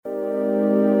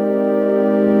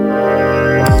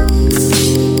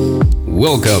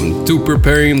Welcome to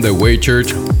Preparing the Way Church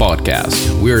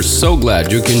podcast. We are so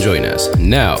glad you can join us.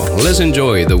 Now, let's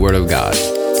enjoy the Word of God.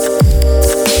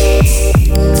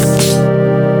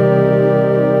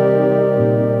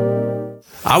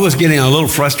 I was getting a little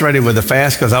frustrated with the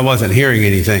fast because I wasn't hearing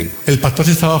anything. El pastor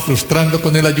se estaba frustrando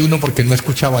con el ayuno porque no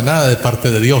escuchaba nada de parte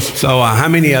de Dios. So how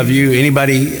many of you,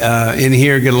 anybody in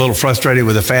here get a little frustrated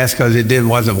with the fast because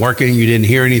wasn't working, you didn't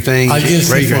hear anything? ¿Alguien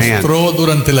se Raise your hand. frustró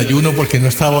durante el ayuno porque no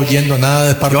estaba oyendo nada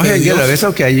de parte Go ahead de and get Dios? up. It's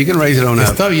okay. You can raise it on up.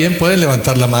 Está bien, pueden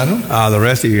levantar la mano. The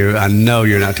rest of you, I know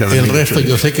you're not telling El me the resto truth.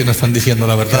 yo sé que no están diciendo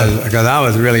la verdad. Because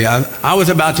I was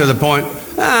about to the point,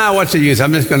 what's the use?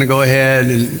 I'm just going to go ahead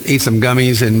and eat some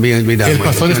gummies and be done El with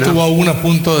pastor it. You estuvo know? aún a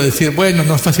punto de decir, bueno,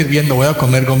 no está sirviendo, voy a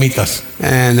comer gomitas.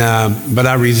 But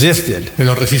I resisted.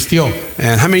 Pero resistió.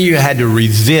 And how many of you had to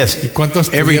resist ¿Y cuántos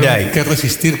every tuvieron day? que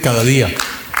resistir cada día?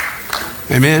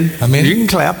 Amen? Amen. You can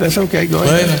clap. That's okay. Go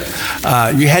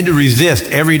ahead. You had to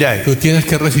resist every day. Tú tienes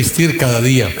que resistir cada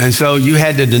día. And so you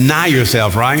had to deny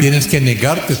yourself, right? Tienes que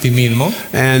negarte a ti mismo.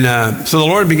 And so the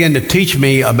Lord began to teach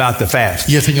me about the fast.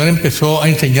 Y el Señor empezó a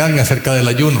enseñarme acerca del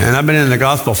ayuno. And I've been in the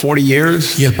gospel 40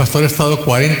 years. Y el pastor ha estado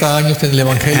 40 años en el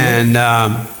Evangelio.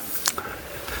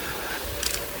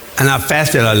 And I've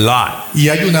fasted a lot. Y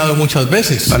ha ayunado muchas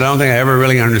veces. But I don't think I ever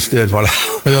really understood what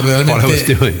Pero I was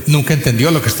realmente doing. nunca entendió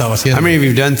lo que estaba haciendo. How many of you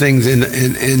have done things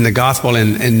in the gospel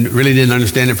and really didn't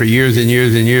understand it for years and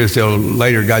years and years till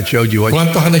later God showed you what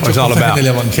 ¿Cuántos han hecho it's all cosas about? en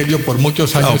el Evangelio por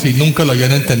muchos años y nunca lo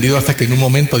habían entendido hasta que en un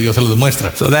momento Dios se los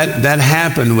muestra? So that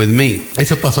happened with me.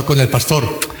 Eso pasó con el pastor.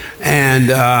 And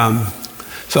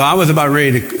so I was about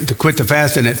ready to quit the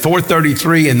fast, and at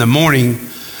 4:33 in the morning,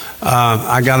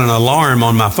 I got an alarm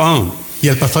on my phone. Y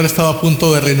el pastor estaba a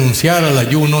punto de renunciar al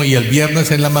ayuno y el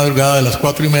viernes en la madrugada de las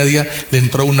 4:30 le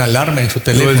entró una alarma en su It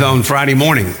was teléfono. on Friday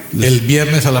morning, El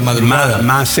viernes a la madrugada,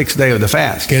 my sixth day of the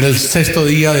fast. que era el sexto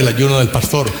día del ayuno del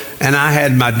pastor. And I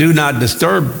had my do not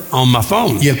disturb on my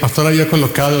phone Y el pastor había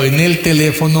colocado en el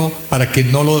teléfono para que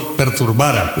no lo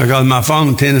perturbara. because my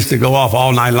phone tends to go off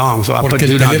all night long, so I put Porque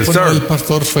do el not teléfono del disturb.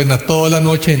 pastor suena toda la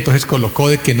noche, entonces colocó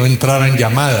de que no entraran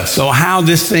llamadas. So how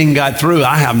this thing got through,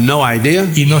 I have no idea.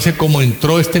 Y no sé cómo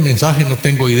entró este mensaje, no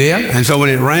tengo idea. And so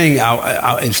when it rang,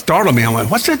 it startled me. I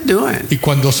went, "What's it doing?" Y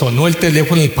cuando sonó el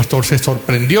teléfono, el pastor se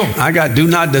sorprendió, I got do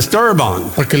not disturb on,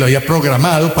 porque lo había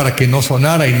programado para que no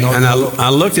sonara y no. and I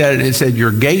looked at it and it said,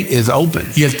 "Your gate is open."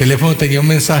 Y el teléfono tenía un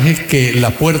mensaje que la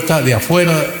puerta de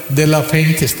afuera de la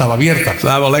frente estaba abierta, So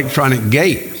I have an electronic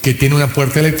gate. que tiene una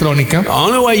puerta electrónica. The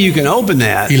only way you can open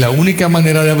that Y la única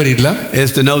manera de abrirla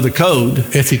is to know the code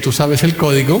es si tú sabes el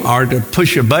código or to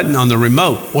push a button on the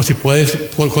remote. o si puedes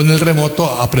con el remoto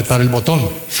apretar el botón.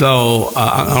 So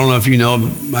I don't know if you know,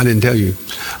 I didn't tell you,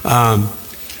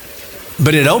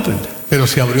 but it opened. Pero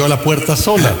se abrió la puerta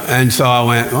sola. And so I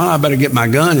went, well, I better get my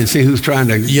gun and see who's trying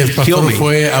to Y el kill pastor me.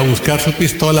 fue a buscar su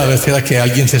pistola a ver si era que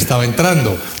alguien se estaba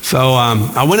entrando. So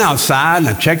I went outside and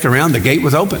I checked around. The gate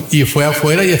was open. Y fue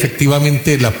afuera y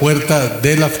efectivamente la puerta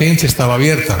de la fence estaba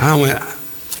abierta. I went,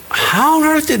 how on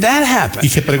earth did that happen? Y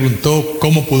se preguntó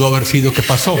cómo pudo haber sido que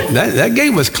pasó. That gate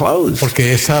was closed.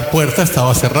 Porque esa puerta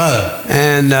estaba cerrada.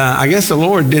 And I guess the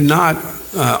Lord did not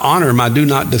honor my do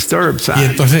not disturb Y sign.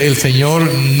 entonces el Señor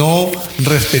no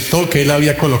respetó que él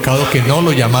había colocado que no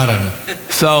lo llamaran.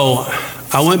 So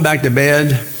I went back to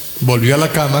bed. Volvió a la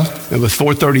cama, It was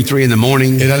 4:33 in the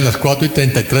morning. eran las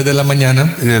 4:33 de la mañana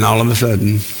And then all of a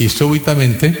sudden, y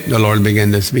súbitamente the Lord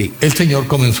began to speak. el Señor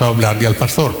comenzó a hablarle al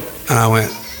pastor. And I went,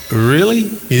 really?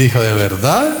 Y dijo, ¿de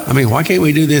verdad? I mean, why can't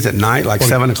we do this at night, like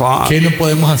 7 o'clock? ¿Qué no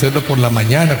podemos hacerlo por la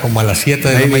mañana, como a las 7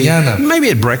 de la mañana?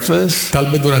 Maybe at breakfast. Tal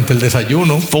vez durante el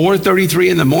desayuno, 4:33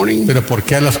 in the morning. pero ¿por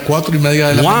qué a las 4:30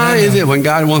 de la Why is mañana? it when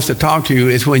God wants to talk to you,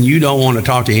 it's when you don't want to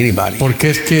talk to anybody?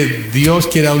 Porque es que Dios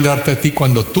quiere hablarte a ti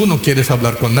cuando tú no quieres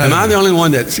hablar con Am I nadie. the only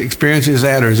one that experiences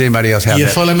that, or does anybody else have ¿Y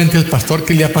es that? solamente el pastor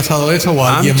que le ha pasado eso o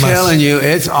I'm alguien más? telling you,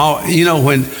 it's all, you know,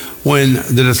 when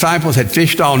the disciples had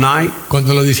fished all night,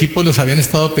 Cuando los discípulos habían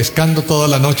estado pescando toda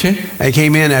la noche, they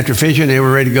came in after fishing, they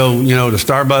were ready to go, you know, to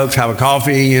Starbucks, have a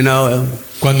coffee, you know.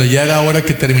 cuando ya era hora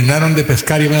que terminaron de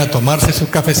pescar y iban a tomarse su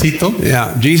cafecito,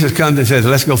 Yeah, Jesus comes and says,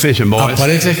 let's go fishing, boys.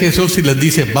 aparece Jesús y les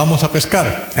dice, vamos a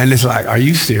pescar. And it's like, are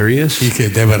you serious? Y que,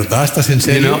 ¿de verdad estás en You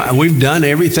serio? know, we've done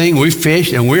everything, we've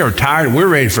fished, and we are tired, we're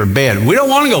ready for bed. We don't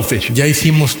want to go fishing. Ya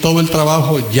hicimos todo el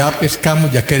trabajo, ya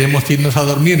pescamos, ya queremos irnos a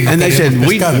dormir, no And they said, queremos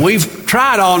pescar. we've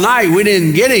tried all night, we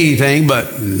didn't get anything,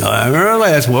 but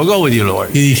nevertheless, we'll go with you, Lord.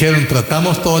 Y dijeron,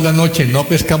 tratamos toda la noche, no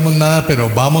pescamos nada, pero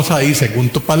vamos a ir según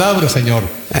tu palabra, Señor.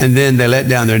 And then they let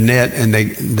down their net and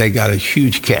they got a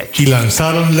huge catch. Y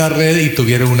lanzaron la red y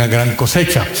tuvieron una gran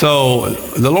cosecha. So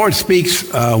the Lord speaks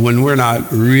when we're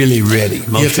not really ready Y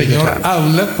el most of the Señor time.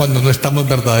 habla cuando no estamos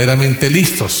verdaderamente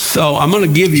listos. So I'm going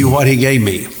to give you what He gave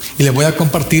me. Y les voy a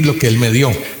compartir lo que Él me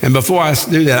dio. And before I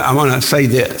do that, I want to say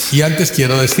this. Y antes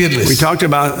quiero We decirles, talked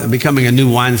about becoming a new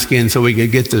wineskin so we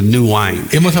could get the new wine.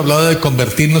 hemos hablado de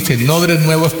convertirnos en odres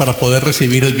nuevos para poder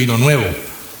recibir el vino nuevo.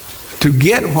 To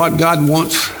get what God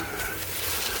wants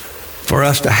for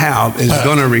us to have is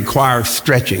going to require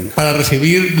stretching. Para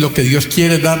recibir lo que Dios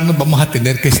quiere darnos, vamos a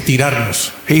tener que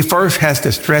estirarnos. He first has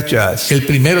to stretch us El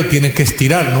primero tiene que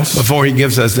estirarnos before He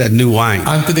gives us that new wine.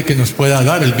 antes de que nos pueda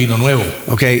dar el vino nuevo.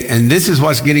 Okay, and this is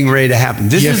what's getting ready to happen.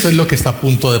 This Y eso is es lo que está a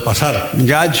punto de pasar.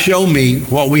 God showed me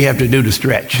what we have to do to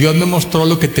stretch. Dios me mostró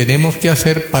lo que tenemos que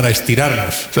hacer para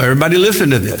estirarnos. So everybody listen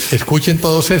to this. Escuchen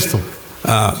todos esto.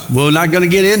 We're not going to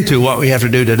get into what we have to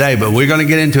do today, but we're going to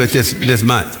get into it this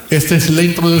month. Esta es la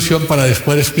introducción para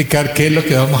después explicar qué es lo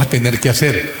que vamos a tener que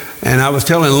hacer. And I was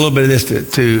telling a little bit of this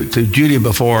to Judy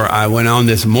before I went on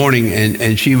this morning,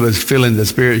 and she was feeling the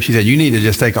Spirit. She said, you need to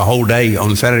just take a whole day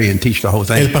on Saturday and teach the whole El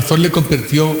thing. pastor le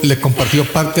compartió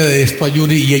parte de esto a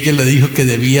Yuri y ella le dijo que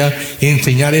debía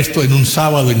enseñar esto en un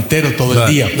sábado entero todo el But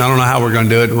día. I don't know how we're going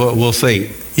to do it. We'll see.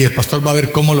 Y el pastor va a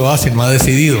ver cómo lo hace, no ha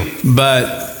decidido.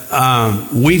 But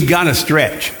we've got to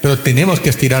stretch. Pero tenemos que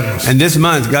estirarnos. And this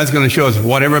month, God's going to show us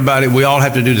what we all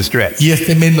have to do to stretch. Y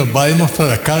este mes nos va a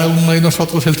demostrar a cada uno de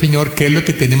nosotros el Señor qué es lo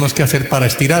que tenemos que hacer para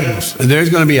estirarnos. There's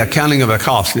going to be a counting of a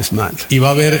cost this month. Y va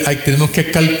a haber, tenemos que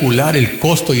calcular el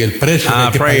costo y el precio que I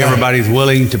hay que pray pagar. everybody's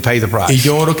willing to pay the Y price.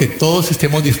 yo oro que todos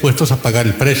estemos dispuestos a pagar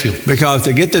el precio. Because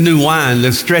to get the new wine,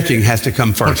 the stretching has to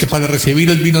come Porque first. para recibir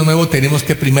el vino nuevo tenemos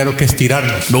que primero que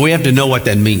estirarnos But we have to know what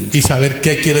that means. y saber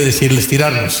qué quiere decir el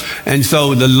estirarnos. And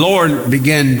so the Lord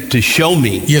began to show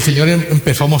me Y el Señor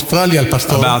empezó a mostrarle al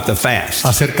pastor about the fast.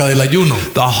 acerca del ayuno.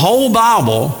 The whole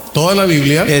Bible Toda la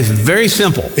Biblia is very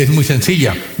simple, es muy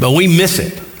sencilla, but we miss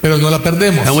it. pero no la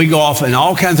perdemos. And we go off in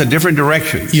all kinds of different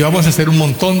directions. Y vamos a hacer un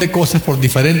montón de cosas por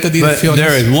diferentes But there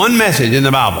direcciones, is one message in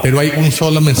the Bible, pero hay un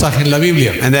solo mensaje en la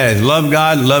Biblia. and that is love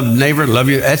God, love neighbor, love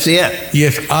you. That's it. Y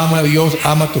es ama a Dios,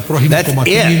 ama a tu prójimo That's como a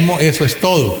ti it. mismo. Eso es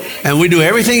todo. And we do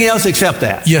everything else except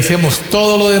that. Y hacemos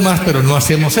todo lo demás, pero no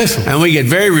hacemos eso. And we get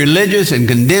very religious and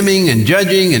condemning and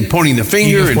judging and pointing the Y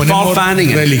finger nos and ponemos fault finding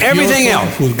and everything religiosos,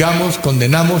 else. juzgamos,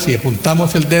 condenamos y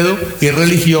apuntamos el dedo y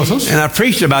religiosos. And I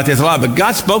preached about this a lot, but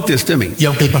God spoke this to me. Y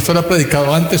aunque el pastor ha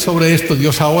predicado antes sobre esto,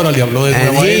 Dios ahora le habló de And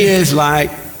nuevo a He él. is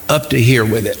like up to here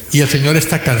with it. Y el Señor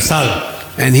está cansado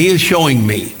And He is showing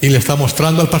me y le está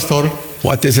mostrando al pastor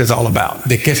what this is all about.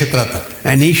 de qué se trata.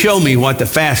 And He showed me what the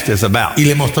fast is about. Y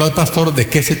le mostró al pastor de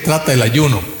qué se trata el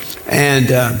ayuno.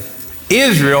 And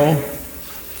Israel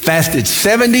fasted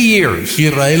 70 years.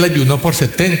 Israel ayunó por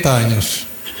 70 años.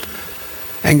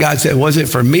 And God said, was it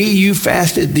for me you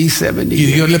fasted these 70 Y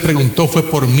years? Dios le preguntó, ¿fue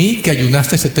por mí que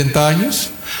ayunaste 70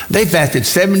 años? They fasted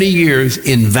 70 years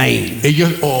in vain.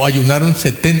 Ellos ayunaron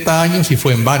 70 años y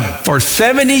fue en vano. For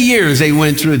 70 years they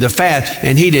went through the fast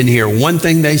and He didn't hear one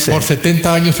thing they Por said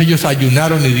 70 años ellos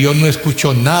ayunaron y Dios no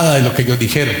escuchó nada de lo que ellos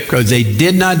dijeron, because they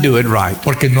did not do it right.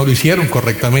 porque no lo hicieron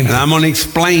correctamente. And I'm going to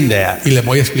explain that Y les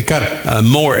voy a explicar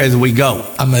more as we go.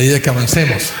 a medida que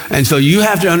avancemos. And so you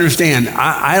have to understand,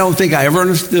 I don't think I ever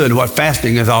understood what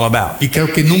fasting is all about. Y creo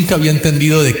que nunca había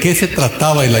entendido de qué se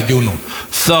trataba el ayuno.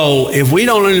 So if we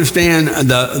don't understand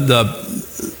the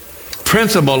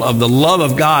principle of the love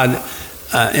of God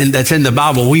and that's in the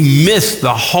Bible, we miss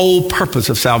the whole purpose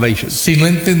of salvation. Si no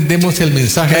entendemos el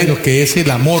mensaje de lo que es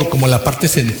el amor como la parte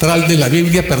central de la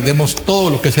Biblia, perdemos todo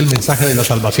lo que es el mensaje de la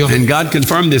salvación. And God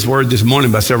confirmed this word this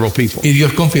morning by several people. Y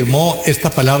Dios confirmó esta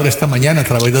palabra esta mañana a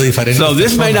través de diferentes So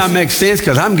this may not personas. make sense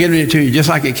because I'm giving it to you just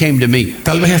like it came to me.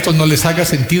 Tal vez esto no les haga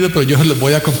sentido, pero yo se los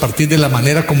voy a compartir de la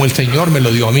manera como el Señor me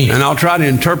lo dio a mí. And I'll try to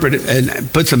interpret it and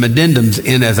put some addendums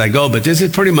in as I go, but this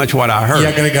is pretty much what I Y heard.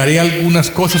 agregaré algunas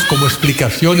cosas como explicaciones,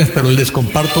 pero les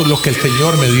comparto lo que el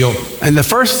Señor me dio. And the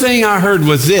first thing I heard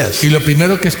was this, Y lo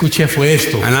primero que escuché fue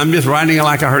esto. and I'm just writing it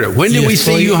like I heard it. When did Y we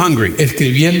see estoy you hungry?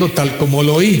 escribiendo tal como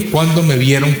lo oí, cuando me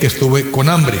vieron que estuve con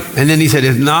hambre. And then he said,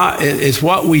 it's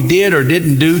what we did or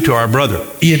didn't do to our brother.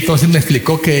 Y entonces me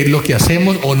explicó qué es lo que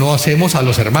hacemos o no hacemos a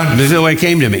los hermanos. This is the way it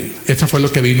came to me. Eso fue lo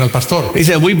que vino al pastor. He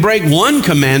said, we break one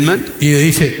commandment Y le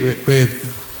dice,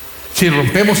 Si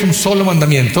rompemos un solo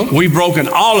mandamiento, we've broken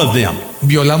all of them.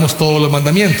 violamos todos los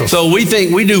mandamientos. So we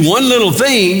think we do one little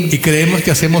thing, Y creemos que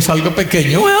hacemos algo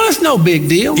pequeño well, it's no big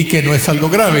deal. y que no es algo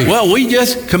grave. Well, we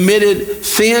just committed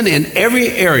sin in every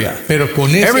area. Pero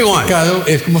con ese Everyone. pecado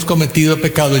hemos cometido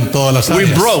pecado en todas las We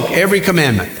áreas. broke every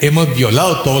commandment Hemos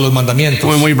violado todos los mandamientos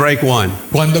when we break one.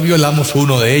 cuando violamos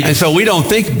uno de And ellos. so we don't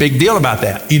think big deal about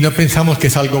that. Y no pensamos que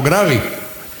es algo grave.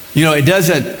 You know, it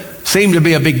doesn't seem to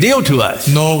be a big deal to us.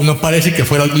 No parece que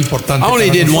fuera algo importante. I only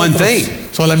para did one nosotros. thing.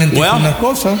 Solamente Well, una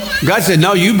cosa. God said,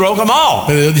 no, you broke them all.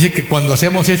 Pero Dios dice que cuando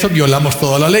hacemos eso violamos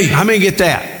toda la ley. How many get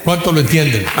that? ¿Cuánto lo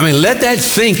entienden? I mean, let that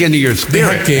sink into your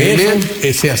Deja spirit. que Amen?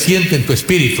 eso se asiente en tu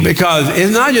espíritu. Because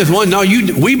it's not just one. No,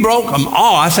 we broke them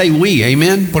all. I say we.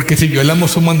 Amen. Porque si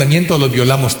violamos un mandamiento, lo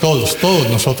violamos todos. Todos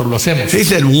nosotros lo hacemos. He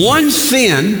said, one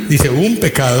sin Dice, un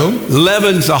pecado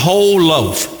leavens the whole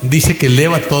loaf. dice que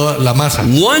leva toda la masa.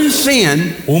 One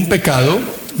sin Un pecado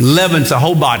leavens the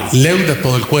whole body, leuda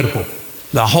todo el cuerpo,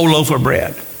 the whole loaf of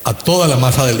bread. a toda la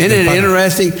masa del Isn't it pan.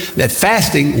 interesting that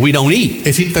fasting we don't eat?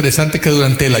 Es interesante que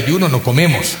durante el ayuno no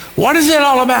comemos. What is it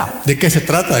all about? ¿De qué se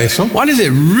trata eso? What is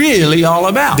it really all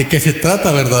about? ¿De qué se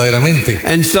trata verdaderamente?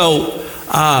 And so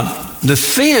the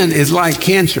sin is like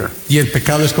cancer. Y el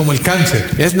pecado es como el cáncer,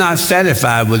 It's not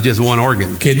satisfied with just one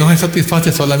organ. que no se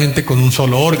satisface solamente con un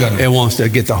solo órgano. It wants to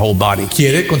get the whole body.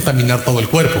 Quiere contaminar todo el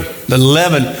cuerpo. The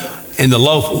leaven in the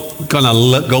loaf gonna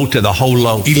go to the whole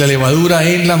loaf. Y la levadura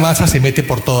en la masa se mete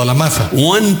por toda la masa.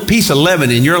 One piece of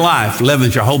leaven in your life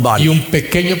leavens your whole Y body. un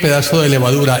pequeño pedazo de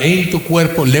levadura en tu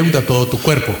cuerpo leuda todo tu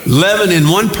cuerpo. Leaven in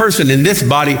one person in this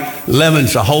body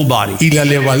leavens the whole body. Y la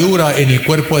levadura en el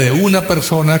cuerpo de una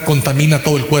persona contamina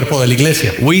todo el cuerpo de la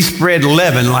iglesia. We spread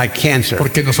leaven like cancer.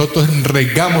 Porque nosotros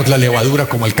regamos la levadura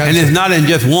como el And it's cáncer. not in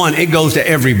just one, it goes to Y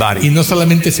everybody. no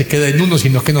solamente se queda en uno,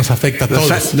 sino que nos afecta a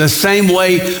todos. The same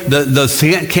way the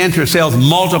cancer cells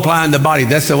multiply in the body,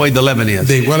 that's the way the leaven is.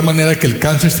 De igual manera que el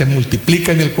cáncer se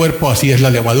multiplica en el cuerpo, así es la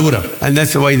levadura. And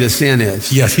that's the way the sin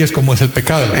is. Y así es como es el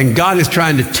pecado. And God is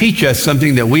trying to teach us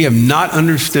something that we have not Y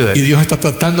understood. Dios está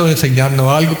tratando de enseñarnos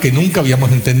algo que nunca habíamos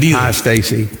entendido. Hi,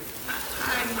 Stacy.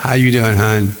 How you doing,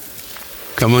 hon?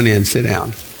 Come on in, sit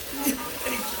down.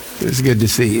 It's good to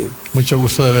see you. Mucho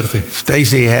gusto de verte.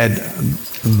 Stacy had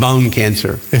bone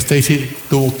cancer, Stacy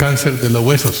tuvo cáncer de los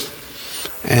huesos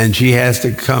and she has to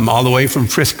come all the way from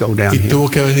Frisco down y here. tuvo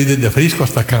que venir desde Frisco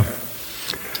hasta acá.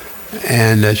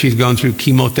 And she's gone through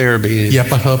chemotherapy, Y ha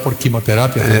pasado por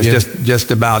quimioterapia and it's también.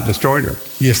 just about destroyed her.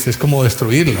 Y es como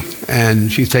destruirla. And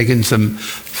she's taken some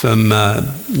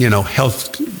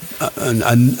health,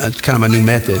 kind of a new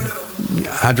method,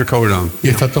 hydrocodone. Y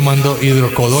está tomando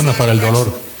hidrocodona para el dolor.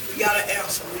 We got a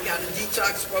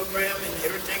detox program and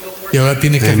everything will work. Y ahora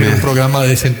tiene que hacer Amen. un programa de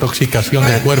desintoxicación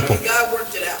del cuerpo. God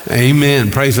worked it out.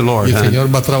 Amen. Praise the Lord. Y el huh?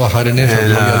 Señor va a trabajar en eso,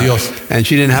 gloria a Dios. And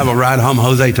she didn't have a ride home.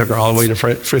 Jose took her all the way to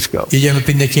Frisco. Y ella no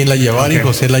tenía quien la llevar y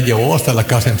José la llevó hasta la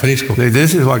casa en Frisco.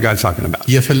 This is what God's talking about.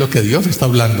 Y eso es lo que Dios está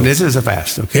hablando. This is a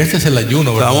fast. Okay? Este es el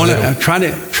ayuno So I want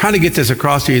verdadero. to try to get this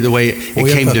across to you the way it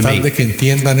Voy a came to tratar me. de que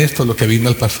entiendan esto, lo que vino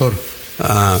el pastor.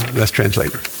 Let's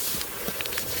translate her.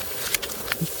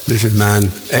 This is mine.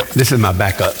 This is my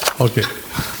backup. Ok,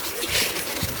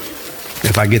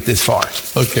 If I get this far,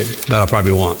 ok, that I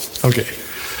probably won't. ok.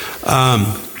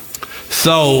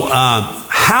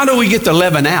 How do we get the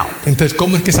leaven out? Entonces,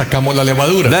 ¿cómo es que sacamos la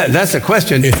levadura? That's the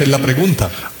question. Esa es la pregunta.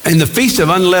 In the Feast of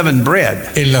Unleavened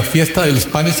Bread, En la fiesta de los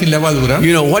panes sin levadura,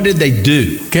 you know, what did they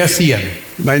do? ¿qué hacían?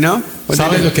 Anybody know? What,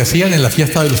 ¿Saben lo que hacían en la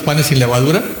fiesta de los panes sin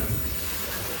levadura?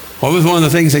 what was one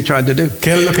of the things they tried to do?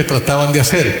 ¿Qué es lo que trataban de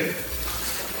hacer?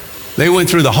 They went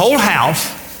through the whole house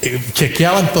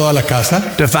Chequeaban toda la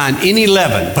casa to find any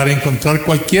leaven para encontrar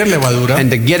cualquier levadura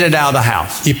and to get it out of the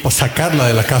house. y sacarla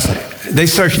de la casa. They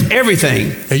searched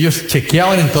everything. Ellos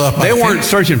chequeaban en todas They weren't partes.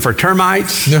 searching for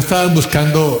termites No estaban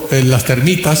buscando las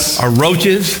termitas or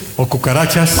roaches o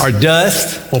cucarachas or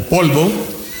dust. o polvo.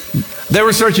 They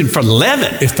were searching for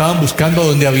leaven. Estaban buscando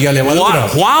donde había levadura.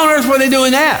 Why on earth were they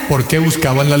doing that? ¿Por qué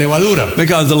buscaban la levadura?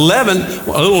 Because the leaven,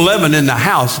 a little leaven in the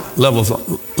house leavens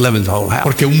the whole house.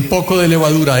 Porque un poco de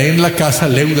levadura en la casa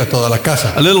leuda toda la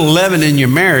casa. A little leaven in your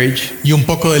marriage, Y un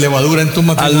poco de levadura en tu a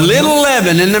matrimonio. little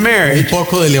leaven in the Un marriage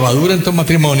poco de levadura en tu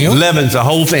matrimonio leavens the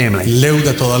whole family.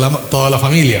 leuda toda la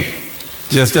familia.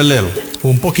 Just a little.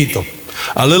 Un poquito.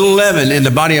 A little leaven in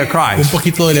the body of Un Christ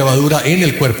poquito de levadura en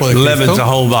el cuerpo de leavens the Cristo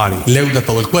whole body. leuda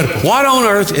todo el cuerpo. What on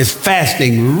earth is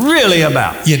fasting really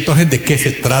about? Y entonces, ¿de qué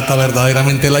se trata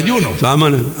verdaderamente el ayuno? So I'm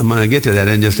gonna get to that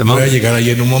in just a Voy a moment. llegar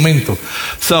ahí en un momento.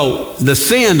 So the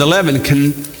sin, the leaven,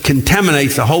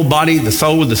 contaminates the whole body, the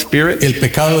soul, the spirit. El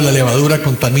pecado de la levadura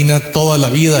contamina toda la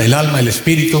vida, el alma, el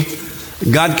espíritu.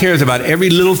 God cares about every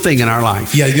little thing in our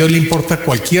life. Y a Dios le importa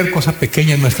cualquier cosa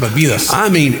pequeña en nuestras vidas. I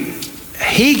mean,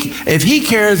 if he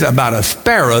cares about a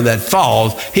sparrow that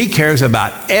falls, he cares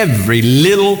about every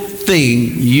little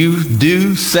thing you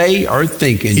do, say, or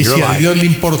think in Y your si a life. Dios le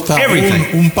importa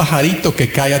Everything. un pajarito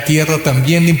que cae a tierra,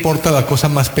 también le importa la cosa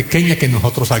más pequeña que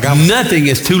nosotros hagamos. Nothing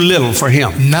is too little for him.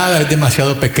 Nada es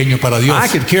demasiado pequeño para Dios. I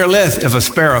could care less if a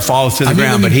sparrow falls to A the mí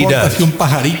no ground, me but he importa does. si un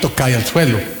pajarito cae al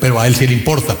suelo, pero a Él sí le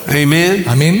importa. Amen.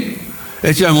 Amén.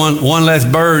 It's just one less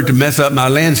bird to mess up my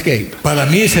landscape. Para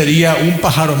mí sería un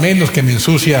pájaro menos que me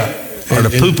ensucia Or to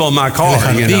poop on my car,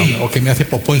 el you jardín, know. o que me hace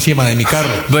popó encima de mi carro.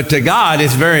 But to God,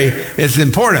 it's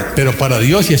important. Pero para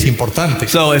Dios sí es importante.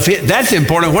 So if that's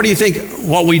important, what do you think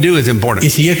what we do is Y important?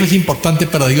 si eso es importante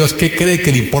para Dios, ¿qué cree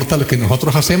que le importa lo que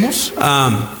nosotros hacemos?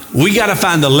 We got to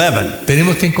find the leaven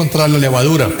Tenemos que encontrar la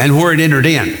levadura. and where it entered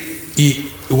in. ¿Y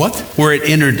what? Where it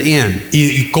entered in.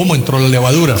 ¿Y cómo entró la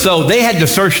levadura? So they had to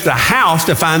search the house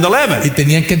to find the Y leaven.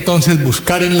 tenían que entonces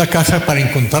buscar en la casa para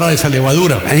encontrar esa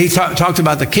levadura. And he talks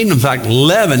about the kingdom's like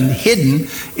leaven hidden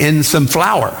in some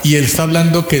flour. Y él está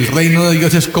hablando que el reino de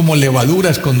Dios es como levadura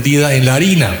escondida en la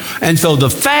harina. And so the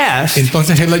fast,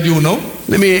 Entonces el ayuno,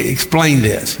 let me explain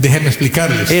this. déjenme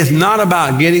explicarles, It's not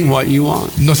about getting what you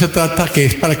want. no se trata que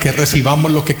es para que recibamos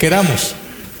lo que queramos.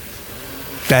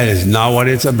 That is not what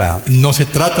it's about. No se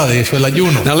trata de eso el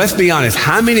ayuno. Now let's be honest.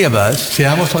 How many of us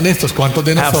Seamos honestos, ¿cuántos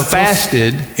de have nosotros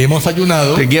fasted hemos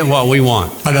ayunado to get what we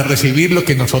want? para recibir lo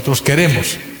que nosotros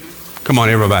queremos? Come on,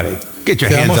 everybody. Get your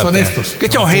hands Seamos up there. honestos.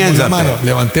 Get your Levantemos hands la up mano, there.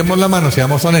 levantemos la mano,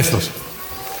 seamos honestos.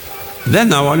 That's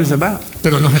not what it's about.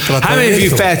 Pero no se trata How many de of you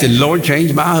eso. fasted, Lord,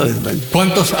 change my husband?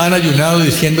 ¿Cuántos han ayunado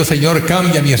diciendo, Señor,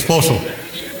 cambia a mi esposo?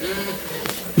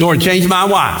 Lord, change my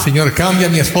wife. Señor, cambia a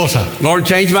mi esposa. Lord,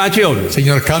 change my children.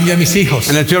 Señor, cambia a mis hijos.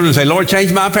 And the children say, Lord,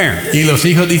 change my parents. Y los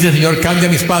hijos dicen, Señor, cambia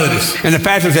a mis padres. And the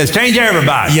pastor says, change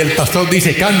everybody. Y el pastor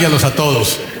dice, cámbialos a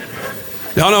todos.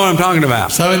 Y'all know what I'm talking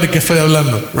about, ¿Saben de qué estoy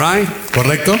hablando? right?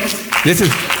 ¿Correcto?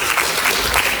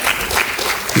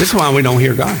 This is why we don't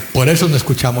hear God. Por eso no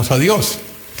escuchamos a Dios.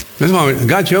 This is why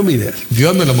God showed me this.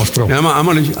 Dios me lo mostró. And I'm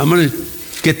gonna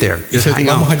get there. Just Dice, hang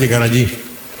vamos on. a llegar allí.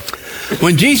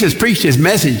 When Jesus preached his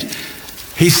message,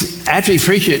 after he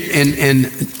preached it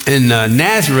in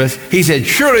Nazareth, he said,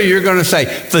 surely you're going to say,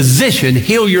 physician,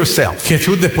 heal yourself.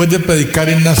 Jesús, después de predicar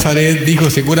en Nazaret, dijo,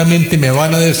 seguramente me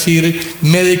van a decir,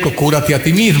 médico, cúrate a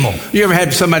ti mismo. You ever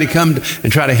had somebody come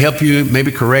and try to help you,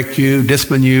 maybe correct you,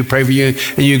 discipline you, pray for you,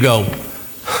 and you go,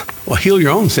 well, heal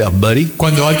your own self, buddy.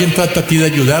 Cuando alguien trata a ti de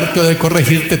ayudarte o de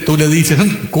corregirte, tú le dices,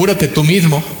 cúrate tú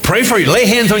mismo. Pray for you. Lay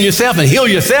hands on yourself and heal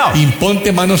yourself.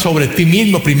 Imponte manos sobre ti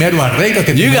mismo primero,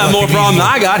 arréglate You primero got a more ti problems mismo.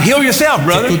 than I got. Heal yourself, Tú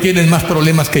brother. tienes más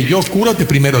problemas que yo, cúrate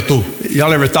primero tú.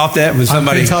 Y'all ever thought that when ¿Han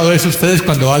somebody, pensado eso ustedes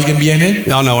cuando alguien viene?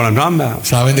 y'all know what I'm talking about.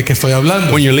 ¿Saben de qué estoy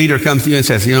hablando? When your leader comes to you and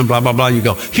says, you know, blah, blah, blah, you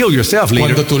go, heal yourself,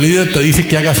 leader. Cuando tu líder te dice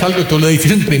que hagas algo, tú le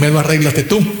dices, primero arréglate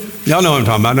tú. Y'all know what I'm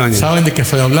talking about, don't you? ¿Saben de qué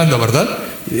estoy hablando, verdad?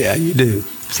 Yeah, you do.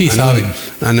 Sí, I know- saben.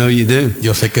 I know you do.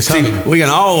 Yo sé que See, saben. we can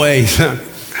always,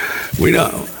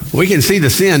 we can see the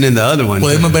sin in the other one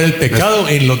Podemos ver el pecado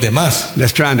en los demás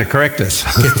that's trying to correct us.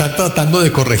 que están tratando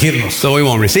de corregirnos. So we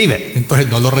won't receive it. Entonces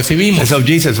no lo And recibimos. so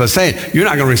Jesus was saying, you're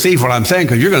not going to receive what I'm saying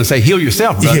because you're going to say, heal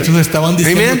yourself, Y brother. Jesús estaban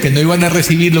diciendo Amen. que no iban a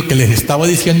recibir lo que les estaba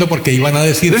diciendo porque iban a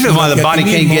decir This is why the "Cúrate a ti body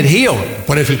can't mismo". get healed.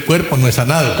 Por eso el cuerpo no es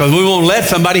sanado. Because we won't let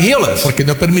somebody heal us. Porque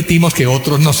no permitimos que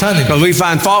otros nos sanen. Because we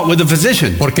find fault with the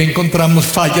physician. Porque encontramos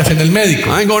fallas en el médico.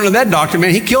 I ain't going to that doctor,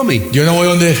 man. He killed me. Yo no voy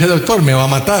donde ese doctor, me va a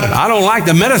matar. I don't like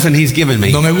the medicine he's given me.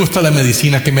 No me gusta la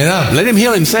medicina que me da. Let him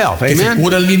heal himself. Que se Amen.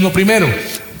 cura el mismo primero.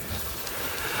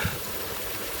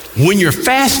 When you're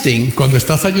fasting, Cuando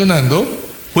estás ayunando,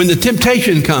 when the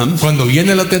temptation comes, cuando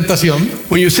viene la tentación,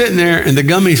 when you're sitting there and the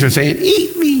gummies are saying,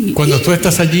 eat me, cuando tú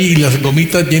estás allí y las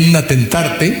gomitas vienen a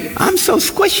tentarte I'm so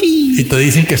squishy. y te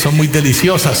dicen que son muy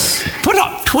deliciosas, Put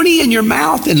up 20 in your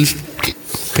mouth and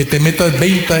que te metas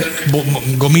 20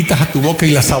 gomitas a tu boca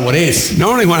y las saborees.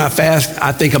 normally when I fast,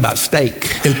 I think about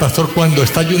steak. El pastor cuando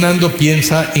está ayunando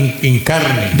piensa en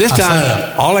carne This time,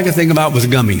 asada, all I could think about was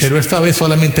gummies. pero esta vez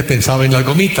solamente pensaba en las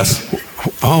gomitas.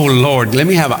 Oh Lord, let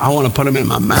me have. I want to put them in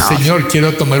my mouth. Señor,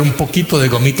 quiero tomar un poquito de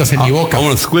gomitas en mi I boca.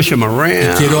 want to squish them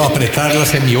around. Quiero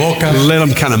apretarlas en mi boca, Let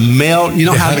them kind of melt. You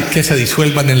know how dejar que se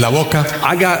disuelvan en la boca.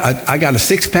 I got a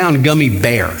 6-pound gummy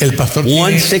bear. El pastor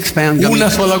One tiene 6-pound gummy una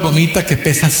bear sola gomita que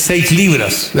pesa 6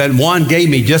 libras, that one gave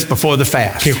me just before the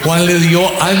fast. que Juan le dio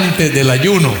antes del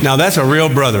ayuno. Now that's a real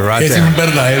brother right Ese es there. un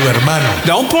verdadero hermano.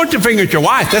 Don't point the finger at your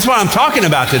wife. That's what I'm talking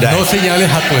about today. No señales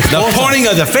a tu The esposa. pointing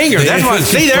of the finger. De That's eso what. es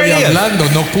que See, there estoy it is. hablando.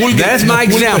 hablando, no culpes, That's no my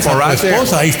culpes example a tu right there.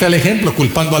 esposa. Ahí está el ejemplo,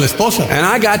 culpando a la esposa. And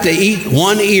I got to eat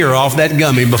one ear off that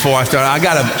gummy before I started.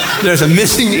 There's a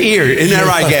missing ear. Isn't Y that el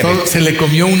right, pastor Gabby? se le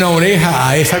comió una oreja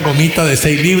a esa gomita de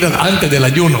 6 libras antes del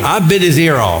ayuno. I bit his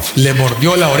ear off. Le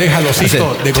mordió la oreja al I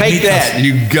osito de said, take gomitas. that,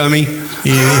 you gummy. Y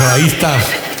dijo, ahí está.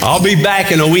 I'll be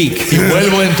back in a week. Y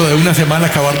vuelvo dentro de una semana a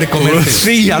acabar de We'll comerte.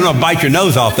 see. I'm going to bite your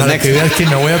nose off the Para next que veas que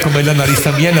me voy a comer la nariz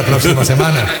también la próxima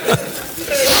semana.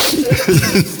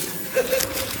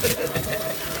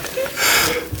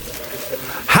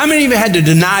 How many of you had to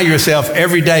deny yourself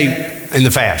every day in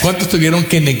the fast? ¿Cuántos tuvieron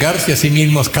que negarse a sí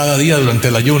mismos cada día durante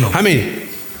el ayuno? How many?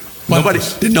 Nobody,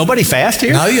 ¿Cuántos? did nobody fast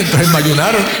here? Nadie, entonces me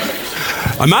ayunaron.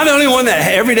 Am I the only one that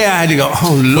every day I had to go,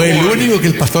 oh, Fue el Lord? único que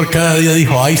el pastor cada día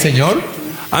dijo, ay Señor,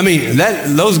 I mean,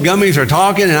 those gummies are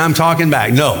talking and I'm talking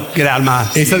back. No, get out of my...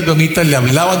 esas gomitas le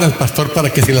hablaban al pastor para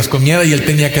que se las comiera y él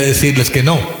tenía que decirles que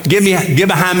no. Get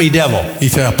behind me, devil. Y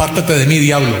se apártate de mí,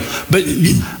 diablo. But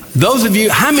those of you,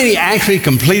 how many actually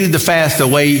completed the fast the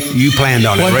way you planned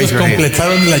on it? ¿Cuántos Raise your hand.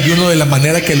 completaron el ayuno de la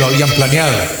manera que lo habían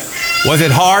planeado? Was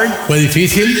it hard? ¿Fue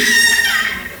difícil?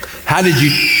 How did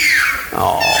you...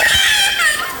 Oh.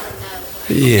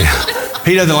 Yeah.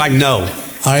 He doesn't like no.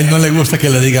 A él no le gusta que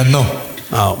le digan no.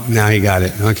 Oh, now he got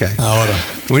it. Okay. Ahora,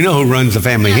 We know who runs the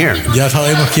family here. ya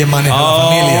sabemos quién maneja la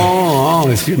familia. Oh,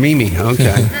 it's Mimi.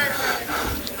 Okay.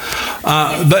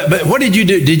 But what did you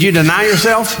do? Did you deny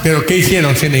yourself? ¿Pero qué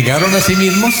hicieron? ¿Se negaron a sí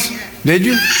mismos? Did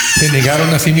you? ¿Se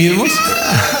negaron a sí mismos?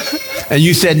 And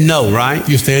you said no, right?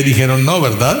 Y ustedes dijeron no,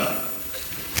 ¿verdad?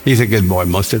 He's a good boy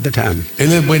most of the time.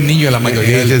 Él es buen niño la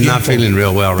mayoría He's del just not tiempo. feeling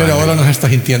real well right Pero ahora now. no se está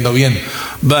sintiendo bien.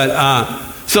 But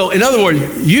so, in other words,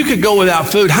 you could go without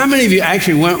food. How many of you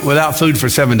actually went without food for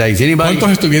 7 days? Anybody?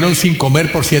 ¿Cuántos estuvieron sin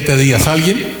comer por 7 días?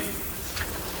 ¿Alguien?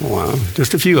 Wow,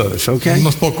 just a few of us. Okay.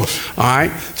 Unos pocos. All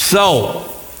right. So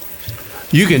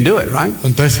you can do it, right?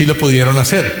 Entonces sí lo pudieron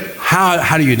hacer.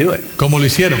 How do you do it? ¿Cómo lo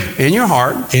hicieron? In your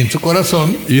heart, En su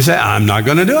corazón you say, I'm not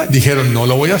going to do it. dijeron, no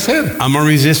lo voy a hacer. I'm going to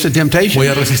resist the temptation. Voy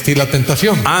a resistir la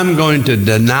tentación. I'm going to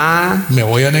deny Me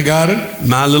voy a negar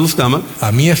my little stomach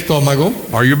a mi estómago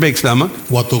or your big stomach.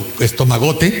 o a tu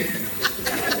estomagote.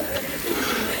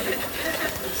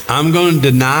 I'm going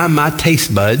to deny my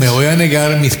taste buds Me voy a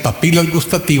negar mis papilas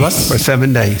gustativas for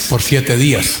 7 days. por 7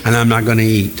 días. And I'm not going to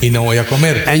eat. Y no voy a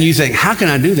comer. And you think, how can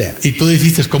I do that? Y tú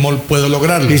dijiste, ¿cómo puedo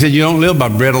lograrlo? He said, you don't live by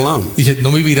bread alone, Dice,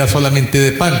 no vivirás solamente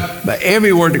de pan, but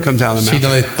every word that comes out of the mouth.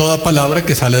 sino de toda palabra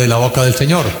que sale de la boca del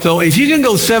Señor. So if you can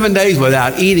go 7 days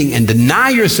without eating and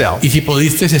deny yourself, Y si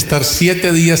pudiste estar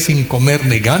 7 días sin comer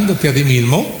negándote a ti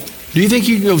mismo, do you think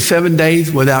you can go 7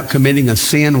 days without committing a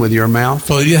sin with your mouth?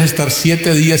 ¿podrías estar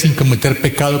 7 días sin cometer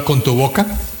pecado con tu boca?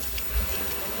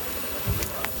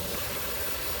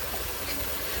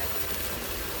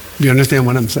 Do you understand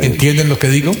what I'm saying? ¿Entienden lo que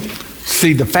digo?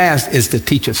 See, the fast is to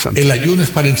teach us something. El ayuno es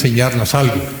para enseñarnos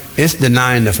algo. It's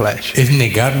denying the flesh. Es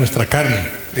negar nuestra carne.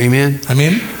 Amen.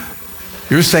 Amén.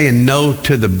 You're saying no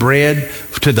to the bread,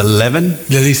 to the leaven,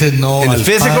 Le dices no In the al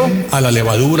physical? pan, a la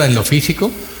levadura en lo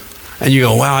físico. and you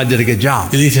go, wow, I did a good job.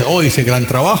 Y dices, oh, hice gran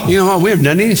trabajo. You know what? We haven't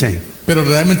done anything. Pero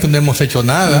realmente no hemos hecho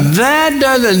nada. That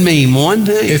doesn't mean one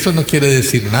thing. Eso no quiere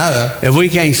decir nada. If we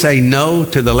can't say no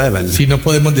to the leaven Si no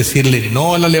podemos decirle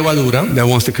no a la levadura that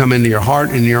wants to come into your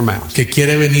heart and your mouth. que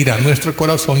quiere venir a nuestro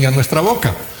corazón y a nuestra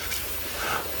boca.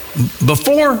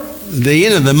 Before the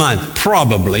end of the month,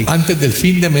 probably, Antes del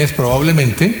fin de mes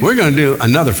probablemente we're going to do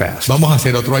another fast. vamos a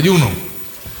hacer otro ayuno.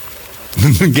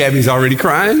 Gabby's already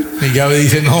crying. Y ya me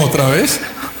dice, no, otra vez.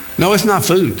 No, it's not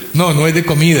food. No, no es de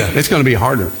comida. It's going to be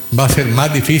harder. Va a ser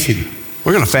más difícil.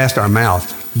 We're going to fast our mouth.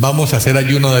 Vamos a hacer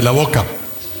ayuno de la boca.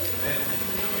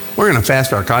 We're going to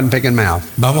fast our cotton picking mouth.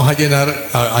 Vamos a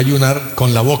ayunar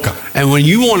con la boca. And when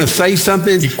you want to say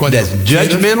something Y cuando that's quieras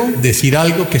judgmental, decir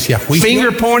algo que sea juicio,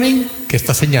 finger pointing, que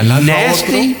está señalando a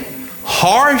nasty,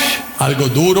 harsh, otro, algo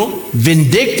duro,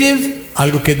 vindictive,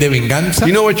 algo que es de venganza,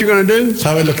 you know what you're going to do?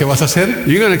 ¿sabes lo que vas a hacer?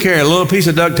 You're going to carry a little piece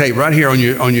of duct tape right here on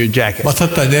your jacket. Vas a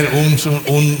tener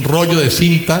un rollo de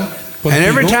cinta And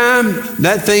every contigo, time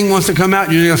that thing wants to come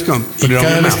out, you're just going to y put it on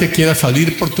cada your vez mouth. que quieras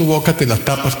salir por tu boca te la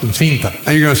tapas con cinta.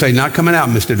 And you're going to say, not coming out,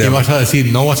 Mr. Y Devil. vas a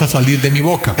decir, no vas a salir de mi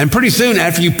boca. And pretty soon,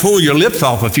 after you pull your lips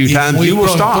off a few Y times, muy you will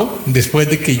pronto, stop. después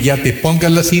de que ya te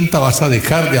pongas la cinta, vas a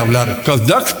dejar de hablar. Because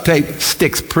duct tape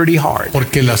sticks pretty hard.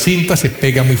 Porque la cinta se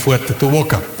pega muy fuerte a tu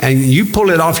boca. And you pull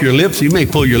it off your lips, you may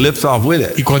pull your lips off with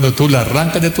it. Y cuando tú la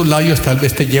arrancas de tus labios, tal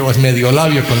vez te llevas medio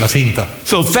labio con la cinta.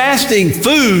 So fasting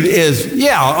food is,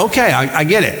 yeah, okay, okay, I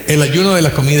get it. El ayuno de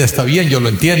la comida está bien, yo lo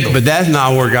entiendo. But that's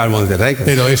not where God wants to take us.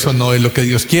 Pero eso no es lo que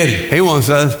Dios quiere. He wants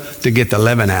us to get the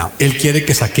leaven out. Él quiere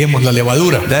que saquemos la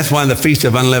levadura. That's why in the Feast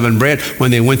of Unleavened Bread,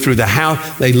 when they went through the house,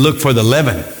 they looked for the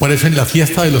leaven. Por eso en la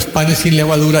fiesta de los panes sin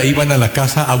levadura iban a la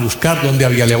casa a buscar donde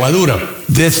había levadura.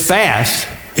 This fast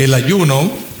El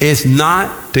ayuno is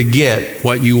not to get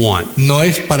what you want. no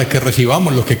es para que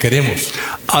recibamos lo que queremos.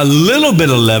 A little bit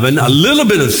of leaven, a little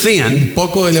bit of sin Un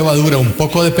poco de levadura, un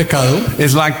poco de pecado,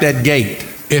 is like that gate.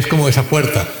 es como esa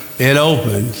puerta It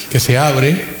opens que se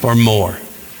abre for more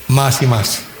más y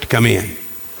más, to come in.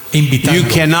 invitando. You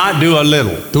cannot do a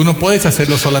little. Tú no puedes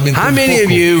hacerlo solamente How un many of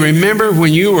poco. you remember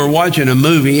when you were watching a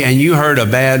movie and you heard a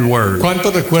bad word?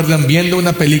 ¿Cuántos recuerdan viendo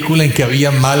una película en que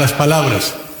había malas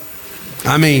palabras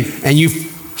I mean, and you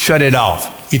shut it off?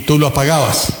 y tú lo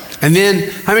apagabas? And then,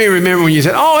 how many remember when you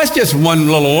said, "Oh, it's just one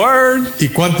little word. ¿Y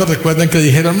cuántos recuerdan que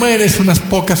dijeron, bueno, es unas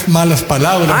pocas malas I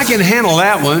palabras, can handle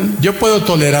that one." yo puedo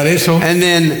tolerar eso? And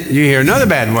then you hear another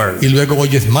bad word, Y luego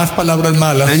oyes más palabras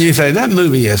malas and you say, "That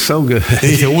movie is so good." y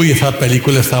dices, uy, esa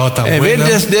película estaba tan If it buena.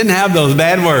 just didn't have those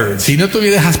bad words, Si no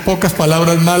tuviera esas pocas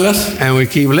palabras malas, and we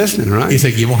keep listening, y right?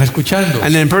 seguimos escuchando.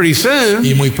 And then pretty soon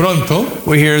Y muy pronto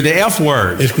we hear the F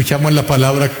word, escuchamos la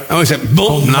palabra and we say,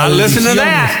 "Boom, con not listen to maldiciones.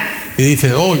 that." Y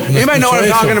dices, oh, no Anybody know what escucho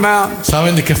I'm talking eso. about?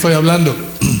 ¿Saben de qué estoy hablando?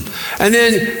 And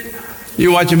then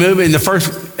you watch a movie, and the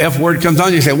first F word comes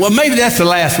on. You say, "Well, maybe that's the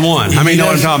last one." Y How many know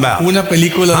what I'm miras talking about? una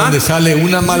película ¿Ah? donde sale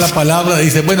una mala palabra,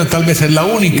 dices, bueno, tal vez es la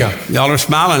única. Y'all are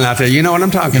smiling out there. You know what I'm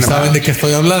talking ¿Y saben about. de qué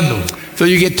estoy hablando? So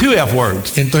you get two F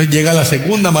words, Entonces llega la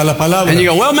segunda mala palabra. and you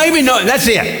go, "Well, maybe no. That's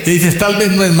it." Y dices, tal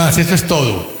vez no es más, eso es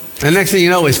todo. And next thing you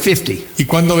know, it's 50, Y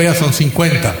cuando veas son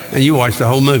 50. and you watch the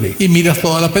whole movie. Y miras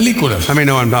toda la película. How many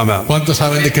know what I'm talking about? ¿Cuántos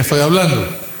saben de qué estoy hablando?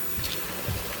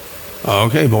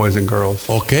 Okay, boys and girls,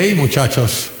 Ok,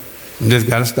 muchachos, just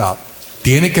gotta stop.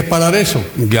 tiene que parar eso.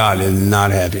 God is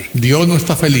not happy. Dios no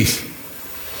está feliz.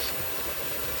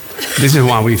 This is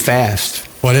why we fast,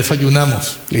 Por eso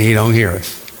ayunamos. and He don't hear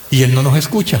us. Y Él no nos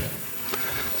escucha.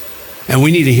 And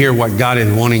we need to hear what God is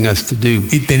wanting us to do.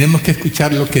 Y tenemos que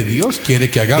escuchar lo que Dios quiere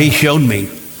que He hagamos. showed me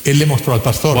Él le mostró al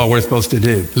pastor what we're supposed to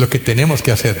do. lo que tenemos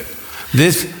que hacer.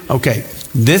 This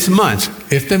month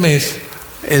Este mes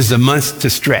is the month to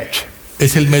stretch.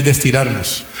 es el mes de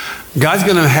estirarnos. God's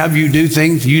going to have you do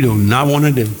things you do not want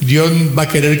to do. Dios va a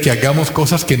querer que hagamos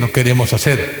cosas que no queremos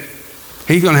hacer.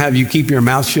 He's going to have you keep your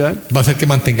mouth shut. Va a hacer que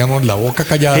mantengamos la boca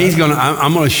callada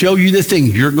I'm going to show you the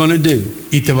things you're going to do.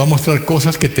 y te va a mostrar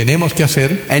cosas que tenemos que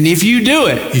hacer. And if you do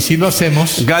it, Y si lo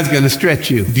hacemos, God's going to stretch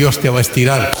you. Dios te va a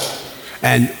estirar.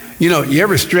 And you know, you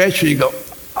ever stretch and you go,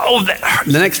 "Oh, that hurt."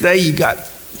 The next day you got,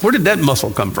 where did that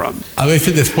muscle come from? A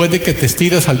veces después de que te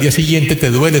estiras al día siguiente te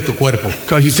duele tu cuerpo.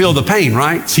 Because you feel the pain,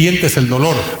 right? Sientes el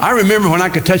dolor. I remember when I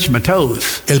could touch my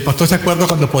toes. El pastor se acuerda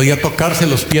cuando podía tocarse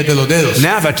los pies de los dedos.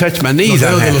 Now if I touch my Los knees, I'm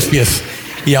dedos de los happy. pies.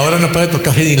 Y ahora no puede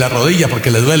tocarse ni la rodilla porque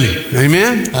le duele.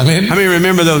 Amen? Amén. How many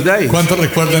remember those days? ¿Cuántos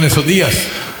recuerdan esos días?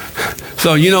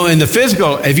 So, you know, in the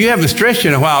physical, if you haven't stretched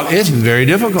in a while, it's very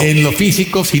difficult. En lo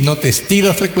físico, si no te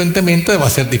estiras frecuentemente, va a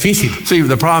ser difícil. See,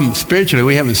 the problem spiritually,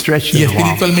 we haven't stretched Y in a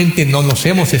while. espiritualmente no nos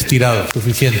hemos estirado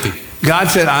suficiente. God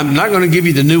said, "I'm not going to give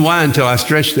you the new wine until I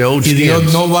stretch the old Y Dios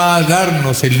skins." no va a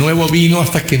darnos el nuevo vino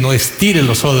hasta que no estire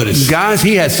los odres. Guys,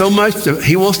 He has so much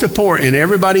He wants to pour in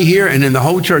everybody here and in the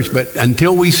whole church, but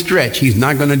until we stretch, He's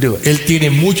not going to do it. Él tiene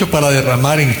mucho para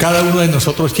derramar en cada uno de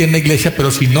nosotros aquí en la iglesia,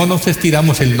 pero si no nos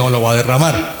estiramos, Él no lo va a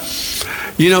derramar.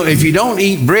 You know, if you don't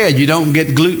eat bread, you don't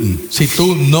get gluten. Si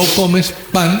tú no comes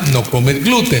pan, no comes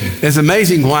gluten. It's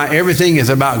amazing why everything is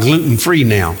about gluten free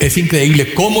now, Es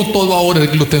increíble cómo todo ahora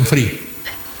es gluten free.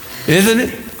 isn't it?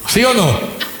 ¿Sí o no?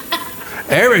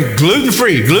 Every gluten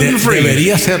free.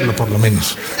 Debería serlo por lo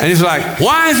menos. And it's like,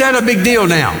 why is that a big deal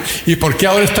now? ¿Y por qué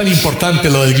ahora es tan importante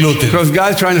lo del gluten? Because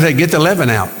God's trying to say, get the leaven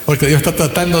out. Porque Dios está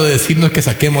tratando de decirnos que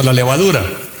saquemos la levadura.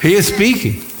 He is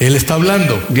speaking. Él está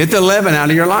hablando. Get the leaven out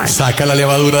of your life. Saca la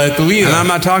levadura de tu And I'm vida.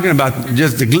 not talking about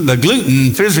just the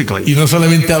gluten physically. Y no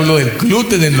solamente hablo del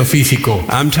gluten en lo físico.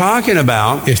 I'm talking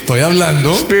about Estoy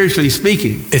hablando spiritually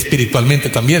speaking. espiritualmente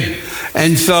también.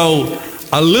 And so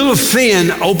a little sin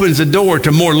opens the door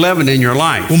to more leaven in your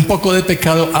life. Un poco de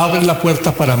pecado abre la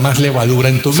puerta para más levadura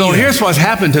en tu So vida. here's what's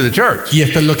happened to the church. Y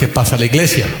esto es lo que pasa a la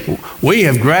iglesia. We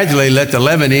have gradually let the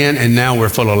leaven in, and now we're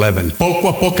full of leaven. Poco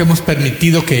a poco hemos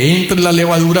permitido que entre la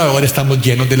levadura, ahora estamos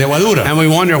llenos de levadura. And we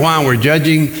wonder why we're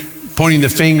judging pointing the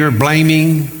finger,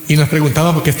 blaming. Y nos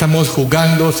preguntamos por qué estamos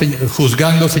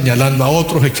juzgando, señalando a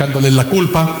otros, echándoles la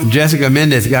culpa. Jessica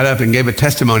Mendez got up and gave a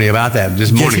testimony about that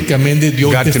this morning. Jessica Méndez dio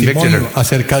un God convicted testimonio her.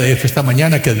 acerca de eso esta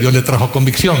mañana, que Dios le trajo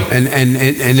convicción.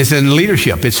 And it's in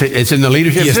leadership. It's in the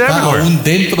leadership. Y It's está everywhere. aún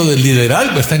dentro del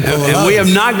liderazgo, está en todo And we have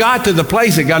lado. not got to the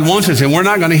place that God wants us, and we're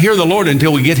not going to hear the Lord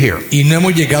until we get here. Y no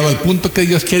hemos llegado al punto que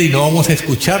Dios quiere y no vamos a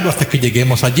escucharlo hasta que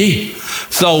lleguemos allí.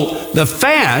 So the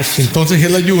fast Entonces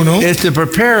el ayuno is to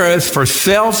prepare us for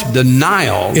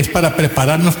self-denial es para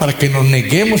prepararnos para que nos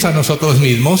neguemos a nosotros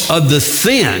mismos of the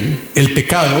sin el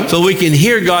pecado, so we can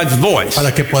hear God's voice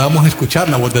para que podamos escuchar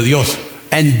la voz de Dios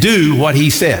and do what He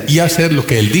says. y hacer lo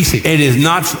que Él dice. It is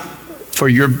not for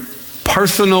your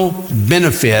personal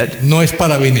benefit No es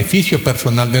para beneficio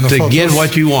personal de to get nosotros,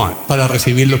 what you want. para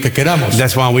recibir lo que queramos.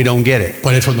 That's why we don't get it.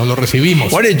 Por eso no lo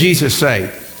recibimos. What did Jesus say?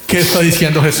 ¿Qué está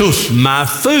diciendo Jesús? My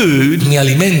food Mi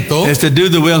alimento is to do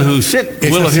the will of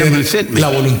Him who es sent me. la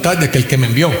voluntad de aquel que me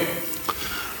envió.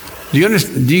 Do you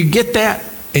understand? Do you get that?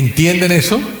 ¿Entienden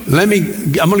eso? I'm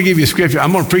going to give you a scripture.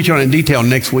 I'm going to preach on it in detail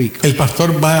next week. El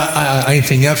pastor va a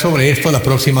enseñar sobre esto la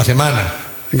próxima semana.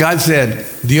 God said,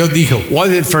 Dios dijo, was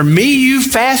it for me you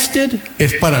fasted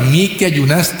 ¿es para mí que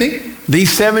ayunaste these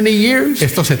 70 years?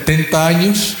 estos 70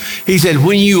 años? He said,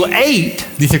 when you ate,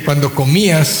 Dice, cuando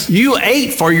comías, you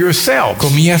ate for yourself.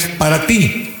 comías para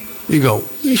ti. You go,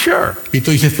 "You sure?" Y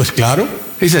tú dices, pues claro.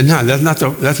 He said, no, that's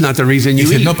not the reason you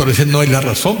Dice, eat. no, pero esa no es la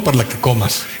razón por la que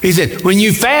comas. He said, when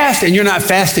you fast and you're not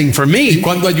fasting for Y me.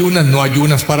 cuando ayunas, no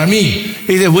ayunas para mí.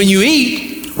 He said, when you eat,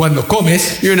 Cuando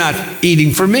comes, you're not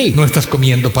eating for me. no estás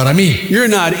comiendo para mí. You're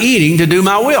not eating to do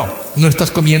my will. No estás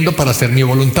comiendo para hacer mi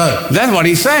voluntad. That's what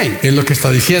he's saying. Es lo que está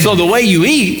So diciendo. the way you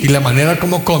eat Y la manera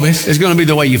como comes is going to be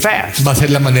the way you fast. va a ser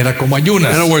la manera como In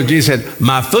ayunas. other words, Jesus said,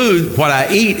 my food, what I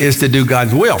eat is to do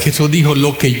God's will. Jesús dijo,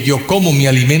 lo que yo como, mi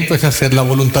alimento es hacer la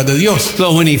voluntad de Dios.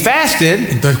 So when he fasted,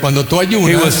 Entonces cuando tú he was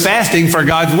ayunas, fasting for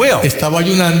God's will, estaba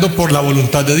ayunando por la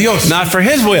voluntad de Dios, not for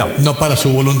his will. no para su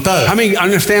voluntad. How many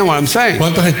understand what I'm saying?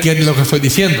 ¿Cuántos entienden lo que estoy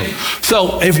diciendo?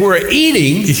 So if we're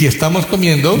eating Y si estamos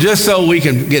comiendo just so we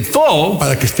can get full,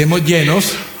 para que estemos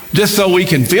llenos, just so we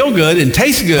can feel good and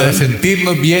taste para good,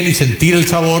 sentirnos bien y sentir el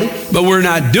sabor, but we're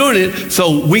not doing it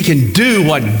so we can do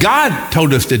what God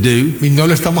told us to do, y no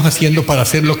lo estamos haciendo para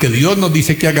hacer lo que Dios nos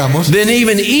dice que hagamos, then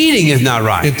even eating is not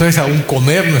right. entonces aún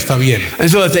comer no está bien. And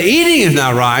so if the eating is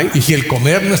not right, Y si el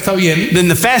comer no está bien, then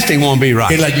the fasting won't be right.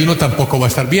 el ayuno tampoco va a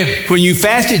estar bien. When you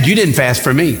fasted, you didn't fast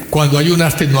for me. Cuando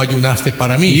ayunaste, no ayunaste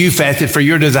para mí, You fasted for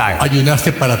your desire.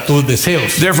 ayunaste para tus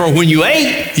deseos. Therefore, when you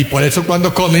ate, Y por eso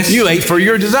cuando comes, you ate for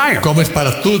your desire. comes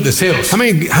para tus deseos.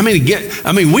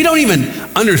 We don't even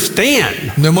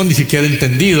understand No hemos ni siquiera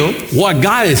entendido what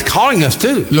God is calling us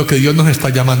to. lo que Dios nos está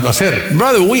llamando a hacer.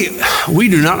 Brother, we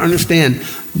do not understand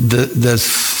the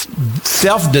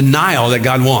self-denial that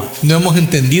God wants. No hemos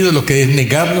entendido lo que es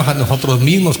negarnos a nosotros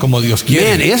mismos como Dios Man,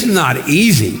 quiere. it's not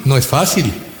easy No es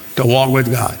fácil to walk with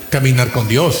God. caminar con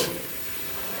Dios.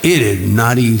 It is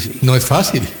not easy. No es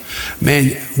fácil.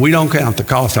 Man, we don't count the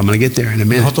cost. I'm going to get there in a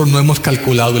minute. Nosotros no hemos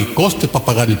calculado el coste para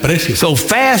pagar el precio. So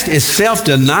fast is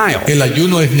self-denial. El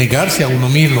ayuno es negarse a uno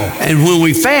mismo. And when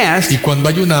we fast, Y cuando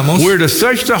ayunamos, we're to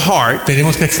search the heart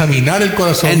tenemos que examinar el and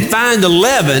corazón find the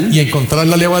leaven y encontrar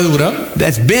la levadura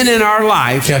that's been in our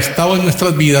life que ha estado en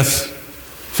nuestras vidas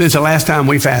since the last time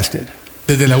we fasted,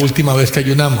 desde la última vez que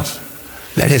ayunamos,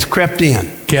 that has crept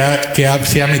in. se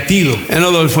ha metido. In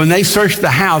other words, when they searched the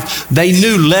house, they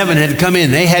knew leaven had come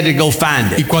in. They had to go find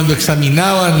Y it. cuando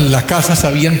examinaban la casa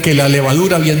sabían que la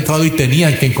levadura había entrado y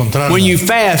tenían que encontrarla. When you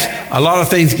fast, a lot of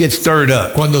things get stirred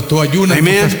up. Cuando tú ayunas,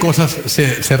 Amen. muchas cosas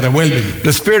se revuelven.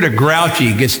 The spirit of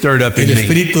grouchy gets stirred up in El me.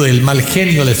 espíritu del mal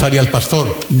genio le sale al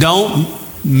pastor. Don't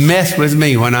mess with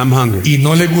me when I'm hungry. Y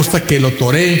no le gusta que lo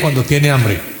toreen cuando tiene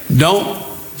hambre. Don't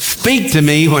speak to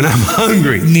me when I'm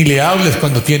hungry. Ni le hables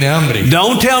cuando tiene hambre.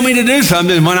 Don't tell me to do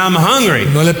something when I'm hungry.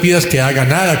 No le pidas que haga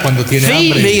nada cuando tiene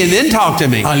Feed me hambre. and then talk to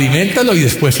me. Aliméntalo y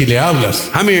después si le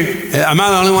hablas. Am I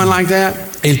the only one like that?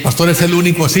 ¿El pastor es el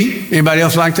único así? Anybody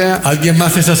else like that? ¿Alguien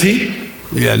más es así?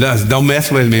 Yeah, don't mess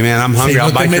with me, man. I'm hungry. Si no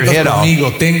I'll te bite your metas head off.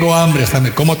 conmigo, tengo hambre, hasta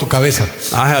me como tu cabeza.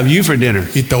 I'll have you for dinner.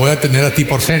 Y te voy a tener a ti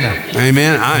por cena.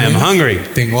 Amen. I am hungry.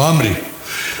 Tengo hambre.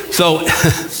 So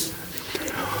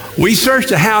we searched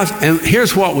the house, and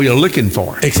here's what we are looking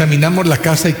for: Examinamos la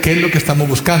casa y qué es lo que estamos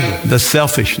buscando. the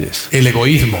selfishness. El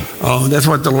egoísmo. Oh, that's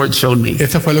what the Lord showed me.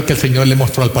 Eso fue lo que el Señor le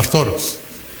mostró al pastor.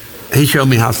 He showed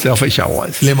me how selfish I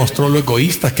was. Le mostró lo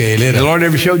egoísta que él The era. Lord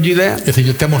ever showed you that? ¿El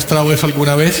Señor te ha mostrado eso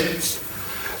alguna vez?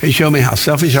 He showed me how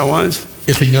selfish I was.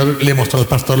 El Señor le mostró al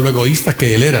pastor lo egoísta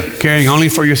que él era, caring only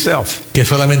for yourself. que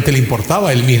solamente le importaba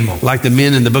a él mismo. Like the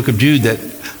men in the book of Jude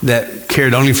that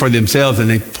cared only for themselves and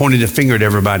they pointed a finger at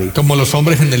everybody. Como los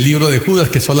hombres en el libro de Judas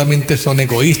que solamente son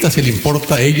egoístas y le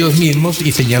importa a ellos mismos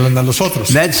y señalan a los otros.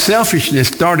 That selfishness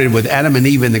started with Adam and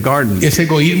Eve in the garden. Ese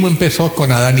egoísmo empezó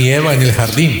con Adán y Eva en el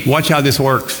jardín. Watch how this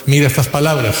works. Mira estas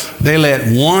palabras. They let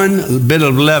one bit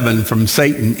of leaven from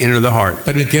Satan enter the heart.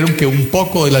 Permitieron que un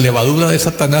poco de la levadura de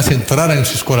Satanás entrara en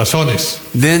sus corazones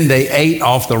Then they ate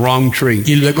off the wrong tree.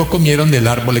 y luego comieron del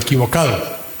árbol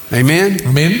equivocado. Amen?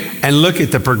 Amén. And look at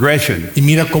the progression. Y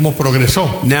mira cómo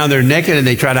progresó. Now they're naked and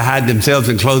they try to hide themselves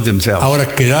and clothe themselves. Ahora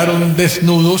quedaron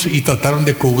desnudos y trataron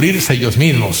de cubrirse ellos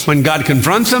mismos. When God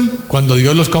confronts them, Cuando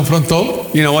Dios los confrontó,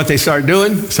 you know what they start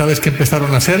doing? ¿sabes qué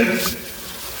empezaron a hacer?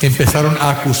 Empezaron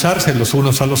a acusarse los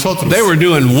unos a los otros. They were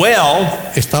doing well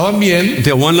Estaban bien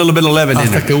until one little bit of leaven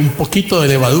hasta entered. que un poquito de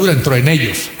levadura entró en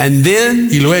ellos. And then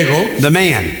Y luego the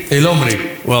man, el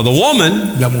hombre, well, the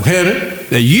woman la mujer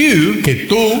that you que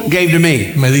tú gave to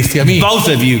me, me diste a mí. both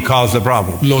of you caused the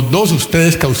problem. Los dos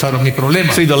ustedes causaron mi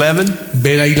problema. See the leaven?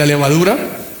 ¿Ven ahí la levadura?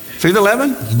 See the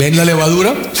leaven? ¿Ven la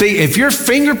levadura? See, if you're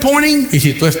finger pointing, Y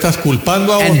si tú estás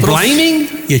culpando a And otros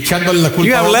blaming, y echándole la you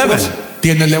culpa a have otros, leaven.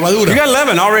 tienes you levadura. got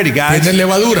leaven already, guys. Tienes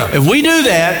levadura. If we do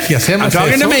that, Si hacemos I'm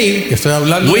talking eso, to que me, estoy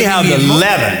hablando we de mí have the mismo,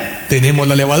 leaven. tenemos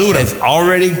la levadura It's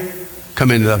already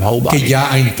come into the whole que body.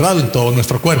 ya ha entrado en todo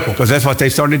nuestro cuerpo. Because that's what they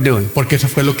started doing. Porque eso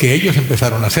fue lo que ellos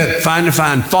empezaron a hacer. Trying to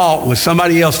find fault with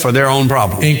somebody else for their own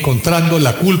problem. Encontrando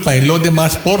la culpa en los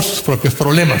demás por sus propios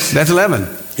problemas. That's leaven.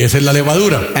 Esa es la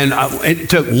levadura. And it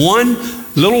took one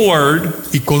little word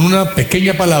Y con una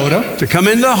pequeña palabra to come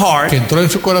into the heart, que entró en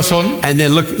su corazón and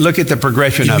then look at the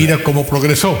progression y of it. mira cómo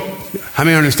progresó. How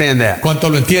many understand that? ¿Cuánto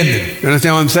lo entienden? You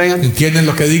understand what I'm saying? ¿Entienden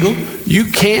lo que digo? You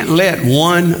can't let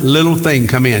one little thing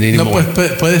come in No anymore.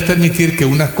 puedes permitir que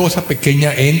una cosa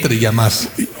pequeña entre ya más.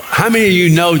 How many of you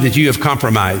know that you have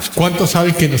compromised? ¿Cuántos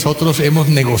saben que nosotros hemos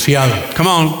negociado? Come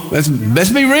on,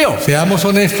 let's be real. Seamos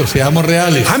honestos, seamos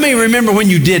reales. How many remember when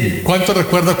you didn't? ¿Cuántos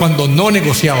recuerdan cuando no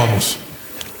negociábamos?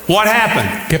 What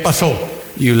happened? ¿Qué pasó?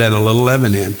 You let a little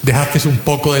leaven in. Dejaste un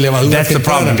poco de levadura. That's que the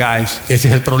problem, entrara. guys. Ese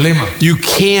es el problema. You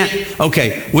can't.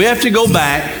 Okay, we have to go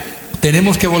back.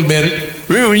 Tenemos que volver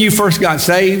Remember when you first got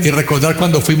saved? y recordar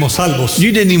cuando fuimos salvos.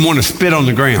 You didn't even want to spit on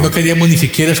the No ground. queríamos ni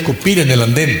siquiera escupir en el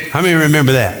andén. How many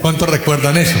remember that? ¿Cuántos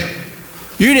recuerdan eso?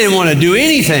 You didn't want to do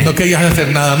anything. No querías hacer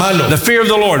nada malo. The fear of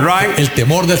the Lord, right? El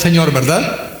temor del Señor,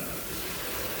 ¿verdad?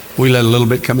 We let a little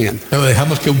bit come in, Pero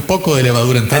dejamos que un poco de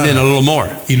levadura and then a entrara. little more,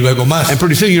 Y luego más. and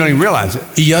pretty soon you don't even realize it.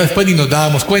 Y ya después ni nos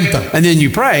dábamos cuenta. And then you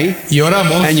pray Y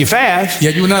oramos and you fast, y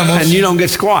ayunamos and you don't get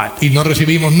squat. y no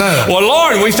recibimos nada. Well,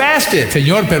 Lord, we fasted.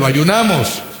 Señor, pero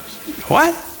ayunamos.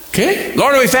 What? ¿Qué?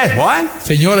 Lord, we fast. What?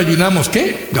 Señor, ayunamos.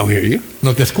 ¿Qué? Don't hear you.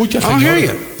 No te escucha, I don't hear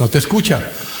Señor. you. No te escucha.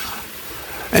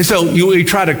 And so we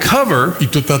try to cover Y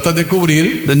tú tratas de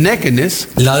cubrir the nakedness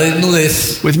la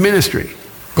desnudez with ministry,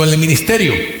 con el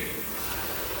ministerio,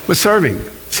 with serving,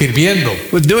 sirviendo,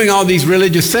 with doing all these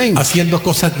religious things. haciendo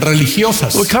cosas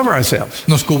religiosas. We cover ourselves.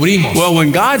 Nos cubrimos. Well,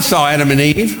 when God saw Adam and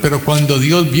Eve, Pero cuando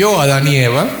Dios vio a Adán y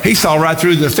Eva, He saw right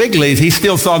through the fig leaves. He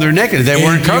still saw their nakedness. They Él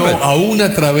weren't vio covered. aún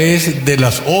a través de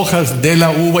las hojas de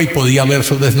la uva y podía ver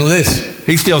su desnudez.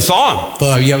 He still saw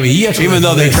Todavía veía su them, even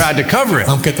though they desnudez, tried to cover it.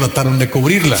 aunque trataron de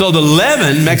cubrirla. So the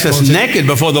leaven makes us Entonces, naked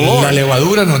before the La Lord.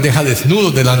 levadura nos deja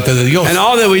desnudos delante de Dios. And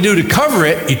all that we do to cover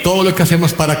it, Y todo lo que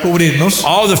hacemos para cubrirnos,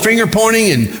 all the finger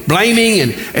pointing and blaming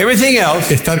and everything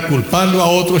else, estar culpando a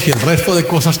otros y el resto de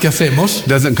cosas que hacemos,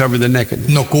 doesn't cover the nakedness.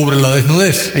 no cubre la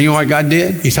desnudez. And you know what God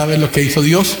did? ¿Y sabes lo que hizo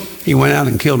Dios? He went out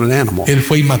and killed an animal. Él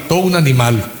fue y mató un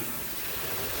animal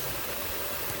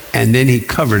And then He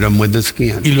covered them with the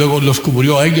skin. y luego los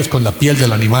cubrió a ellos con la piel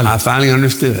del animal. I finally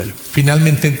understood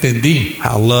Finalmente entendí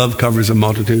how love covers a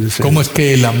multitude of cómo sins. es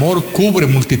que el amor cubre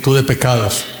multitud de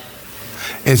pecados.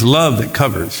 It's love that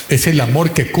covers. Es el amor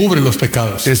que cubre los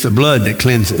pecados, It's the blood that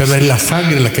cleanses. pero es la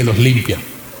sangre la que los limpia.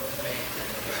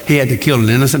 He had to kill an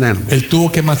innocent animal, Él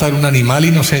tuvo que matar un animal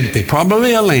inocente,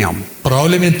 probably a lamb,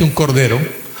 probablemente un cordero,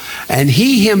 and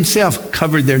He Himself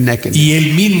covered their nakedness y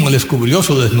él mismo les cubrió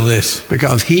su desnudez,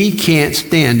 because He can't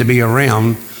stand to be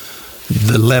around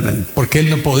the leaven. porque él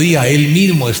no podía él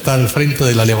mismo estar al frente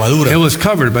de la levadura. It was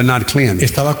covered but not cleansed.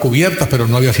 Estaba cubierta, pero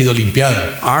no había sido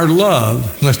limpiada. Our love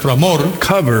Nuestro amor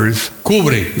covers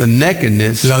cubre the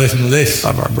nakedness la desnudez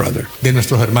of our brother. de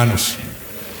nuestros hermanos.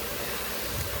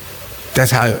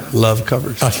 That's how love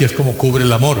covers. Así es como cubre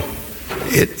el amor.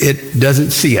 It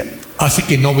doesn't see it. Así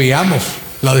que no veamos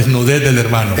la desnudez del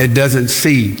hermano. It doesn't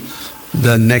see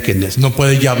the nakedness. No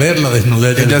puedes ya ver la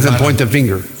desnudez It del doesn't hermano. point the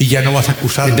finger. Y ya no vas a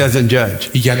acusar. It doesn't judge.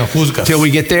 Y ya no juzgas. Till we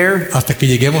get there, Hasta que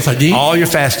lleguemos allí, all your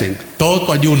fasting todo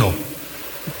tu ayuno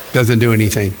doesn't do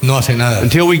anything. no hace nada.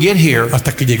 Until we get here,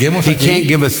 Hasta que lleguemos he can't allí,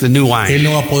 give us the new wine. Él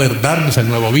no va a poder darnos el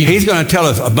nuevo vino. He's going to tell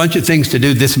us a bunch of things to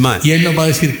do this month. Y Él nos va a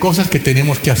decir cosas que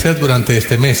tenemos que hacer durante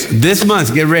este mes. This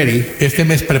month, get ready. Este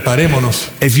mes preparémonos.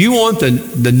 If you want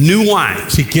the new wine,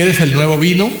 Si quieres el nuevo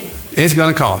vino, it's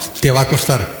going to cost. te va a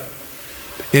costar.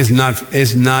 It's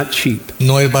not cheap.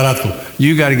 No es barato.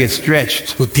 You got to get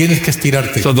stretched Tú tienes que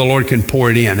estirarte so the Lord can pour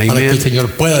it in. para que el Amen.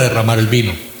 Señor pueda derramar el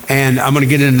vino. And I'm going to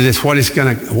get into this, what it's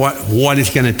going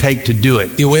to take to do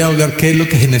it. Y voy a hablar qué es lo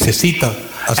que se necesita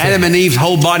hacer. Adam and Eve's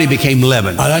whole body became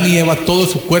leaven. Adán y Eva, todo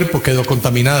su cuerpo quedó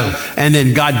contaminado. And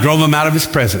then God drove them out of his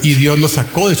presence. Y Dios los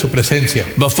sacó de su presencia.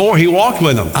 Before he walked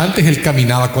with them, Antes Él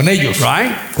caminaba con ellos.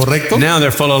 right? ¿Correcto? Now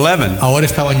they're full of leaven. Ahora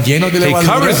estaban llenos de He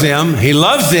levadura. covers them. He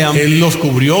loves them. Él los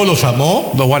cubrió, los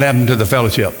amó. But what happened to the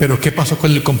fellowship? Pero ¿qué pasó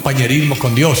con el compañerismo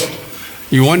con Dios?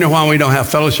 You wonder why we don't have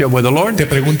fellowship with the Lord? ¿Te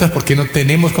preguntas por qué no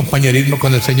tenemos compañerismo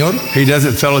con el Señor? He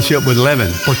doesn't fellowship with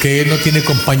leaven. Porque Él no tiene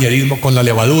compañerismo con la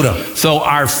levadura. So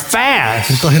our fast,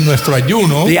 Entonces nuestro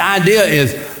ayuno, the idea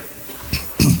is,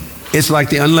 it's like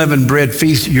the unleavened bread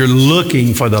feast. You're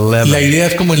looking for the la leaven. idea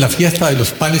es como en la fiesta de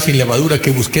los panes sin levadura,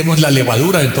 que busquemos la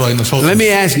levadura dentro de nosotros. Let me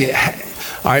ask you,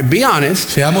 all right, be honest.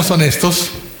 Seamos honestos,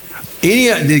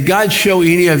 Did God show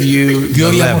any of you the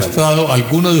Dios le ha leaven? mostrado a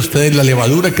alguno de ustedes la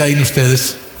levadura que hay en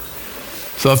ustedes.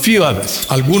 So a few of us,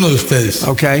 Alguno de ustedes,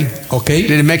 okay? ¿ok? Did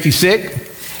it make you sick?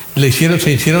 Se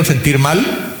hicieron sentir mal,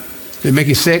 Did it make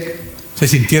you sick? se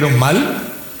sintieron mal,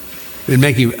 Did it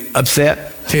make you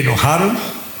upset? se enojaron.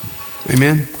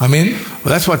 Amen? Amén.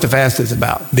 Well, that's what the fast is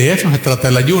about. De eso se trata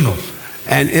el ayuno.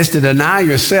 And it's to deny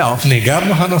yourself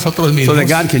Negarnos a nosotros so mismos that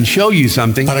God can show you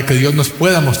something para que Dios nos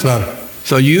pueda mostrar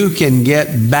so you can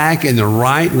get back in the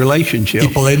right y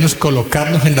relationship. podernos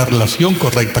colocarnos en la relación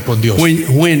correcta con Dios.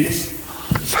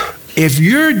 If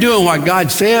you're doing what God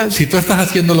says, Si tú estás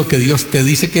haciendo lo que Dios te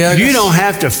dice que hagas, you don't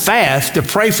have to fast to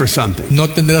pray for something. no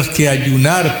tendrás que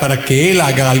ayunar para que Él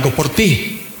haga algo por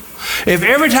ti. If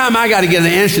every time I got to get an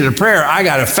answer to prayer, I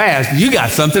got to fast, you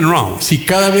got something wrong. Si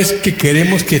cada vez que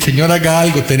queremos que el Señor haga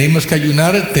algo tenemos que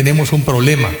ayunar, tenemos un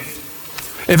problema.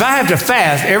 If I have to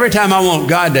fast every time I want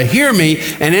God to hear me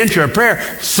and answer a prayer,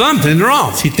 something's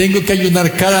wrong. Si tengo que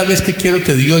ayunar cada vez que quiero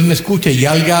que Dios me escuche y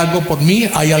haga algo por mí,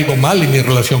 hay algo mal en mi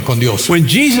relación con Dios. When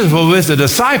Jesus was with the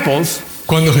disciples,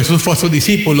 Cuando Jesús fue a sus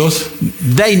discípulos,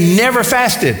 they never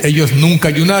fasted. ellos nunca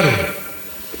ayunaron.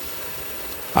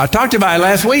 I talked about it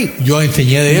last week. Yo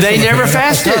enseñé de eso. They la never semana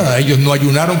fasted. pasada. Ellos no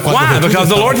ayunaron cuando Why? Jesús Because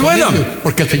the estaba Lord's con with ellos, them.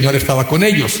 porque el Señor estaba con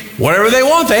ellos. Whatever they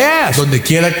want, they ask. Donde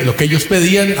quiera que lo que ellos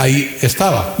pedían, ahí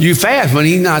estaba. You fast when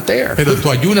He's not there. Pero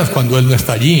tú ayunas cuando Él no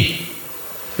está allí.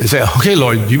 They say, okay,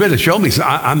 Lord, you better show me.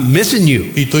 I'm missing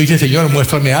you. Y tú dices, Señor,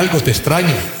 muéstrame algo, te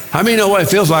extraño. How many know what it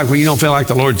feels like when you don't feel like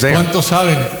the Lord's there? ¿Cuántos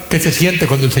saben qué se siente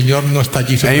cuando el Señor no está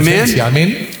allí su Amen. presencia?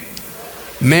 Amén.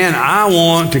 Man, I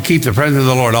want to keep the presence of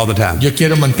the Lord all the time. Yo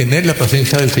quiero mantener la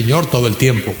presencia del Señor todo el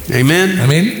tiempo. Amen?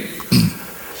 Amén.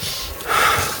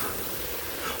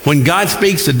 When God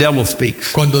speaks, the devil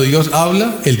speaks. Cuando Dios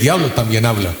habla, el diablo también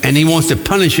habla. And He wants to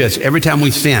punish us every time we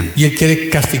sin. Y Él quiere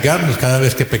castigarnos cada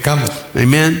vez que pecamos.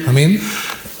 Amen? Amén.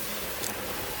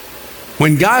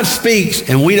 When God speaks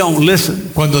and we don't listen,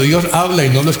 Cuando Dios habla y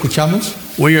no lo escuchamos,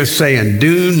 we are saying,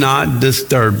 do not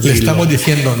disturb le me, estamos Lord.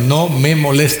 diciendo, no me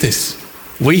molestes.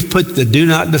 We put the do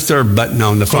not disturb button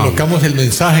on the phone. Colocamos el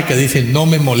mensaje que dice, no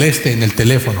me moleste en el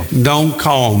teléfono. Don't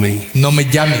call me. No me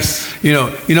llames. You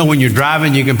know when you're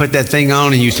driving, you can put that thing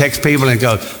on and you text people and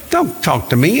go, don't talk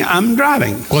to me, I'm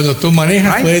driving. Cuando tú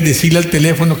manejas, Right. puedes decirle al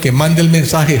teléfono que mande el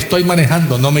mensaje, estoy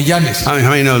manejando, no me llames. I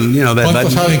mean, you know that ¿Cuántos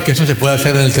button? saben que eso se puede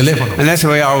hacer en el teléfono? And that's the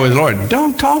way I always, Lord,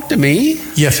 don't talk to me.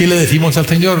 Y así le decimos al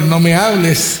Señor, no me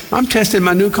hables, I'm testing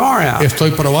my new car out.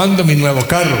 estoy probando mi nuevo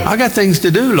carro. I got things to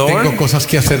do, Tengo Lord. cosas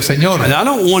que hacer, Señor. And I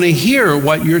don't want to hear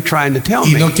what you're trying to tell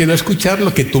Y me. no quiero escuchar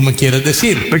lo que tú me quieres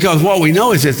decir. Because what we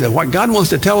know is that what God wants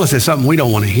to tell us is something we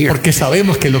don't want to hear. Porque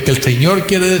sabemos que lo que el Señor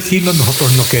quiere decirnos,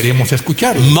 nosotros no queremos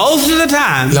escuchar. Most of the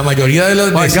time, La mayoría de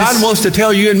las what veces, God wants to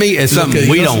tell you and me is lo que something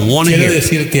we Dios don't want to quiere hear.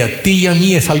 decirte a ti y a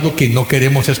mí es algo que no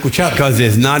queremos escuchar. Because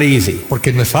it's not easy.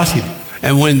 Porque no es fácil.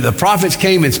 And when the prophets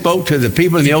came and spoke to the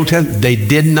people in the Old Testament, they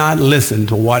did not listen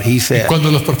to what He said.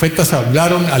 Cuando los profetas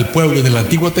hablaron al pueblo en el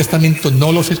Antiguo Testamento,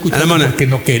 no los escucharon And I'm gonna- porque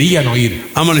no querían oír.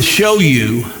 I'm going to show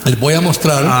you Les voy a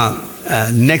mostrar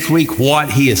next week what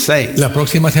he is saying. la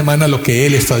próxima semana lo que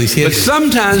Él está But diciendo.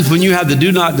 sometimes when you have the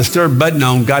do not disturb button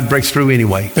on, God breaks through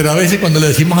anyway. Pero a veces cuando le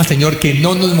decimos al Señor que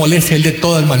no nos moleste, Él de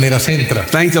todas maneras entra.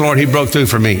 Thank the Lord he broke through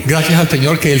for me. Gracias al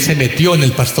Señor que Él se metió en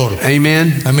el pastor.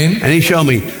 Amen. Amén. And he showed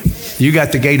me, you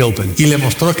got the gate open. Y le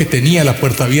mostró que tenía la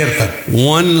puerta abierta.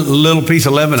 One little piece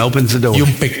of leaven opens the door. Y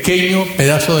un pequeño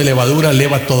pedazo de levadura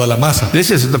leva toda la masa.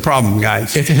 This is the problem,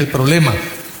 guys. Este es el problema.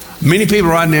 Many people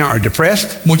right now are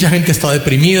depressed. Mucha gente está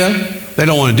deprimida, They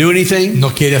don't want to do anything. no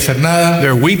quiere hacer nada,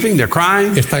 They're weeping, they're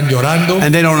crying, están llorando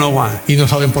and they don't know why. y no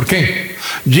saben por qué.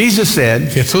 Jesus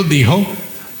said, Jesús dijo,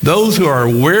 those who are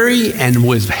weary and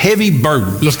with heavy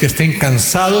burden, los que estén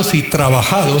cansados y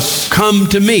trabajados, come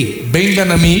to me.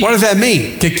 vengan a mí. What does that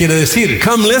mean? ¿Qué quiere decir?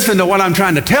 Come listen to what I'm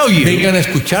trying to tell you, Vengan a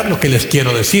escuchar lo que les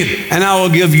quiero decir and I will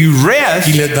give you y rest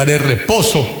les daré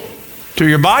reposo to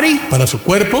your body? para su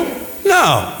cuerpo.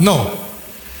 No, No,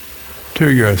 to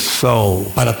your soul.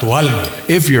 para tu alma.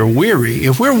 If you're weary,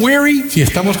 if we're weary, Si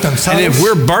estamos and cansados if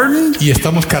we're burdened, y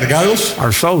estamos cargados,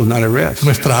 our soul is not at rest.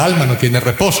 nuestra alma no tiene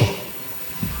reposo.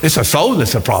 It's a soul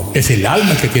that's a problem. Es el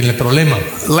alma el que tiene el problema.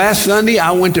 Last Sunday,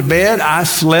 I went to bed. I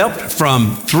slept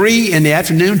from 3 in the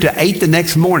afternoon to 8 the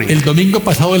next morning. El domingo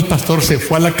pasado el pastor se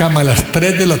fue a la cama a las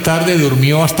 3 de la tarde,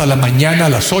 durmió hasta la mañana a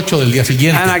las 8 del día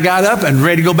siguiente. And I got up and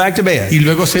ready to go back to bed. Y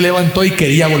luego se levantó y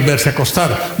quería volverse a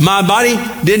acostar. My body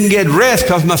didn't get rest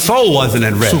because my soul wasn't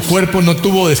at Su rest. cuerpo no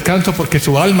tuvo descanso porque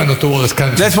su alma no tuvo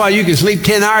descanso. That's why you can sleep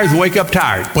 10 hours and wake up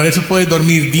tired. Por eso puedes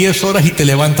dormir 10 horas y te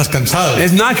levantas cansado.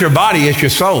 It's not your body, it's your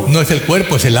soul. No es el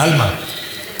cuerpo, es el alma.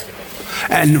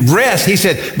 And rest, he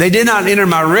said, they did not enter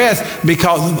my rest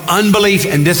because of unbelief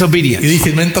and Y disobedience.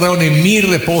 dice, no entraron en mi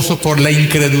reposo por la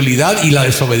incredulidad y la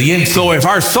desobediencia. So if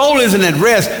our soul isn't at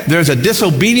rest, there's a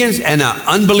disobedience and an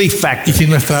unbelief Y factor. si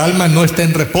nuestra alma no está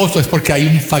en reposo es porque hay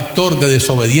un factor de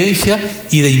desobediencia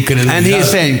y de And he is incredulidad.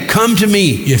 saying, come to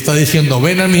me. Y está diciendo,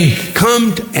 ven a mí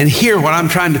Come and hear what I'm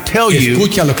trying to tell y you.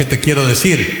 escucha lo que te quiero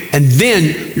decir. And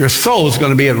then your soul is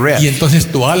going to be at Y rest.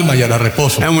 entonces tu alma hallará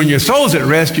reposo. And when your soul's at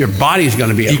rest, your body's going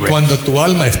to be Y at rest. cuando tu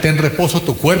alma esté en reposo,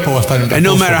 tu cuerpo va a estar en And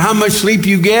no matter reposo. how much sleep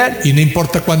you get, Y no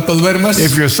importa cuánto duermas,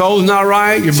 if your soul's not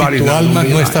right, your si body's tu not alma going to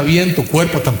no be está right. bien, tu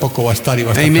cuerpo tampoco va a estar y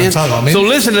va a estar Amen. cansado. Amén. So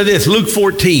listen to this, Luke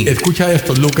 14, Escucha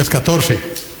esto, Lucas 14.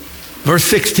 verse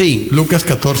 16. Lucas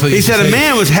 14, He said a 16.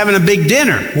 man was having a big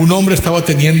dinner, Un hombre estaba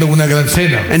teniendo una gran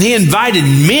cena and he invited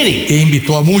many. e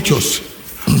invitó a muchos.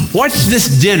 What's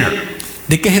this dinner?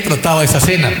 ¿De qué se trataba esa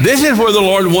cena? This is where the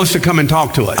Lord wants to come and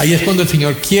talk to us. Ahí es cuando el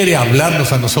Señor quiere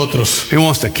hablarnos a nosotros, He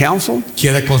wants to counsel,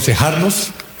 quiere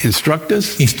aconsejarnos, instruct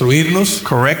us, instruirnos,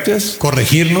 correct us,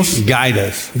 corregirnos, guide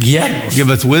us, guiarnos, give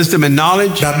us wisdom and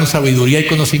knowledge, darnos sabiduría y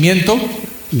conocimiento,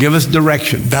 give us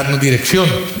direction. darnos dirección.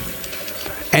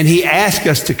 And he asked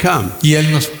us to come. Y Él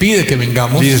nos pide que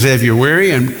vengamos. Jesus said, if you're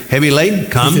weary and heavy laden,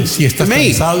 come Dice, si to estás me.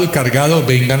 cansado y cargado,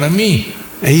 vengan a mí.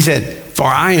 And he said, for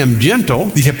I am gentle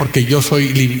Dice, porque yo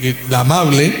soy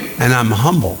amable and I'm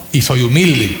humble. y soy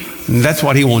humilde. And that's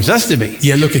what he wants us to be.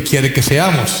 Y es lo que quiere que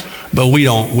seamos. But we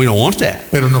don't want that.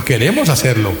 Pero no queremos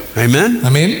hacerlo. Amen.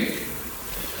 Amén.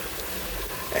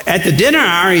 At the dinner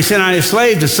hour, he sent out his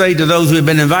slave to say to those who had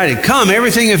been invited, come,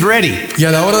 everything is ready. Y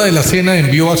a la hora de la cena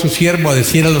envió a su siervo a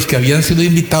decir a los que habían sido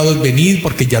invitados, venid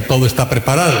porque ya todo está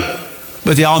preparado.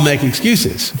 But they all make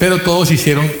excuses. Pero todos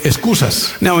hicieron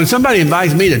excusas. Now, when somebody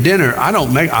invites me to dinner,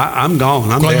 I'm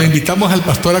gone. I'm Cuando there. invitamos al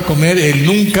pastor a comer, él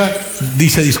nunca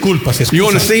dice disculpas, You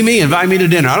want to excusas. see me? Invite me to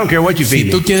dinner. I don't care what you Si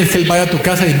feed tú me. quieres que él vaya a tu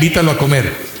casa, invítalo a comer.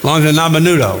 As long as it's not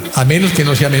menudo. A menos que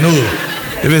no sea a menudo.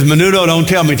 If it's menudo, don't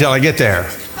tell me till I get there.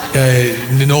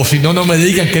 No, si no, no me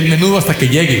digan que el menudo hasta que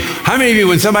llegue. How many of you,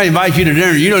 when somebody invites you to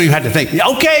dinner, you don't even have to think,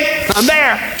 okay, I'm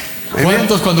there. Amen.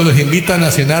 ¿Cuántos cuando los invitan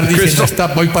a cenar dicen, Cristo. no está,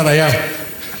 voy para allá?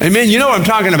 Amen. You know what I'm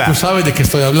talking Tú about. sabes de qué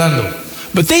estoy hablando.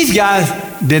 But these guys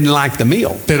didn't like the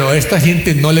meal. Pero a esta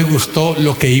gente no le gustó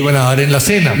lo que iban a dar en la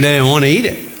cena. They didn't want to eat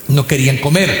it. No querían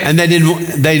comer. And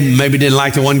they maybe didn't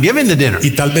like the one giving the dinner. Y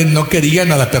tal vez no querían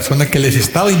a la persona que les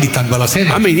estaba invitando a la I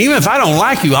cena. mean, even if I don't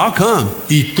like you, I'll come.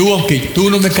 Y tú, aunque tú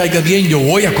no me caigas bien, yo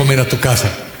voy a comer a tu casa.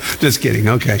 Just kidding.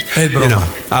 Okay. Es broma. You know,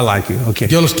 I like you. Okay.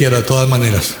 Yo los quiero de todas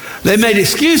maneras. They made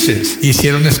excuses.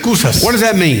 Hicieron excusas. What does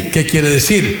that mean? ¿Qué quiere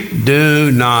decir?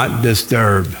 Do not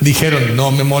disturb. Dijeron, no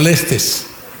me molestes.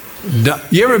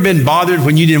 You ever been bothered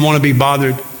when you didn't want to be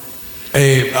bothered?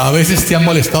 A veces te han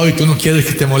molestado y tú no quieres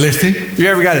que te moleste. You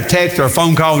ever got a text or a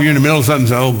phone call when you're in the middle of something and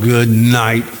say, oh, good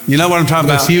night. You know what I'm talking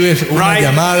about? Recibes una Right?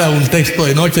 llamada, un texto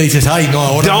de noche y dices, ay, no,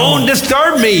 ahora Don't no.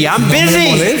 disturb me. I'm No me busy.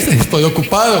 molestes, estoy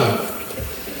ocupado.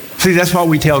 See, that's what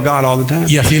we tell God all the time.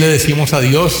 Y así le decimos a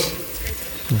Dios.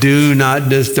 Do not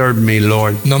disturb me,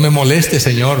 Lord. No me moleste,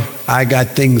 Señor. I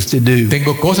got things to do.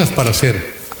 Tengo cosas para hacer.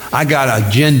 I got an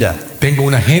agenda. Tengo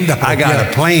una agenda I got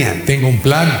a propia. plan. Tengo un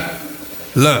plan.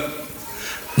 Look,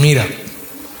 Mira.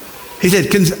 he said,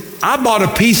 I bought a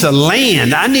piece of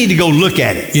land. I need to go look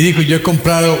at it. Y dijo, yo he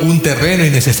comprado un terreno y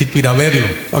necesito ir a verlo.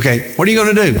 Okay, what are you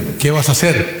going to do? ¿Qué vas a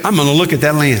hacer? I'm going to look at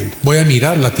that land. Voy a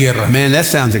mirar la tierra. Man, that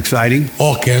sounds exciting.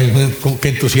 Oh, qué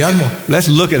entusiasmo. Let's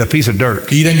look at a piece of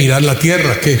dirt. Ir a mirar la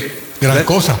tierra, qué gran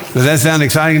cosa. Does that sound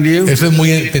exciting to you? Eso es muy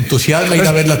entusiasmo, ir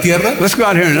a ver la tierra. Let's go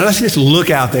out here and let's just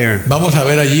look out there. Vamos a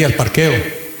ver allí al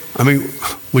parqueo. I mean,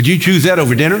 would you choose that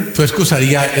over dinner? ¿Tú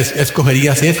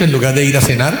escogerías eso en lugar de ir a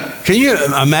cenar? Can you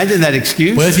imagine that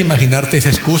excuse? ¿Puedes imaginarte esa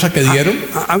excusa que dieron?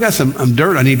 I've got some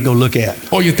dirt I need to go look at.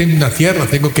 Oh, yo tengo una tierra,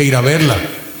 tengo que ir a verla.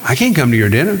 I can't come to your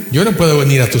dinner. Yo no puedo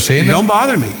venir a tu cena. Don't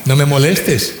bother me. No me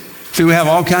molestes. See, we have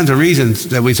all kinds of reasons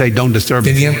that we say don't disturb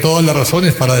me. Tenían todas las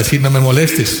razones para decir no me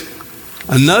molestes.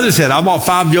 Another said, I bought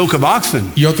 5 yoke of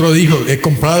oxen. Y otro dijo, he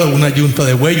comprado una yunta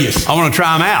de bueyes I want to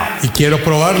try them out. y quiero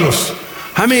probarlos.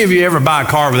 How many of you ever buy a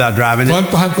car without driving it?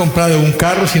 ¿Cuántos han comprado un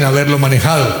carro sin haberlo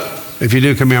manejado? If you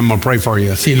do, come here, I'm going to pray for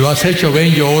you. Si lo has hecho,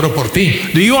 ven, yo oro por ti.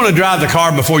 Do you want to drive the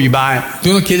car before you buy it?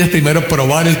 ¿Tú no quieres primero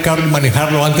probar el carro y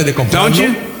manejarlo antes de comprarlo? Don't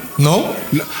you? ¿No?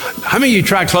 How many of you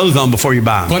try clothes on before you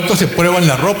buy them? ¿Cuántos se prueban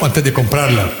la ropa antes de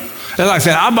comprarla? It's like I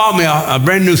said, I bought me a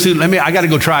brand new suit. I got to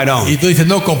go try it on. Y tú dices,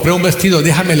 no, compré un vestido,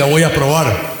 déjame, lo voy a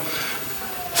probar.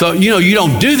 So, you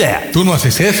don't do that. Tú no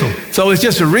haces eso. So it's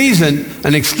just a reason,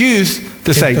 an excuse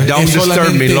to say, Entonces, don't es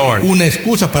disturb me, solamente Lord. una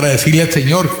excusa para decirle al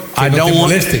Señor que no te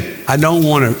moleste. I don't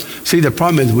want to. See, the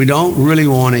problem is we don't really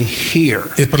want to hear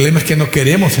El problema es que no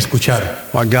queremos escuchar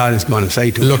what God is going to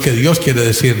say to us. lo que Dios quiere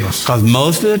decirnos. Because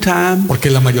most of the time, Porque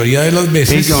la mayoría de las He's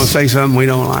veces going to say something we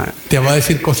don't like. te va a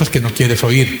decir cosas que no quieres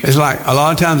oír. It's like a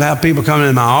lot of times I have people come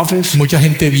in my office, Mucha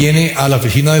gente viene a la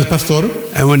oficina del pastor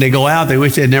and when they go out, they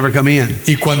wish they'd never come in.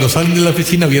 y cuando salen de la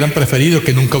oficina hubieran preferido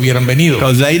que nunca hubieran venido.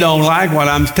 Because they don't like what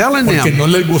I'm telling Porque them. no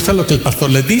les gusta lo que el pastor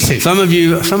les dice. Some of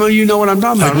you know what I'm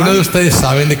talking about. Algunos de Right? ustedes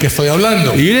saben de qué estoy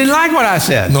hablando. You didn't like what I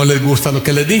said. No les gusta lo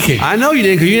que les dije. I know you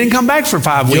didn't, because you didn't come back for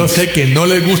 5 Yo weeks. sé que no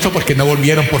les gusta porque no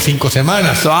volvieron por 5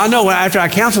 semanas. So I know after I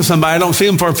counsel somebody, I don't see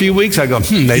them for a few weeks. I go,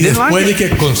 they Y didn't like después de it. que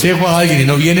aconsejo a alguien y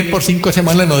no vienen por 5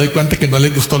 semanas, me doy cuenta que no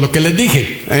les gustó lo que les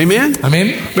dije. Amen.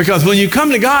 Amén. Because when you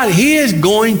come to God, He is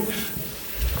going.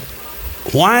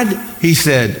 Why? He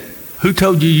said, "Who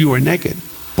told you were naked?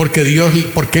 Porque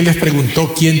Él les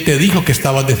preguntó quién te dijo que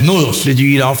estabas desnudos. Did you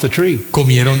eat off the tree?"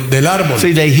 Comieron del árbol.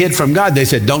 See, they hid from God. They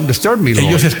said, "Don't disturb me, Lord."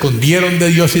 Ellos se escondieron de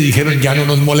Dios y dijeron, ya no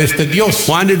nos moleste Dios.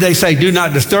 Why did they say, "Do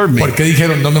not disturb me"? ¿Por qué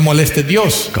dijeron, no me moleste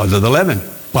Dios? Because of the leaven.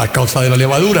 A causa de la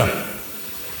levadura.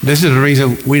 This is the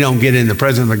reason we don't get in the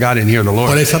presence of God and hear the Por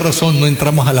Lord. esa razón no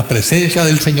entramos a la presencia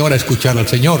del Señor a escuchar al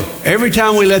Señor. Every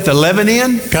time we let the leaven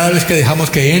in, Cada vez que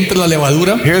dejamos que entre la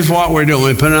levadura, here's what we're doing.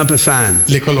 We're putting up a sign: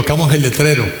 le colocamos el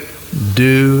letrero.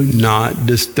 "Do not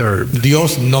disturb.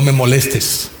 Dios, no me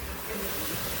molestes.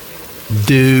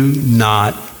 Do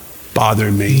not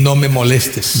bother me. No me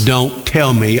molestes. Don't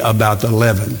tell me about the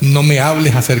leaven. No me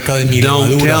hables acerca de mi Don't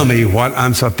tell levadura. me what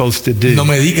I'm supposed to No do.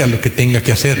 me digas lo que tenga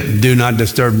que hacer. Do not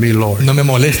disturb me, Lord." No me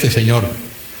molestes, Señor.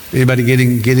 Anybody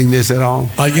getting this at all?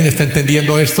 ¿Alguien está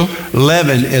entendiendo esto?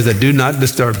 Leaven is a do not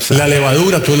disturb sign. La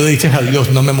levadura, tú le dices a Dios,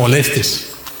 no me molestes.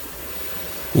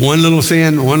 One little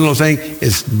sin, one little thing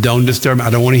is don't disturb me. I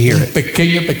don't want to hear Un it.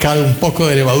 pequeño pecado, un poco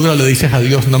de levadura, le dices a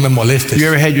Dios, no me molestes. You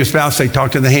ever had your spouse say,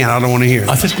 "Talk to the hand"? I don't want to hear it.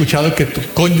 ¿Has escuchado que tu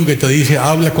cónyuge te dice,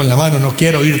 habla con la mano, no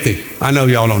quiero oírte? I know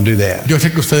y'all don't do that. Yo sé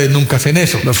que ustedes nunca hacen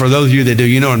eso, But for those of you that do,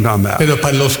 you know what I'm talking about. pero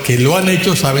para los que lo han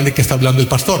hecho saben de qué está hablando el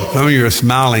pastor. Some of you are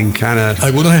smiling, kind of.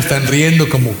 Algunos están riendo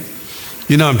como,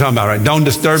 You know what I'm talking about, right? Don't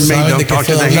disturb me. saben de Don't qué talk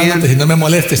to estoy the hablando, hand. si no me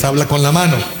molestes, habla con la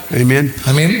mano. Amen.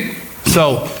 Amén.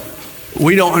 So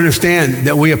we don't understand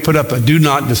that we have put up a do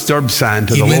not disturb sign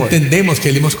to Y the no Lord. entendemos que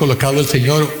le hemos colocado al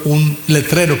Señor un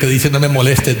letrero que dice, no me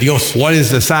molestes, Dios. What is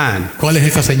the sign? ¿Cuál es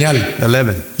esa señal? The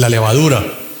leaven, La levadura,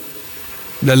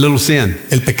 the little sin.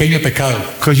 el pequeño pecado.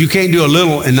 Because you can't do a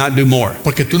little and not do more.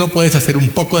 Porque tú no puedes hacer un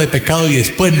poco de pecado y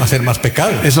después no hacer más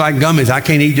pecado. It's like gummies. I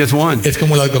can't eat just one. Es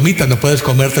como las gomitas, no puedes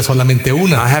comerte solamente I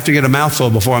una. have to get a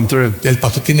mouthful before I'm through. El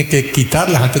pastor tiene que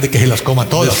quitarlas antes de que se las coma The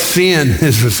todas. sin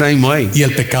is the same way. Y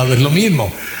el pecado es lo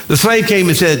mismo. The slave came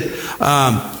and said,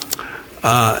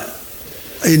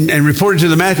 and reported to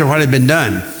the master what had been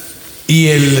done. Y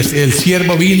el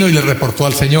siervo vino y le reportó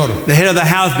al Señor. The head of the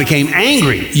house became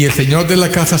angry. Y el señor de la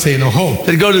casa se enojó.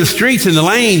 Said, "Go to the streets and the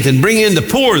lanes and bring in the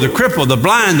poor, the crippled, the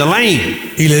blind, the lame."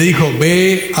 Y le dijo,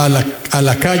 ve a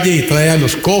la calle y trae a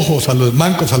los cojos, a los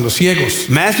mancos, a los ciegos.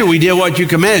 Master, we did what you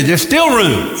commanded. There's still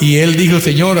room. Y él dijo,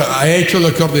 Señor, ha hecho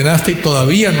lo que ordenaste y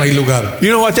todavía no hay lugar. You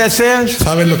know what that says?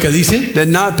 ¿Saben lo que dice? That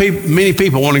not many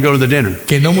people want to go to the dinner.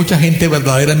 Que no mucha gente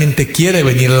verdaderamente quiere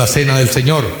venir a la cena del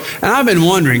Señor. And I've been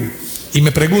wondering, Y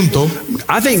me pregunto,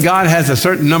 I think God has a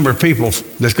certain number of people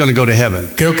that's going to go to heaven.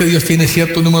 creo que Dios tiene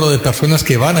cierto número de personas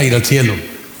que van a ir al cielo.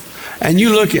 And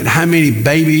you look at how many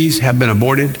babies have been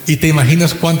aborted. ¿Y te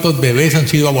imaginas cuántos bebés han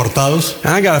sido abortados?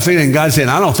 And I got a feeling God said,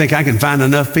 I don't think I can find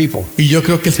enough people. Y yo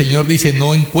creo que el Señor dice,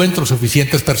 no encuentro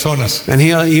suficientes personas. And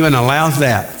He even allows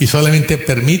that. Y solamente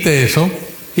permite eso,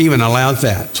 He even allows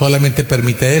that. solamente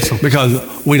permite eso. Because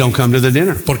we don't come to the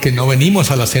dinner. Porque no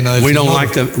venimos a la cena del We don't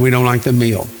Señor. like the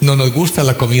meal. No nos gusta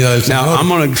la comida del Now I'm Señor.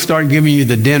 going to start giving you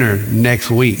the dinner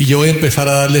next Y week. yo voy a empezar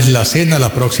a darles la cena la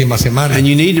próxima semana. And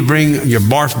you need to bring your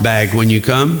barf bag when you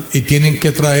come. Y tienen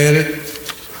que traer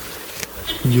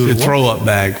The throw up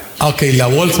bag. ok, la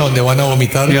bolsa donde van a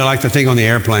vomitar. You know, like the thing on the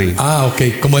airplane.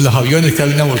 Ok, como en los aviones que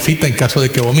hay una bolsita en caso de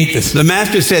que vomites. The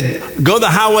master said, go to the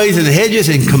highways and the hedges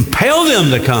and compel them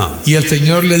to come. Y el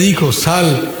Señor le dijo,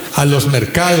 sal a los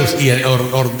mercados y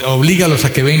oblígalos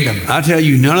a que vengan. I tell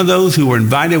you, none of those who were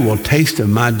invited will taste of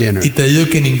my dinner. Y te digo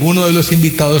que ninguno de los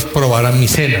invitados probará mi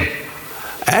cena.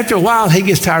 After a while, he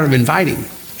gets tired of inviting.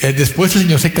 Después el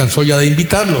Señor se cansó ya de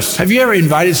invitarlos. Have you ever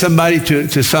invited somebody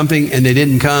to something and they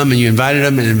didn't come, and you invited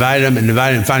them and invited them and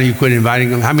invited them, and finally you quit inviting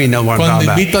them? How many know what I'm Cuando talking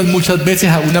about? invitas muchas veces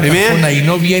a una Amen. persona y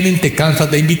no vienen, te cansas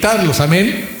de invitarlos.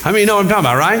 Amén. How many know what I'm talking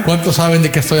about, right? ¿Cuántos saben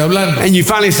de qué estoy hablando? And you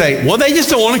finally say, well, they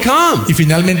just don't want to come, Y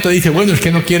finalmente dice, bueno, es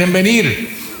que no quieren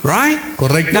venir. right?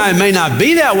 Correcto. Now, it may not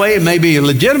be that way. It may be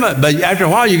legitimate, but after a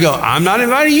while you go, I'm not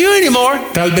inviting you anymore.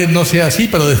 Tal vez no sea así,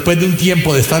 pero después de un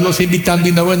tiempo de estarlos invitando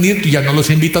y no venir, tú ya no los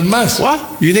invitas más. What?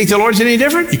 You think the Lord's any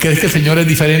different? ¿Y crees que el Señor es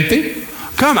diferente?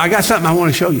 Come, I got something I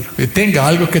want to show you. Tenga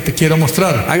algo que te quiero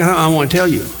mostrar. I got something I want to tell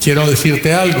you. Quiero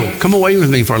decirte algo. Come away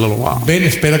with me for a little while. Ven,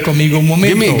 espera conmigo un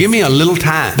momento. Give me a little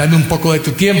time. Dame un poco de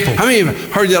tu tiempo. How many have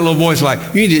heard that little voice like,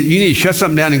 you need to shut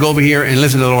something down and go over here and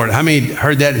listen to the Lord? How many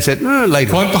heard that and said,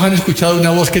 later? ¿Cuántos han escuchado una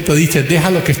voz que te dice,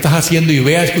 deja lo que estás haciendo y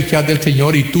ve a escuchar del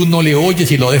Señor y tú no le oyes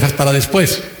y lo dejas para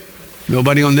después?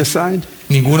 Nobody on this side?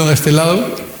 ¿Ninguno de este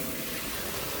lado?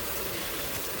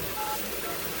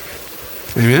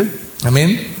 Amen?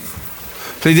 Amén.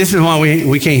 See, this is why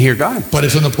we can't hear God. Por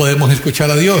eso no podemos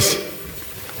escuchar a Dios.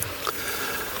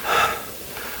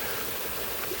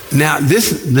 Now,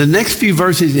 the next few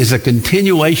verses is a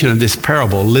continuation of this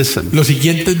parable. Listen. Los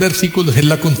siguientes versículos es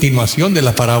la continuación de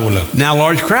la parábola. Now,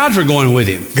 large crowds were going with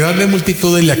him, Grandes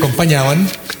multitudes le acompañaban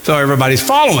so everybody's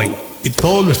following. y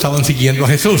todos lo estaban siguiendo a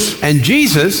Jesús. And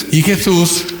Jesus, Y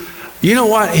Jesús, you know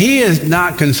what? He is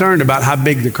not concerned about how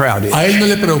big the crowd is. a él no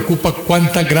le preocupa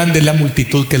cuánta grande es la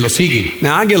multitud que lo sigue.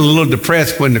 Now, I get a little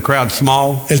depressed when the crowd's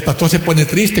small. El pastor se pone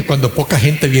triste cuando poca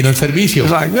gente viene al servicio.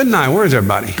 It's like, good night, where's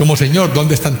everybody? Como Señor,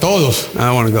 ¿dónde están todos?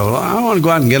 I want to go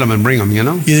out and get them and bring them, you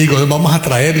know? Y digo, vamos a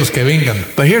traer los que vengan.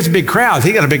 But here's big crowds.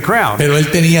 He got a big crowd. Pero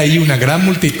él tenía ahí una gran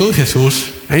multitud,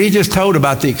 Jesús, And he just told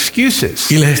about the excuses.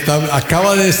 y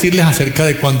acaba de decirles acerca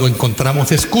de cuando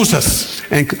encontramos excusas.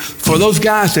 And for those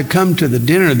guys to come to the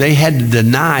dinner, they had to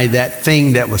deny that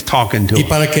thing that was talking to Y them.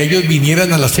 para que ellos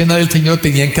vinieran a la cena del Señor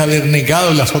tenían que haber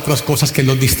negado las otras cosas que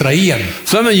los distraían.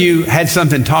 Some of you had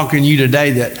something talking to you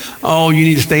today that, oh, you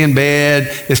need to stay in bed.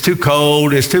 It's too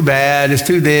cold. It's too bad. It's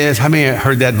too this. How many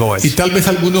heard that Y voice? tal vez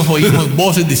algunos oímos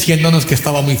voces diciéndonos que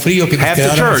estaba muy frío, que nos Half the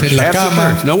quedáramos church. en la Half the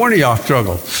cama. church. No wonder y'all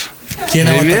struggle. ¿Quién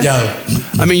ha Amen? batallado?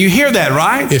 I mean, you hear that,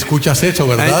 right? Escuchas eso,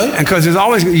 ¿verdad? And because there's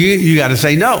always, you got to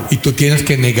say no. Y tú tienes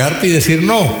que negarte y decir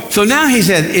no. So now he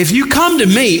said, if you come to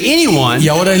me, anyone, Y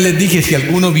ahora él les dije, si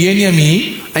alguno viene a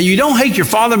mí and you don't hate your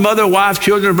father, mother, wife,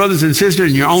 children, brothers and sisters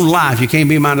in your own life, you can't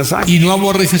be my disciple. y no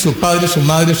aborrece a su padre, su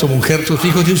madre, su mujer, sus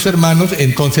hijos y sus hermanos,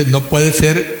 entonces no puede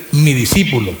ser mi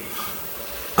discípulo.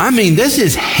 I mean, this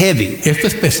is heavy. Esto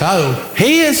es pesado.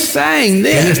 He is saying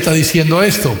Él this. está diciendo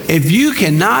esto. If you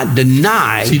cannot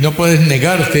deny Si no puedes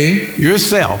negarte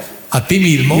yourself, a ti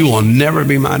mismo, you will never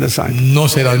be my disciple. no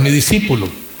serás mi discípulo.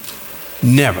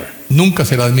 Never. Nunca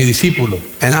serás mi discípulo.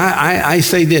 And I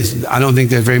say this, I don't think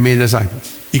there's very many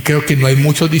disciples. Y creo que no hay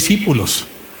muchos discípulos.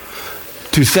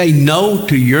 To say no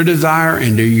to your desire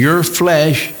and to your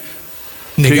flesh,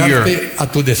 Negarte a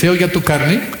tu deseo y a tu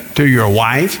carne, to your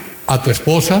wife, a tu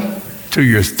esposa, to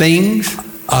your things.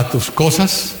 a tus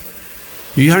cosas.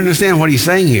 You understand what he's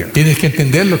saying here? Tienes que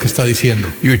entender lo que está diciendo.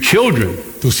 Your children,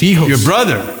 Tus hijos, your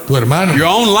brother, tu hermano, your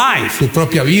own life. tu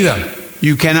propia vida.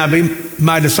 You cannot be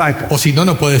my disciple. O si no,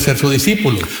 no puede ser su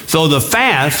discípulo. So the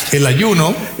fast El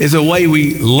ayuno is a way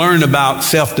we learn about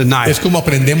self-denial. es como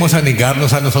aprendemos a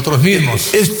negarnos a nosotros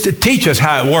mismos. It's to teach us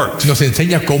how it works Nos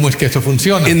enseña cómo es que eso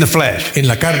funciona in the flesh. en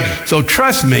la carne. So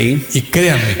trust me, Y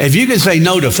créanme, if you can say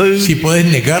no to food, si puedes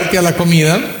negarte a la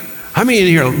comida, how many in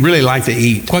here really like to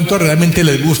eat? ¿cuánto realmente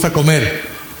les gusta comer?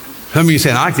 Some of you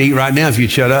said, I could eat right now if you'd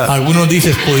shut up. Algunos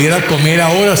dicen, pudiera comer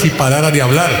ahora si parara de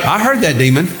hablar. I heard that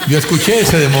demon. Yo escuché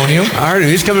ese demonio I heard him.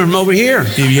 He's coming from over here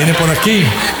y viene por aquí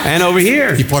and over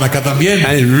here. y por acá también.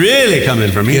 And it's really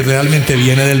coming from Y here. realmente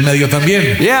viene del medio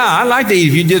también. Yeah, I like to eat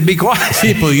if you just be quiet.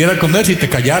 Sí, pudiera comer si te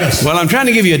callaras. Well, I'm trying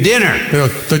to give you a dinner. Pero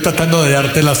estoy tratando de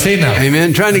darte la cena.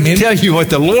 Amen. Trying to Amen. tell you what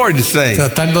the Lord is saying.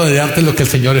 Tratando de darte lo que el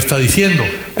Señor está diciendo.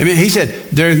 Amen. He said,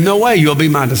 there's no way you'll be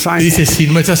my Y disciple. dice, si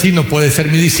no es así, no puedes ser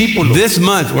mi discípulo. This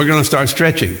month, we're going to start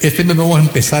stretching. Este mes vamos a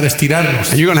empezar a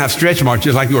estirarnos. And you're going to have stretch marks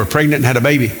just like you were pregnant and had a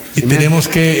baby. Y Amen. tenemos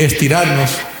que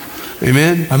estirarnos.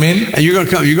 Amen. Amén. And you're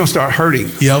going to start hurting.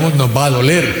 Y vamos, nos va a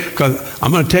doler. Because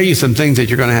I'm going to tell you some things that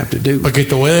you're going to have to do. Porque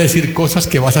te voy a decir cosas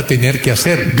que vas a tener que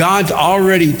hacer. God's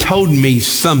already told me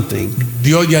something.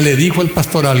 Dios ya le dijo al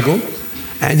pastor algo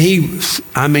And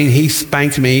he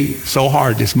spanked me so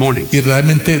hard this morning. y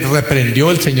realmente reprendió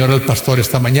el Señor al pastor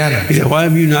esta mañana. He said, why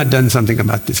have you not done something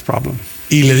about this problem?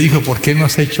 Y le dijo, ¿por qué no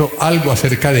has hecho algo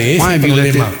acerca de Why ese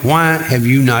problema? have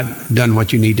you not done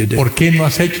what you need to do? ¿Por qué no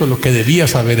has hecho lo que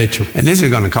debías haber hecho? And this is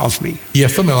going to cost me, Y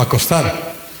esto me va a costar,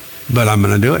 but I'm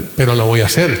going to do it. pero lo voy a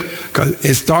hacer. Because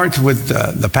it starts with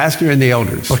the pastor and the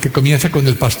elders. Porque comienza con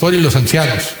el pastor y los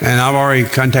ancianos. And I've already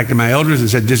contacted my elders and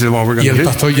said, this is what we're Y going to el do.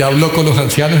 pastor ya habló con los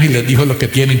ancianos y les dijo lo que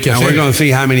tienen que And we're hacer. going to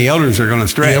see how many elders are going to Y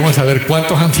stretch. vamos a ver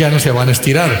cuántos ancianos se van a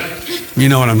estirar. You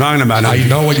know what I'm talking about, don't I you?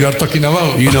 know what you are talking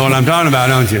about. You know what I'm talking about,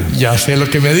 don't you? Ya sé lo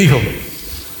que me dijo.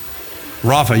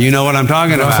 Rafa, you know what I'm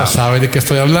talking Rafa about. sabe de qué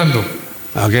estoy hablando.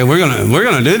 Okay, we're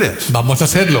gonna do this. Vamos a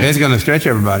hacerlo. It's going to stretch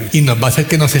everybody. Y nos va a hacer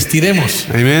que nos estiremos.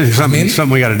 Amen. It's Amen.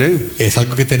 something we got to do. Es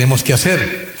algo que tenemos que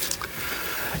hacer.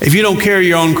 If you don't carry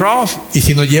your own cross, Y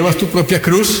si no llevas tu propia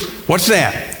cruz, what's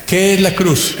that? ¿qué es la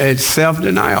cruz? It's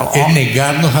self-denial. Es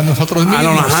negarnos a nosotros I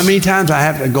don't know how mismos. many times I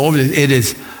have to go over this. It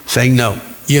is saying no.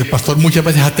 Y el pastor muchas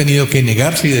veces ha tenido que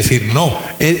negarse y decir no.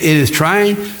 It is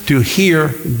trying to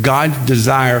hear God's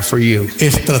desire for you.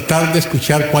 Es tratar de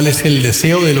escuchar cuál es el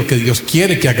deseo de lo que Dios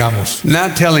quiere que hagamos.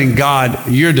 Not telling God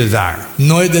your desire.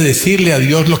 No es de decirle a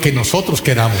Dios lo que nosotros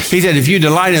queramos. He said, if you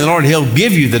delight in the Lord, He'll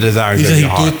give you the desires Dice, of si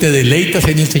your tú heart. te deleitas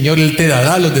en el Señor, Él te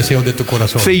dará los deseos de tu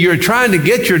corazón. See, you're trying to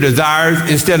get your desires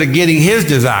instead of getting His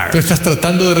Tú desires. estás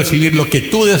tratando de recibir lo que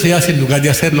tú deseas en lugar de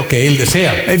hacer lo que Él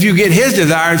desea. If you get His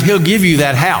desires, He'll give you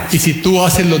that house. Y si tú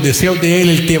haces los deseos de Él,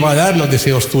 Él te va a dar los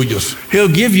deseos tuyos.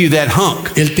 He'll give you that hunk.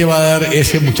 Él te va a dar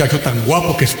ese muchacho tan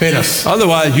guapo que esperas.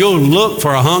 Otherwise, you'll look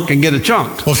for a hunk and get a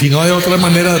chunk. O si no, de otra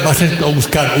manera vas a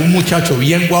buscar un muchacho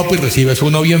bien guapo y recibes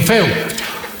uno bien feo.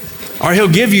 Or He'll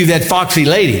give you that foxy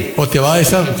lady, O te va a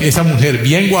esa mujer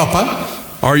bien guapa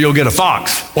or you'll get a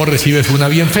fox o recibes una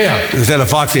bien fea instead of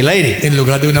foxy lady. en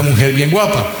lugar de una mujer bien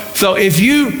guapa. So if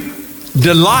you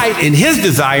delight in His Y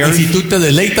desires, si tú te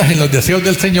deleitas en los deseos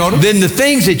del Señor, then the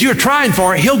things that you're trying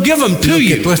for, He'll give them lo to que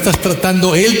you. tú estás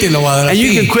tratando, Él te lo va a dar a And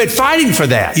you can ti. quit fighting for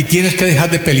that. Y tienes que dejar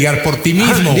de pelear por ti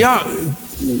mismo. Yeah.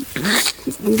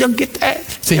 You'll get that.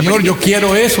 Señor, yo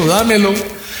quiero eso, dámelo.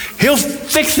 He'll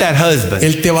fix that husband,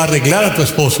 Él te va a arreglar a tu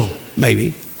esposo.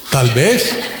 maybe. Tal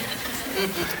vez.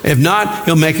 If not,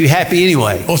 He'll make you happy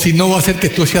anyway. O si no, va a hacer que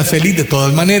tú seas feliz de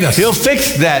todas maneras. He'll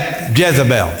fix that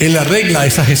Jezebel. Él arregla a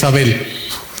esa Jezabel.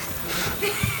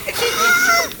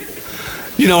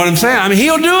 You know what I'm saying? I mean,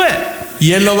 He'll do it.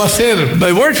 Y Él lo va a hacer.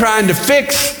 But we're trying to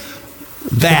fix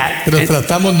that. Pero And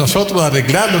tratamos nosotros de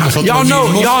arreglarlo nosotros y'all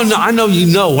mismos. know, I know you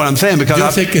know what I'm saying because Yo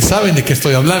I sé que saben de qué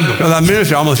estoy hablando.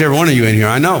 minister almost every one of you in here.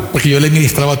 I know. Porque yo le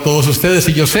ministraba a todos ustedes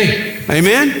y yo sé.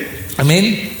 Amen?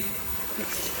 Amén.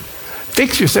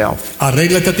 Fix yourself.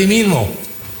 Arréglate a ti mismo.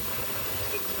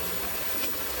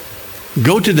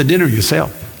 Go to the dinner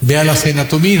yourself. Ve a la cena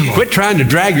tú mismo. Quit trying to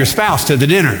drag your spouse to the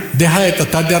dinner. Deja de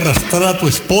tratar de arrastrar a tu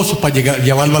esposo para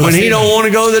llevarlo a la When he cena. don't want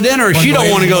to go to the dinner, or she Cuando don't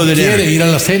él want to go to no the quiere dinner. ir a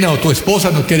la cena o tu esposa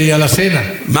no quiere ir a la cena.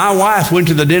 My wife went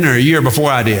to the dinner a year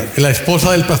before I did. La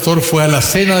esposa del pastor fue a la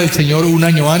cena del Señor un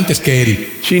año antes que él.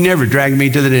 She never dragged me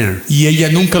to the dinner. Y ella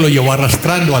nunca lo llevó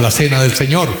arrastrando a la cena del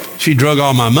Señor. She drug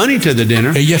all my money to the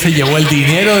dinner, Ella se llevó el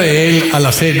dinero de él a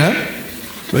la cena,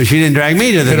 but she didn't drag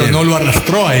me to the pero no dinner. lo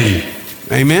arrastró a él.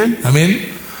 Amen? Amén.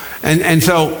 And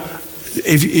so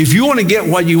if you want to get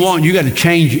what you want, you got to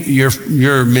change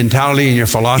your mentality and your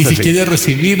Y si philosophy. quieres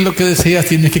recibir lo que deseas,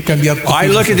 tienes que cambiar tu All right,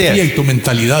 look at filosofía this. y tu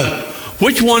mentalidad.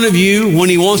 Which one of you, when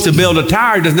he wants to build a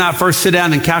tower, does not first sit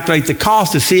down and calculate the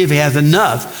cost to see if he has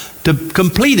enough to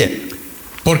complete it?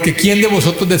 Porque ¿quién de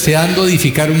vosotros deseando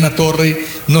edificar una torre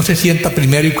no se sienta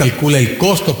primero y calcula el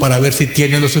costo para ver si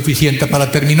tiene lo suficiente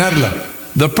para terminarla?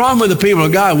 The problem with the people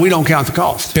of God, we don't count the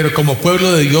cost. Pero como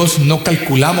pueblo de Dios no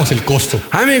calculamos el costo.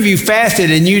 How many of you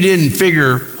fasted and you didn't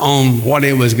figure on what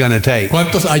it was going to take?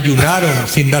 ¿Cuántos ayunaron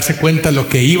sin darse cuenta lo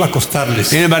que iba a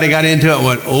costarles? Anybody got into it and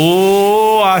went,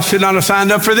 oh, I should not have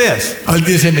signed up for this?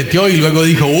 Alguien se metió y luego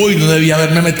dijo, uy, no debía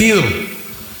haberme metido.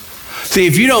 See,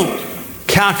 if you don't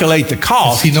calculate the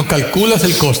cost, Si no calculas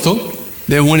el costo,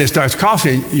 then when it starts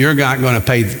costing, you're not going to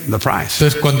pay the price.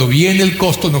 entonces cuando viene el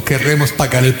costo no querremos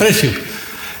pagar el precio.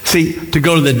 See, to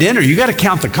go to the dinner, you got to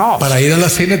count the cost. Para ir a la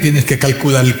cena tienes que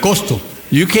calcular el costo.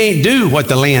 You can't do what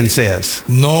the land says.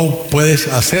 No puedes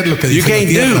hacer lo que You dice la can't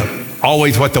tierra. do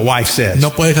always what the wife says.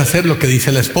 No puedes hacer lo que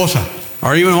dice la esposa.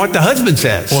 Or even what the husband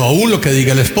says. O aún lo que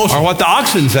diga el Or esposo. what the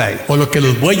oxen say. O lo que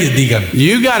los bueyes digan.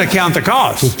 You got to count the Tú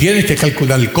cost. tienes que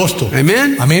calcular el costo.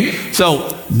 Amen? Amén.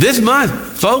 So this month,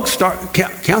 folks,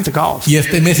 count the cost. Y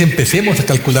este mes empecemos a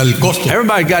calcular el costo.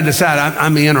 Everybody got to decide,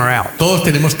 I'm in or out. Todos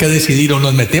tenemos que decidir o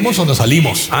nos metemos o nos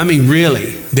salimos. I mean,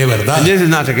 really. De verdad. And this is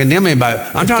not to condemn anybody.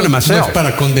 I'm talking to No es myself.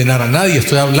 para condenar a nadie,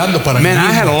 estoy hablando para mí Man,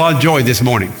 I had a mismo. lot of joy this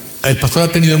morning El pastor ha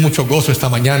tenido mucho gozo esta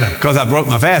mañana. because I broke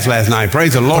my fast last night.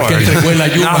 Praise the Lord. Porque entregó el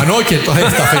ayuno No. anoche, entonces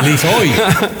está feliz hoy.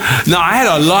 No, I had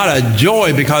a lot of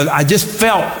joy because I just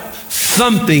felt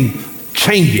something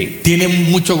changing. Tiene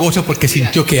mucho gozo porque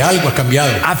sintió que algo ha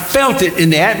cambiado. I felt it in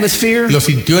the atmosphere, Lo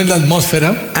sintió en la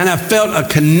atmósfera and I felt a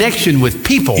connection with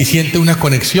people. y siente una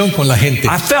conexión con la gente.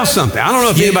 I felt something. I don't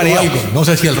know if Siento anybody algo. else. No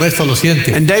sé si el resto lo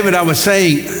siente. And David, I was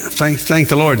saying, thank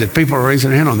the Lord that people are raising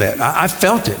their hand on that. I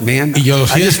felt it, man. Y yo lo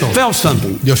I just siento. felt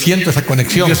something, Yo siento esa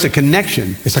conexión. just a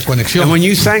connection. Esa conexión. And when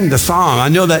you sang the song, I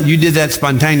know that you did that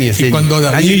spontaneously. Y cuando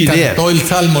I knew David you did. cantó el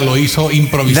salmo, lo hizo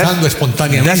improvisando That's the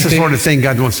espontáneamente. sort of thing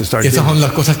God wants to start Esas doing. son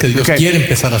las cosas que Dios Okay. quiere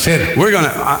empezar a hacer. We're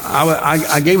gonna.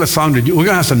 I gave a song to you. We're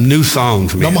gonna have some new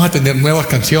songs, man. Vamos a tener nuevas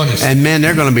canciones And man,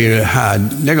 they're gonna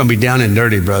be down and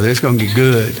dirty, brother. It's gonna get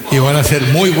good. y van a ser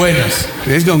muy buenas.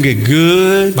 It's gonna get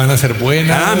good. Van a ser And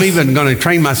buenas. I'm even gonna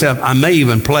train myself. I may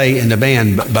even play in the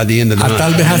band by the end of the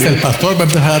Tal vez hasta el month pastor va a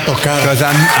empezar a tocar because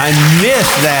I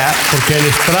missed that. porque él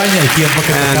extraña el tiempo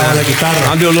que And tocaba la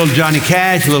guitarra. I'll do a little Johnny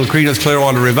Cash, a little Creedence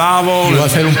Clearwater Revival. Y va a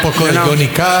hacer un poco You de know. Johnny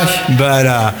Cash. But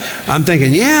I'm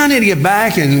thinking, yeah, I need to get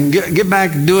back and get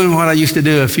back doing what I used to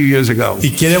do a few years ago. Y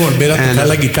quiere volver a And, tocar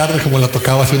la guitarra como la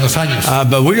tocaba hace unos años.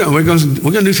 But we're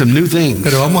gonna do some new things,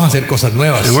 Pero vamos a hacer cosas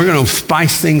nuevas. and we're gonna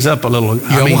spice things up a little.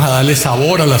 Y vamos a darle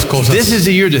sabor a las cosas. This is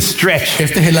the year to stretch.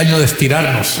 Este es el año de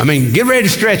estirarnos. I mean, get ready to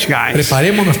stretch, guys,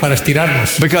 Preparémonos para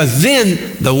estirarnos. because then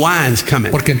the wine's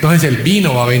coming, Porque entonces el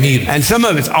vino va a venir. and some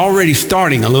of it's already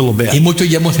starting a little Y bit. muchos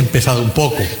ya hemos empezado un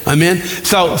poco. Amen.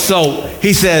 So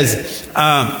he says,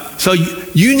 so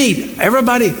you need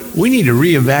everybody. We need to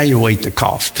reevaluate the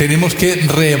cost. Tenemos que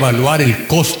reevaluar el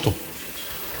costo.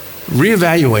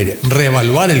 Reevaluate it.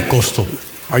 Reevaluar el costo.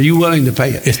 Are you willing to pay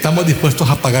it, ¿Estamos dispuestos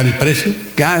a pagar el precio?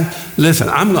 guys? Listen,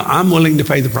 I'm willing to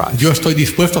pay the price. Yo estoy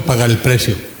dispuesto a pagar el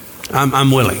precio.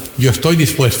 I'm willing. Yo estoy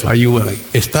dispuesto. Are you willing?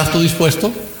 ¿Estás tú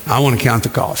dispuesto? I want to count the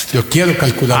cost. Yo quiero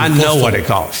calcular I el know costo. what it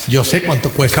costs. Yo sé cuánto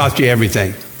It cuesta. costs you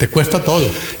everything. Te cuesta todo.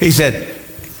 He said,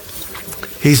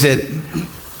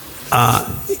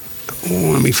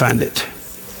 let me find it.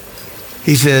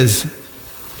 He says,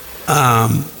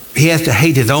 he has to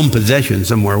hate his own possessions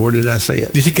somewhere. Where did I say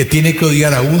it? Dice que tiene que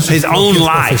odiar aún sus His own propias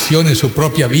life. posesiones, su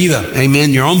propia vida,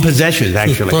 Amen. Your own possessions, sus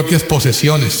actually. propias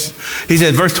posesiones. He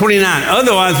says, verse 29,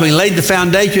 otherwise, when he laid the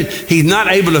foundation, he's not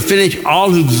able to finish. All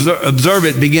who observe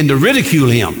it begin to ridicule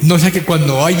him. No sé que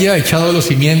cuando haya echado los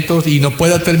cimientos y no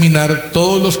pueda terminar,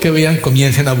 todos los que vean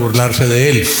comiencen a burlarse de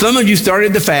él. Some of you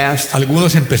started the fast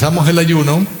Algunos empezamos el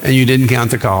ayuno and you didn't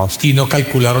count the cost y no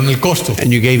calcularon el costo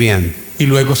and you gave in. y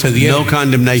luego se No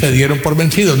condemnation. dieron por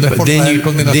vencidos. No es But por then traer you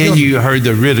condenación, heard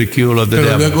the ridicule of the pero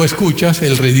devil. luego escuchas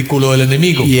el ridículo del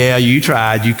enemigo. Yeah, you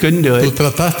tried. You couldn't do Tú it.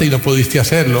 trataste y no pudiste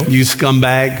hacerlo. You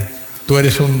scumbag. Tú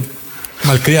eres un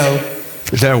malcriado,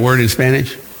 Is that a word in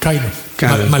Spanish? Caino,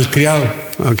 Kind of. malcriado,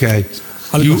 Okay.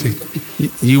 algo así.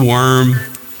 You worm.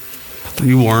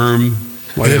 You worm.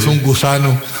 Eres Whatever. un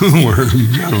gusano, Worm.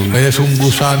 I don't know. eres un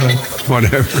gusano,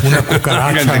 Whatever. una I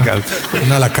can think cucaracha, of-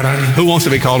 un alacrán. Who wants to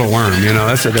be called a worm? You know,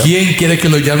 that's a ¿Quién quiere que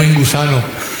lo llamen gusano?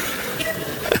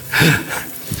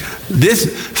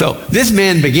 This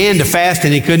man began to fast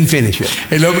and he couldn't finish it.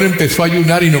 El hombre empezó a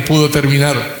ayunar y no pudo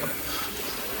terminar.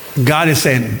 God is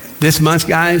saying, this month,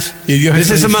 guys, Y Dios this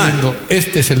está is the diciendo, month.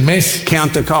 este es el mes,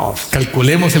 Count the cost.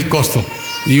 calculemos el costo.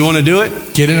 You want to do it?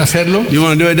 ¿Quieren hacerlo? You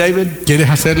want to do it, David? ¿Quieres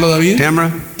hacerlo, David?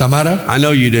 Tamara? Tamara, I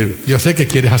know you do. yo sé que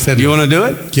quieres You hacerlo. want to do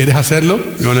it? ¿Quieres hacerlo?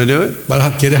 You want to do it?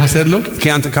 ¿Quieres hacerlo?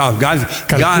 Count the cost.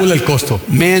 Calcula el costo.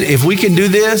 Man, if we can do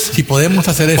this, Si podemos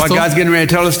hacer what esto, God's getting ready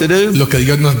to tell us to do, lo que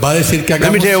Dios nos va a decir que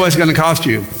let me hagamos, tell you what it's going to cost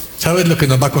you. ¿sabes lo que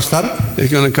nos va a costar?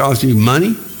 It's going to cost you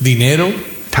money, Dinero,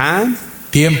 time,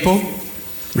 tiempo,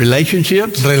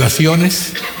 relationships,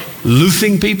 relaciones,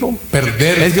 losing people.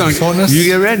 perder It's going personas. you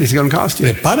get ready. It's going to cost you.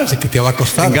 Prepárate que te va a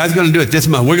costar. And God's going to do it this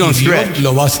month. We're going Y to Dios stretch.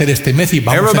 lo va a hacer este mes y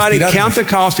vamos Everybody a count estirarnos. the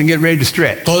cost and get ready to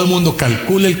stretch. Todo el mundo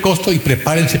calcule el costo y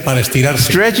prepárense para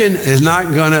estirarse. Stretching is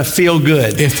not going to feel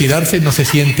good. Estirarse no se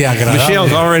siente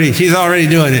Michelle's agradable. she's already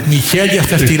doing it. Michelle ya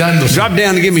está estirándose. Drop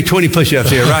down and give me 20 push-ups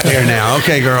here, right here now.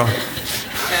 Okay, girl.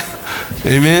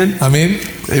 Amen. Amén.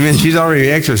 Amen. She's already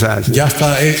exercising. Ya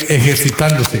está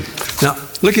ejercitándose. Now,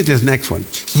 look at this next one.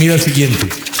 Mira el siguiente.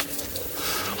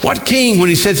 What king, when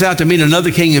he sets out to meet another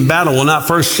king in battle, will not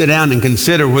first sit down and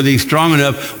consider whether he's strong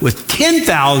enough with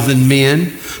 10,000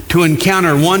 men to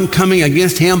encounter one coming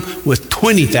against him with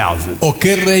 20,000? ¿O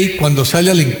qué rey cuando sale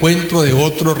al encuentro de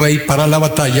otro rey para la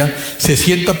batalla se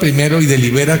sienta primero y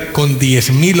delibera con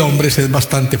 10,000 hombres es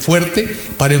bastante fuerte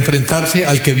para enfrentarse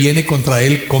al que viene contra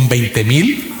él con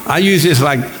 20,000? I use this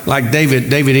like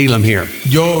David Elam here.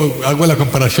 Yo hago la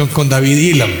comparación con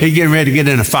David Elam. He's getting ready to get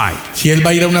in a fight. Si él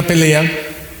va a ir a una pelea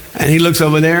And he looks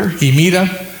over there, y mira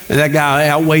and that guy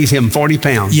outweighs him 40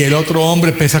 pounds. y el otro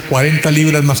hombre pesa 40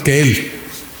 libras más que él,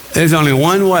 There's only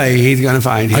one way he's going to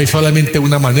fight him. hay solamente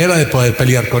una manera de poder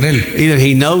pelear con él. Either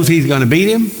he knows he's going to beat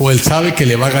him, O él sabe que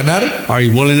le va a ganar or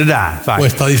he's willing to die. o Fight.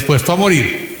 está dispuesto a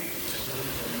morir.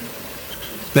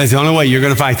 That's the only way you're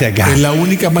going to fight that Es guy. la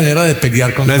única manera de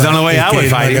pelear contra That's the only way el I que would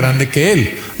es más fight him. grande que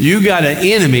él. You got an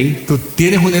enemy Tú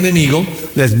tienes un enemigo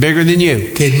that's bigger than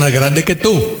you. que es más grande que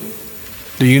tú.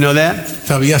 Do you know that?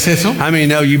 ¿Sabías eso? How many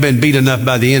know you've been beat enough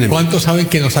by the enemy? ¿Cuántos saben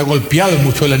que nos ha golpeado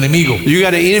mucho el enemigo? You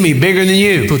got an enemy bigger than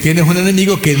you. Tú tienes un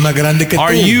enemigo que es más grande que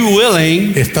Are tú. you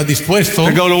willing ¿Estás dispuesto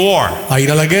to go to war? a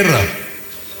ir a la guerra?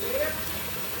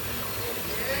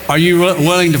 Are you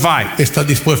willing to fight? ¿Estás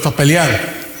dispuesto a pelear?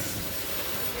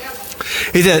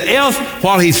 He says, else,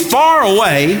 while he's far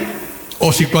away,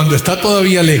 O si cuando está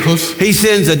todavía lejos, he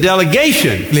sends a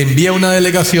delegation le envía una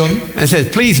delegación and says,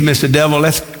 please, Mr. Devil,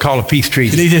 let's call a peace y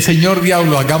treaty. le dice, Señor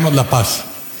Diablo, hagamos la paz.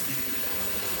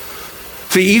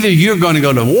 See, either you're going to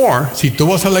go to war Si tú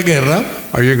vas a la guerra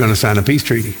or you're going to sign a peace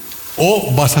treaty.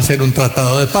 o vas a hacer un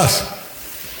tratado de paz.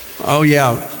 Oh,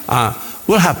 yeah,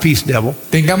 we'll have peace, devil.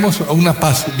 Tengamos una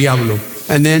paz, diablo.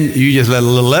 And then you just let a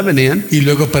little leaven in, Y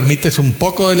luego permites un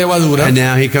poco de levadura and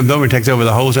now he comes over and takes over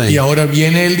the whole y thing. ahora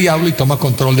viene el diablo y toma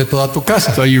control de toda tu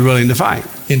casa. So you're willing to fight,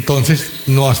 Entonces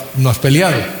no has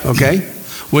peleado. okay?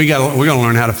 We're going to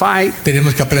learn how to fight,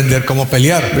 Tenemos que aprender cómo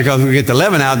pelear. because when we get the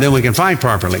leaven out, then we can fight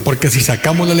properly. Porque si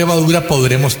sacamos la levadura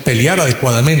podremos pelear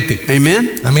adecuadamente.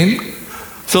 Amen? Amén.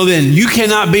 So then you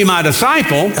cannot be my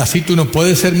disciple Así tú no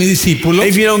puedes ser mi discípulo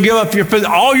if you don't give up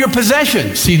all your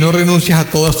possessions. si no renuncias a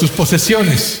todas tus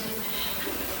posesiones.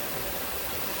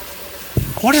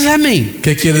 What does that mean?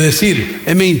 ¿Qué quiere decir?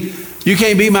 It means you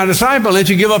can't be my disciple unless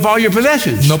you give up all your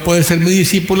possessions. No puedes ser mi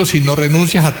discípulo si no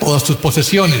renuncias a todas tus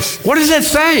posesiones. What is that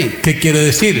saying? ¿Qué quiere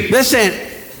decir? That's saying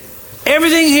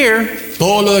everything here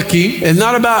Todo lo de aquí is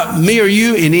not about me or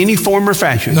you in any form or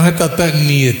fashion. no se trata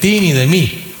ni de ti ni de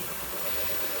mí.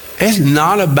 It's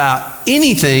not about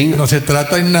anything No se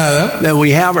trata en nada that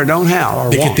we have or don't have or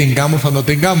de que want tengamos o no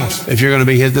tengamos. if you're going to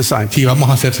be his disciple. Si vamos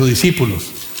a ser sus discípulos.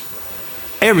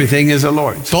 Everything is the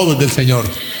Lord's. Todo es del Señor.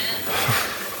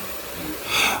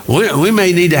 We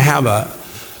may need to have a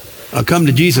come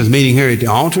to Jesus meeting here at the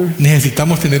altar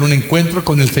Necesitamos tener un encuentro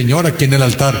con el Señor aquí en el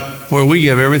altar, where we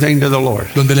give everything to the Lord.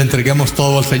 donde le entreguemos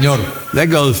todo al Señor. That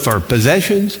goes for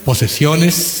possessions,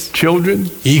 Posesiones, children,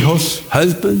 hijos,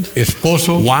 husbands,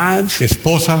 esposo, wives.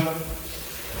 esposa.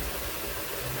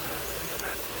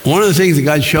 One of the things that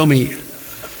God showed me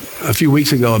a few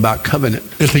weeks ago about covenant.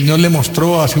 El Señor le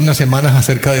mostró hace unas semanas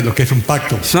acerca de lo que es un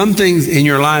pacto. Some things in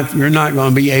your life you're not going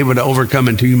to be able to overcome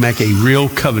until you make a real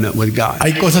covenant with God.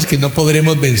 Hay cosas que no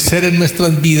podremos vencer en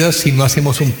nuestras vidas si no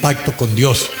hacemos un pacto con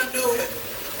Dios. I know it.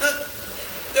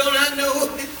 Don't I know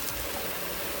it?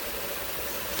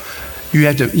 You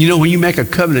have to, when you make a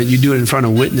covenant, you do it in front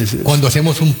of witnesses. Cuando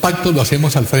hacemos un pacto lo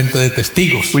hacemos al frente de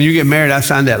testigos. When you get married, I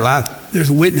signed that lot. There's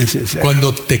witnesses there.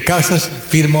 Cuando te casas,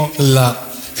 firmo la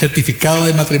certificado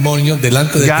de matrimonio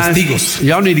delante de testigos. Guys,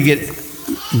 y'all need to get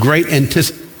great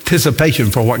anticipation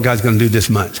for what God's going to do this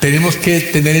month. Tenemos que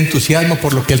tener entusiasmo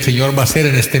por lo que el Señor va a hacer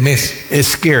en este mes. It's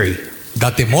scary.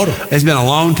 Da temor. It's been a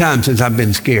long time since I've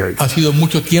been scared. Ha sido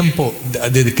mucho tiempo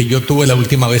desde que yo tuve la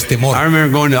última vez temor. I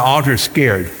remember going to the altar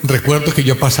scared Recuerdo que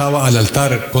yo pasaba al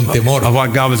altar con temor of what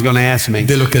God was going to ask me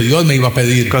de lo que Dios me iba a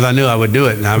pedir. because I knew I would do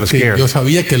it and I was Que scared. yo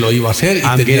sabía que lo iba a hacer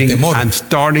y tenía temor. I'm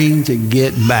starting to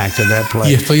get back to that Y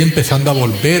place. estoy empezando a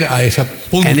volver a ese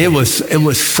punto. And it was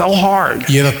so hard.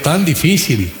 Y era tan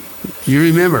difícil. You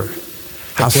remember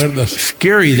how acuerdas?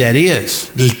 scary that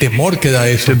is El temor que da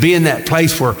eso. to be in that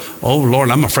place where, oh Lord,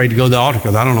 I'm afraid to go to the altar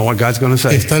because I don't know what God's going to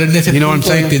say. Estar en ese You know what I'm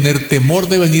punto de saying? tener temor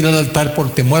de venir al altar por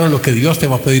temor a lo que Dios te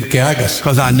va a pedir que hagas.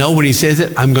 Because I know when He says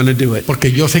it, I'm going to do it.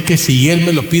 Porque yo sé que si Él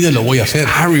me lo pide, lo voy a hacer.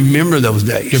 I remember those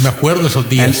Yo days. me acuerdo esos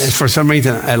And días. for some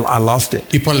reason, I lost it.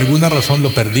 Y por alguna razón lo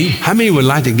perdí. How many would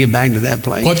like to get back to that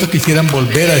place? ¿Cuántos quisieran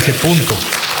volver a ese punto?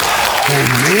 Oh,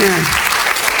 man.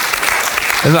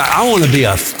 It's like, I want to be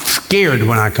scared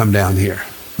when I come down here.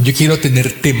 Yo quiero tener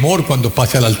temor cuando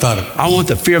pase al altar. I want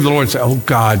the fear of the Lord to say, oh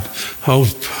God, oh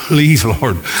please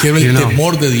Lord. Quiero el You know,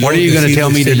 temor de Dios. what are you going to tell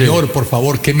me to do? Señor, por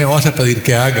favor, ¿qué me vas a pedir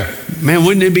que haga? Man,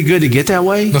 wouldn't it be good to get that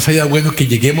way? ¿No sería bueno que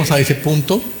lleguemos a ese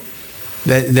punto?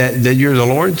 That you're the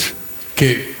Lord's?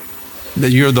 Que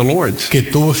You're the Lord's.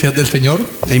 tú seas del Señor.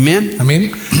 Amen?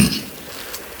 Amén.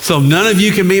 So none of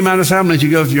you can be my disciple unless you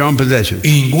go to your own possession. Y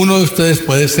ninguno de ustedes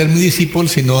puede ser mi discípulo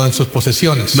si no en sus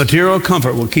posesiones. Material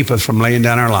comfort will keep us from laying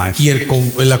down our life. Y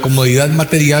la comodidad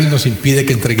material nos impide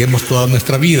que entreguemos toda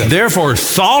nuestra vida. Therefore,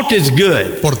 salt is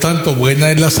good, Por tanto,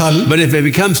 buena es la sal, but if it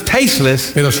becomes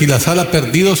tasteless, pero si la sal ha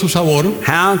perdido su sabor,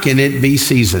 how can it be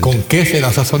seasoned? ¿con qué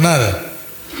será sazonada?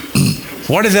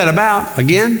 What is that about?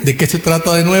 Again, ¿De qué se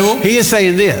trata de nuevo? he is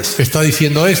saying this. Está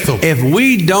diciendo esto. If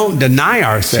we don't deny Si no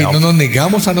ourselves nos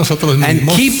negamos a nosotros and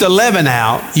mismos keep the leaven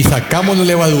out, y sacamos la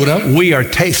levadura, we are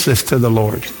tasteless to the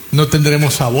Lord. no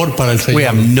tendremos sabor para el We Señor.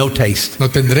 have no taste. No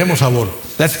tendremos sabor.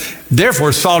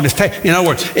 Therefore, salt is taste. In other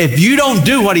words, if you don't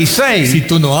do what He's Si saying,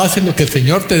 tú no haces lo que el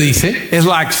Señor te dice, it's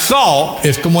like salt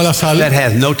es como la sal that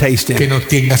has no taste in que it. no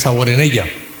tenga sabor en ella.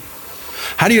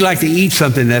 How do you like to eat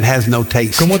something that has no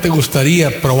taste? ¿Cómo te gustaría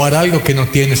probar algo que no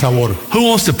tiene sabor? Who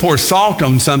wants to pour salt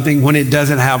on something when it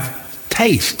doesn't have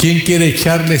taste? ¿Quién quiere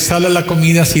echarle sal a la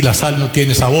comida si la sal no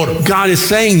tiene sabor? God is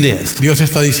saying this. Dios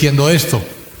está diciendo esto.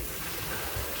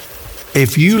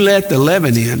 If you let the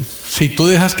leaven in Si tú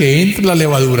dejas que entre la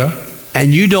levadura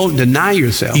and you don't deny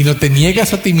yourself, y no te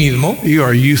niegas a ti mismo, you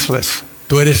are useless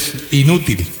tú eres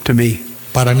inútil to me.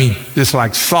 para mí. Just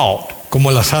like salt Como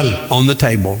la sal on the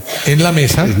table en la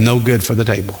mesa, is no good for the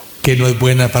table. que no es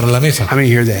buena para la mesa. How many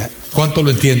hear that? ¿Cuánto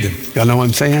lo entienden? Y'all know what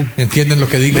I'm saying? ¿Entienden lo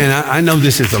que digo? Man, I know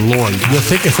this is the Lord. Yo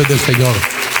sé que soy del Señor.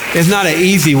 It's not an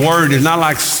easy word. It's not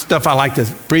like stuff I like to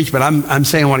preach, but I'm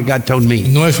saying what God told me.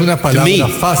 No es una me. palabra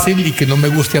fácil y que no me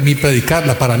guste a mí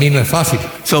predicarla. Para mí no es fácil.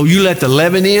 So you let the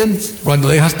leaven in, Cuando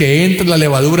dejas que entre la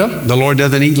levadura, the Lord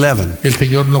doesn't eat leaven. el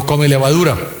Señor no come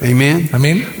levadura. Amen?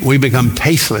 Amén. We become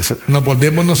tasteless Nos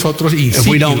volvemos nosotros if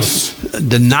we don't insípidos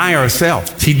deny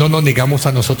ourselves. si no nos negamos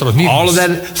a nosotros All of mismos.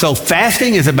 that. So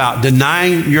fasting is about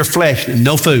denying your flesh,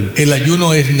 no food. El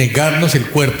ayuno es negarnos el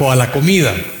cuerpo a la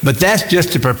comida, But that's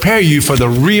just to prepare you for the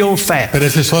real fast. pero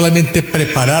eso es solamente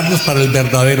prepararnos para el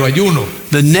verdadero ayuno.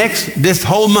 This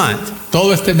whole month,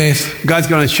 Todo este mes God's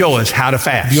going to show us how to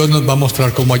fast. Dios nos va a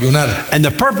mostrar cómo ayunar. And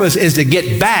the purpose is to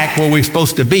get back where we're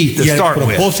supposed to be to Y el start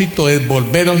with. propósito es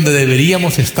volver donde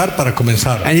deberíamos estar para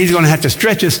comenzar. And He's going to have to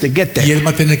stretch us to get Y there. Él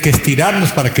va a tener que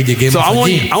estirarnos para que lleguemos So I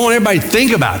allí. want everybody to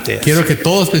think about this. Quiero que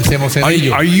todos pensemos en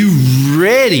ello. Are you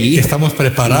ready, Estamos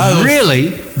preparados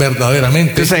really,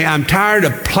 verdaderamente to say, I'm tired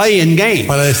of playing games?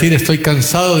 para decir estoy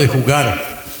cansado de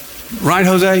jugar. Right,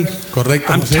 Jose?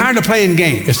 ¿Correcto, I'm José? tired of playing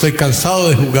games. Estoy cansado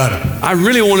de jugar. I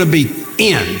really want to be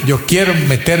in. Yo quiero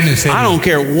meterme en I serio. don't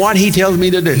care what He tells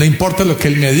me to No do. importa lo que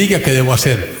Él me diga que debo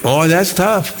hacer. Boy, that's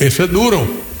tough. Eso es duro.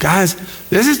 Guys,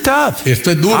 this is tough.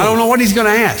 Esto es I don't duro. know what He's going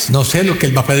to ask. No sé lo que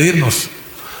Él va a pedirnos.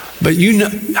 But you know,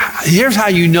 here's how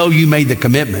you know you made the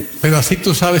commitment. Pero así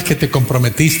tú sabes que te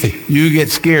comprometiste. You get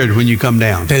scared when you come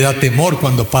down. Te da temor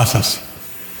cuando pasas.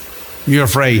 You're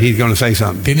afraid He's going to say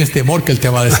something. Tienes temor que Él te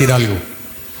va a decir algo.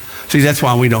 See, that's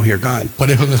why we don't hear God. Por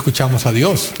eso no escuchamos a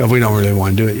Dios. If we don't really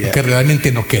want to do it yet. Que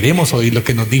realmente no queremos oír lo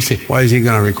que nos dice. Why is He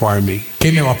going to require me?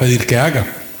 ¿Qué me va a pedir que haga?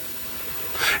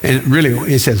 And really,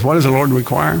 He says, what does the Lord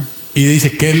require? Y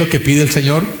dice, ¿qué es lo que pide el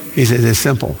Señor? He says, it's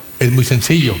simple. Es muy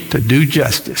sencillo. To do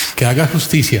justice, Que hagas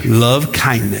justicia. love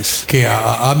kindness, Que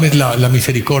ames la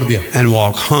misericordia. and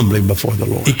walk humbly before the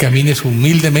Lord. Y camines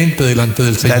humildemente delante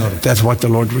del Señor. That's what the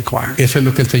Lord requires. Eso es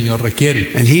lo que el Señor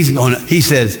requiere. And He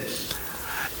says,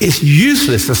 it's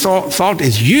useless. The salt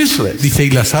is useless Dice, y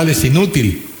la sal es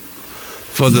inútil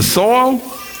for the soil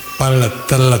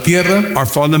para la tierra, or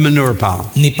for the manure pile.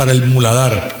 ni para el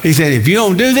muladar. He said, if you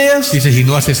don't do this, Dice, si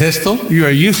no haces esto, you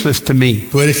are useless to me.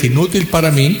 tú eres inútil para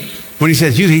mí. When he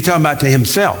says useless, he's talking about to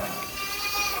himself.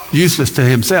 Useless to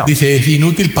himself. Dice, es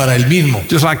inútil para él mismo.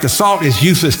 Just like the salt is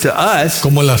useless to us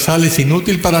Como la sal es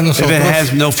inútil para if nosotros, it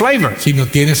has no flavor. si no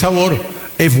tiene sabor.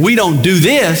 If we don't do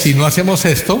this, Si no hacemos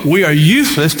esto, we are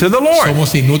useless to the Lord.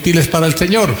 somos inútiles para el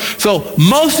Señor. So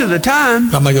most of the time,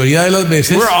 La mayoría de las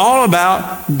veces we're all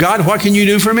about, God, what can you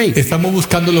do for me? estamos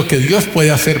buscando lo que Dios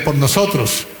puede hacer por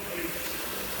nosotros.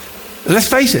 Let's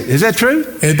face it. Is that true?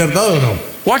 ¿Es verdad o no?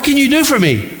 What can you do for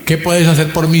me? ¿Qué puedes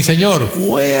hacer por mí, Señor?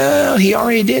 Well, he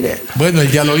already did it. Bueno,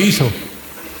 Él ya lo hizo.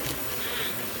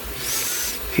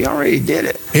 He already did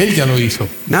it. Él ya lo hizo.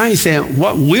 Now he's saying,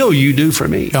 what will you do for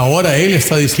me? Ahora Él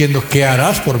está diciendo, ¿qué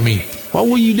harás por mí? What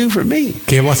will you do for me?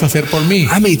 ¿Qué vas a hacer por mí?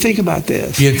 I mean, think about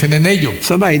this. Piensen en ello.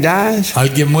 Somebody dies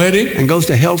Alguien muere and goes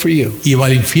to hell for you. y va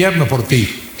al infierno por ti.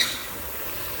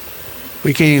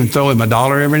 We can't even throw him a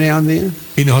dollar every now and then.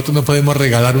 Y nosotros no podemos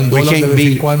regalar un We dólar de can't vez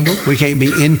en be, cuando. we can't be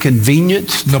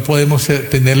inconvenienced. No podemos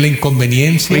tener la We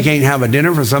inconveniencia. can't have a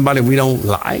dinner for somebody we don't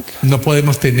like. No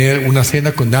podemos tener una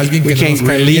cena con alguien que We no nos can't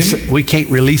cae release, bien. we can't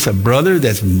release a brother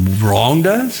that's wronged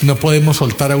us. No podemos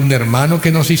soltar a un hermano que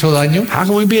nos hizo daño. How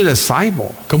can we be a disciple?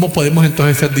 ¿Cómo podemos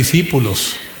entonces ser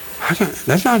discípulos?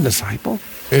 That's not a disciple.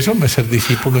 Eso no es ser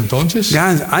discípulo entonces.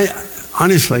 Guys,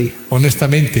 honestly,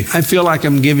 Honestamente, I feel like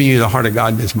I'm giving you the heart of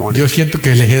God this morning. yo siento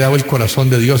que les he dado el corazón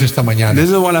de Dios esta mañana. This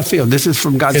is what I feel. This is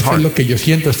from God's Eso es heart. lo que yo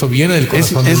siento. Esto viene del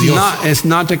It's, corazón de Dios. it's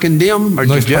not to condemn or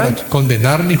No to es para judge.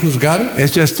 condenar ni juzgar.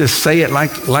 It's just to say it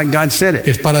like God said it.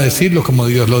 Es para decirlo como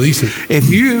Dios lo dice. If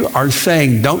you are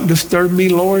saying, don't disturb me,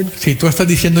 Lord, Si tú estás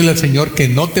diciéndole al Señor que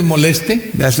no te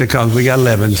moleste, that's because we got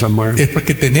leaven somewhere. es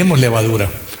porque tenemos levadura.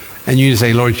 And you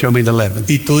say, Lord, show me the leaven.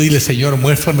 Y tú dile, Señor,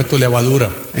 muéstrame tu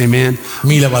levadura. Amen.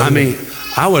 Mi levadura. I mean,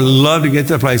 I would love to get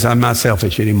to the place I'm not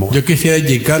selfish anymore. Yo quisiera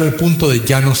llegar al punto de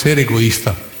ya no ser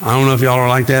egoísta. I don't know if y'all are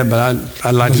like that, but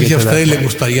I'd like No to sé si get a to that ustedes les place.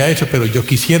 gustaría eso, pero yo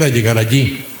quisiera llegar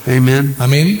allí. Amen.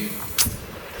 Amén.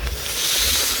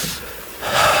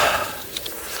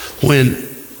 When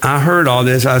I heard all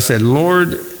this, I said,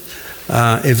 Lord,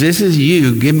 if this is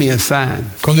you, give me a sign.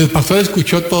 Cuando el pastor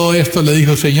escuchó todo esto, le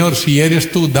dijo, Señor, si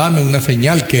eres tú, dame una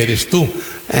señal que eres tú.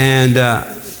 And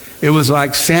it was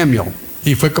like Samuel.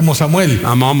 Y fue como Samuel.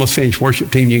 I'm almost finished.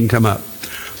 Worship team, you can come up.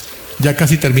 Ya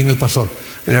casi termina el pastor.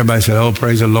 And everybody said, oh,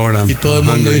 praise the Lord, I'm Y todo el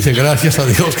mundo hungry. dice, gracias a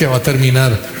Dios que va a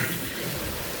terminar.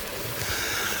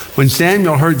 When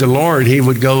Samuel heard the Lord, he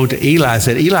would go to Eli and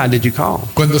said, Eli, did you call?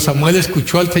 Cuando Samuel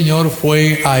escuchó al Señor,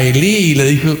 fue a Elí y le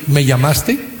dijo, ¿me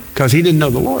llamaste? Because he didn't know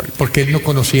the Lord. Porque él no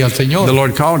conocía al The Señor.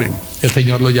 Lord called him. El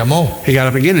Señor lo llamó. He got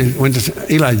up again and went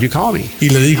to Eli, did you call me? Y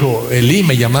le dijo, Elí,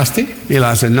 ¿me llamaste?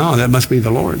 Eli said, no, that must be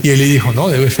the Lord. Y Elí dijo, no,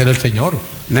 debe ser el Señor.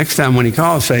 Next time when he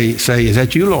calls, say, is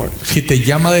that you, Lord? Si te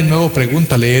llama de nuevo,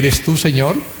 pregúntale, ¿eres tú,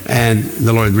 Señor? And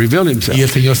the Lord revealed himself. Y el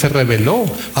Señor se reveló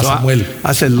a So Samuel.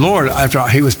 I said, Lord, after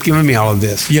he was giving me all of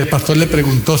this, Y el pastor le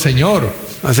preguntó, Señor,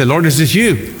 I said, Lord, is this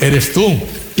you? ¿eres tú?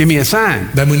 Give me a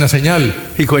sign. Dame una señal.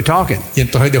 He quit talking. Y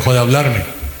entonces dejó de hablarme.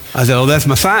 I said, oh, that's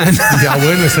my sign. Y ya,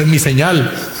 bueno, esa es mi señal.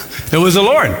 It was the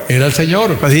Lord. Era el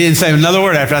Señor. But he didn't say another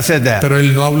word after I said that. Pero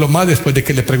él no habló más después de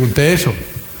que le pregunté eso.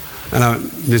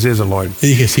 And this is the Lord. Y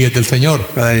dije, sí, es del Señor.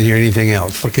 But I didn't hear anything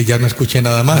else. Porque ya no escuché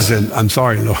nada I más. said, I'm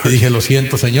sorry, Lord. Y dije, lo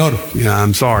siento, Señor. You know,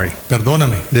 I'm sorry.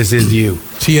 Perdóname. This is you.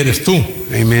 Sí, eres tú.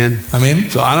 Amen. Amén.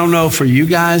 So I don't know for you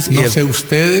guys No if, sé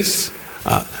ustedes.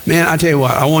 man, I tell you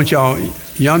what, I want y'all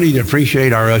need to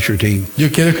appreciate our usher team. Yo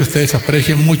quiero que ustedes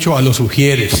aprecien mucho a los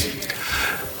ujieres.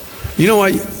 You know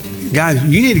what, guys,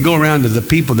 you need to go around to the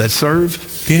people that serve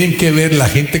Tienen que ver la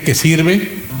gente que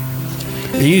sirve,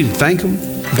 and you need to thank them.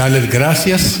 darles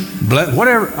gracias. Bless,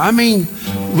 whatever. I mean,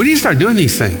 we need to start doing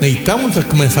these things. Necesitamos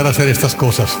comenzar a hacer estas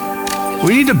cosas.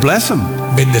 We need to bless them.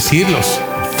 Bendecirlos.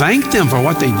 Thank them for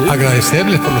what they do.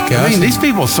 Agradecerles por lo que I mean, hacen. these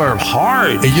people serve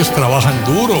hard. Ellos trabajan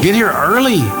duro. Get here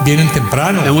early. Vienen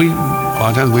temprano. And a lot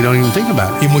of times we don't even think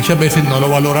about it. Y muchas veces no lo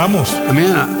valoramos. I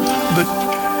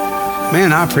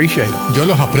mean, I appreciate it. Yo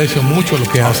los aprecio mucho lo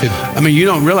que hacen. I mean, you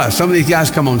don't realize some of these guys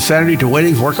come on Saturday to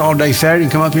weddings, work all day Saturday,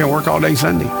 and come up here and work all day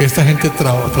Sunday. Esta gente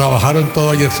trabajaron todo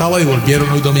ayer sábado y volvieron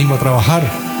hoy domingo a trabajar.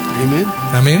 Amen.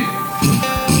 Amén.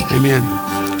 Amen.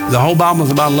 The whole Bible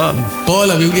is about love. Toda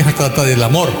la Biblia se trata del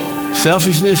amor.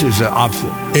 Selfishness is the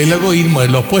opposite. El egoísmo es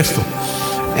lo opuesto.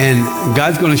 And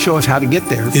God's going to show us how to get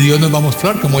there. Y Dios nos va a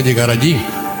mostrar cómo llegar allí.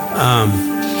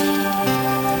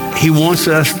 He wants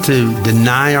us to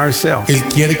deny ourselves. Él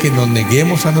quiere que nos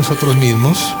neguemos a nosotros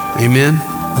mismos. Amen.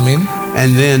 Amén.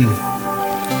 And then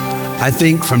I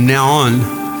think from now on,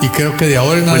 Y creo que de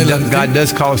ahora en When adelante, God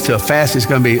does call us to a fast, it's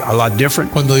going to be a lot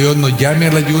different. cuando Dios nos llame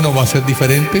al ayuno, va a ser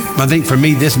diferente. I think for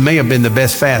me, this may have been the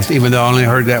best fast, even though I only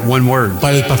heard that one word.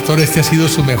 Para el pastor este ha sido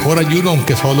su mejor ayuno,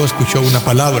 aunque solo escuchó una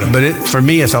palabra. But for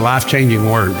me, it's a life-changing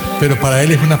word. Pero para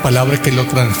él es una palabra que lo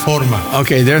transforma.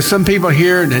 Okay, there's some people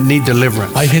here that need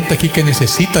deliverance. Hay gente aquí que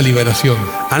necesita liberación.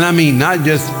 And I mean, not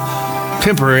just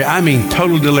temporary, I mean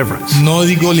total deliverance. No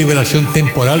digo liberación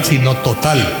temporal, sino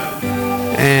total.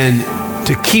 And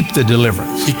to keep the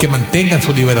deliverance. Y que mantengan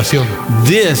su liberación.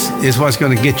 This is what's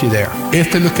going to get you there.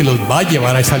 Esto es lo que los va a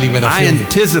llevar a esa I liberación.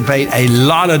 anticipate a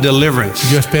lot of deliverance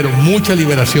Yo espero mucha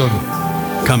liberación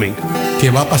coming. que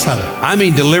va a pasar. I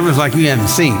mean deliverance like you haven't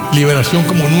seen. Liberación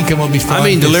como nunca hemos visto I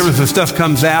mean antes. deliverance when stuff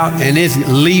comes out and it's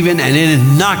leaving and it is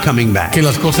not coming back Que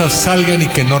las cosas salgan y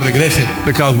que no regresen,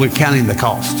 because we're counting the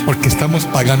cost. porque estamos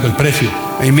pagando el precio.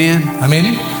 Amen.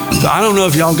 Amén. So I don't know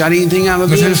if y'all got anything out of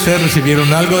No sé si this, ustedes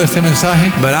recibieron algo de este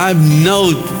mensaje, but I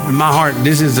know in my heart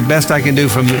this is the best I can do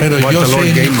from pero what yo the Lord sé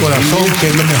en gave mi me. corazón que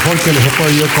es lo mejor que les he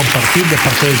podido compartir de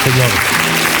parte del Señor.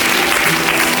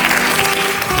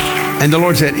 And the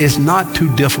Lord said, it's not too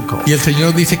difficult. Y el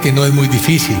Señor dice que no es muy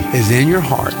difícil, It's in your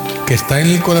heart que está en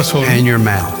el corazón and your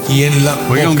mouth. y en la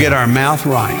We're going to get boca. our mouth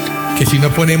right. Que si no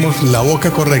ponemos la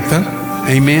boca correcta,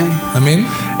 Amen. amén,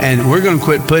 And we're going to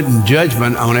quit putting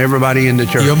judgment on everybody in the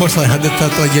y church. vamos a dejar de estar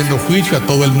trayendo juicio a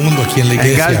todo el mundo aquí en la And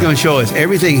God's iglesia. going to show us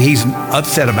everything He's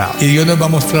upset about. Y Dios nos va a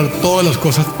mostrar todas las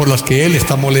cosas por las que Él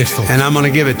está molesto And I'm going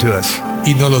to give it to us.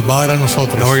 y nos los va a dar a And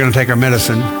nosotros. we're going to take our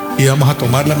medicine. Y vamos a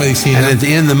tomar la And medicina at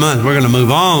the end of the month, we're going to move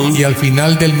on. y al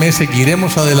final del mes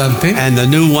seguiremos adelante And the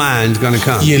new wine's going to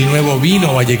come. y el nuevo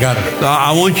vino va a llegar. So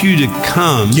I want you to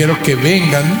come Quiero que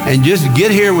vengan and just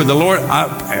get here with the Lord. Our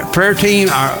prayer team,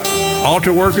 our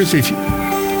altar workers, if you...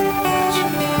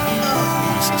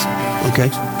 Okay,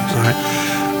 all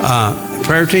right.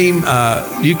 Prayer team,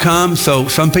 you come. So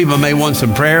some people may want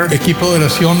some prayer. equipo de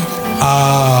oración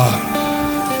a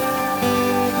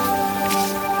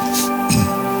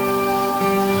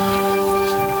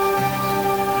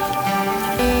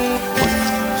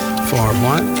For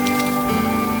what?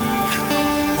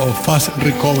 fast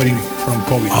recovering from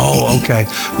COVID. Oh, okay.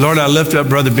 Lord, I lift up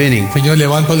Brother Benny, Señor,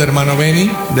 levanto al hermano Benny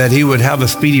that he would have a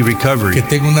speedy que recovery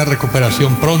tenga una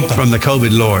recuperación pronta from the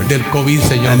COVID, Lord. del COVID,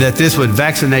 Señor, And that this would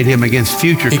vaccinate him against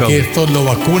future y que COVID esto lo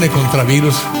vacune contra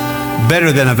virus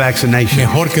better than a vaccination.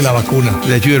 mejor que la vacuna.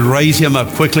 That you would raise him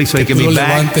up quickly so he Que can tú lo be back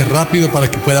levantes rápido para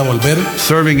que pueda volver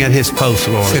serving at his post,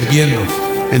 Lord, sirviendo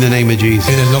in the name of Jesus.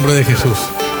 en el nombre de Jesús.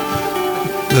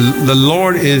 The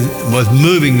Lord was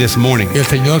moving this morning. Y el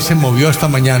Señor se movió esta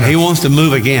mañana He wants to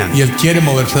move again. y Él quiere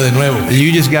moverse de nuevo. And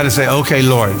you just got to say, okay,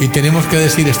 Lord, Y tenemos que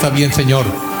decir, está bien, Señor,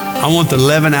 I want the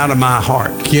leaven out of my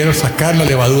heart. quiero sacar la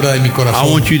levadura de mi I corazón.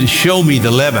 want you to show me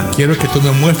the leaven. Quiero que tú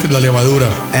me muestres la levadura.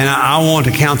 And I want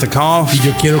to count the cost. Y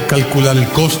yo quiero calcular el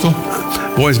costo.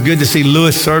 Boy, it's good to see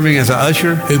Lewis serving as an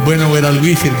usher. Es bueno ver a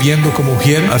Luis sirviendo como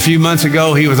mujer. A few months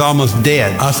ago, he was almost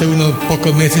dead. Hace unos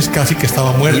pocos meses casi que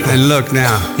estaba muerto. And look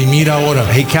now, Y mira ahora,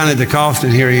 he counted the cost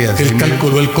and here he is. Él Amen.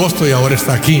 calculó el costo y ahora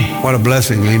está aquí. What a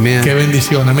blessing. Qué Amen.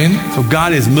 bendición, amén. So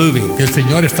God is moving. El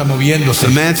Señor está moviéndose.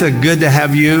 Samantha, good to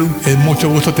have you. Es mucho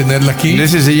gusto tenerla aquí.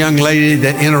 This is a young lady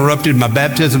that interrupted my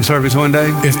baptism service one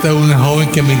day. Esta es una joven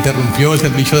que me interrumpió el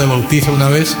servicio de bautizo una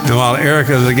vez. And while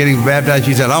Erica was getting baptized,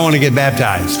 she said, I want to get baptized.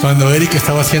 Cuando Erika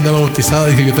estaba siendo bautizada,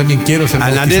 dije, yo también quiero ser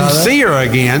And I didn't bautizada. see her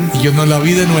again. Y yo no la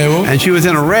vi de nuevo. And she was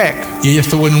in a wreck Y ella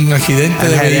estuvo en un accidente and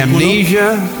de had vehículo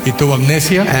amnesia y tuvo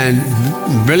amnesia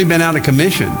and really been out of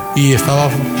commission. y estaba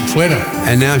fuera.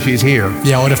 And now she's here.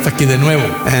 Y ahora está aquí de nuevo.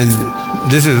 And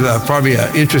this is probably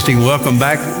an interesting welcome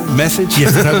back message. Y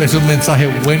este tal vez es un mensaje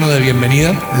bueno de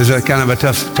bienvenida. It's a kind of a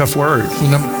tough word.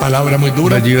 Una palabra muy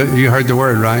dura. But you heard the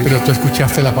word, right? Pero tú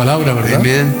escuchaste la palabra, ¿verdad?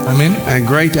 Amen. Amén. And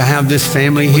great to have this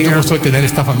family Mucho here. gusto de tener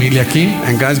esta familia aquí.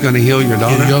 And God's going to heal your Y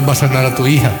daughter. Dios va a sanar a tu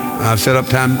hija. I've set up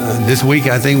time this week,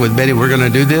 I think, with Betty. We're going to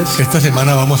do this. Esta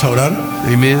semana vamos a orar.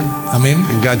 Amen. Amén.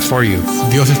 And God's for you.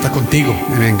 Dios está contigo.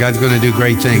 Amen. God's going to do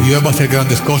great Y things. Dios va a hacer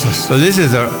grandes cosas. So this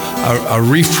is a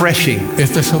refreshing.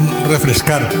 Esto es un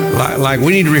refrescar. Like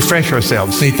we need to refresh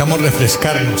ourselves Necesitamos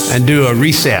refrescarnos and do a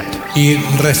reset, y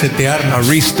a resetearnos.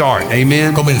 restart.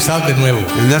 Amen. Comenzar de nuevo.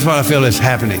 And that's what I feel is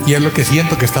happening. Y es lo que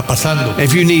siento que está pasando.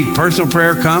 If you need personal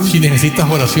prayer, come. Si necesitas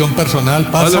oración personal,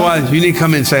 pasa. Otherwise, you need to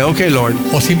come and say, okay, Lord,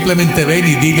 O simplemente ven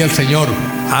y dile al Señor,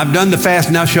 I've done the fast,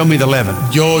 now show me the leaven.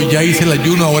 yo ya hice el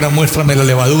ayuno, ahora muéstrame la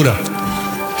levadura.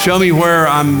 Show me where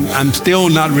I'm still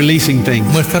not releasing things.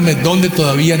 Muéstrame dónde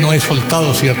todavía no he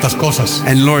soltado ciertas cosas.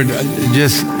 And Lord,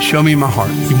 just show me my heart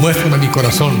Y muéstrame mi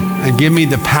corazón. and give me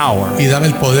the power Y dame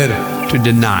el poder to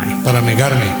deny. para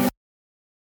negarme.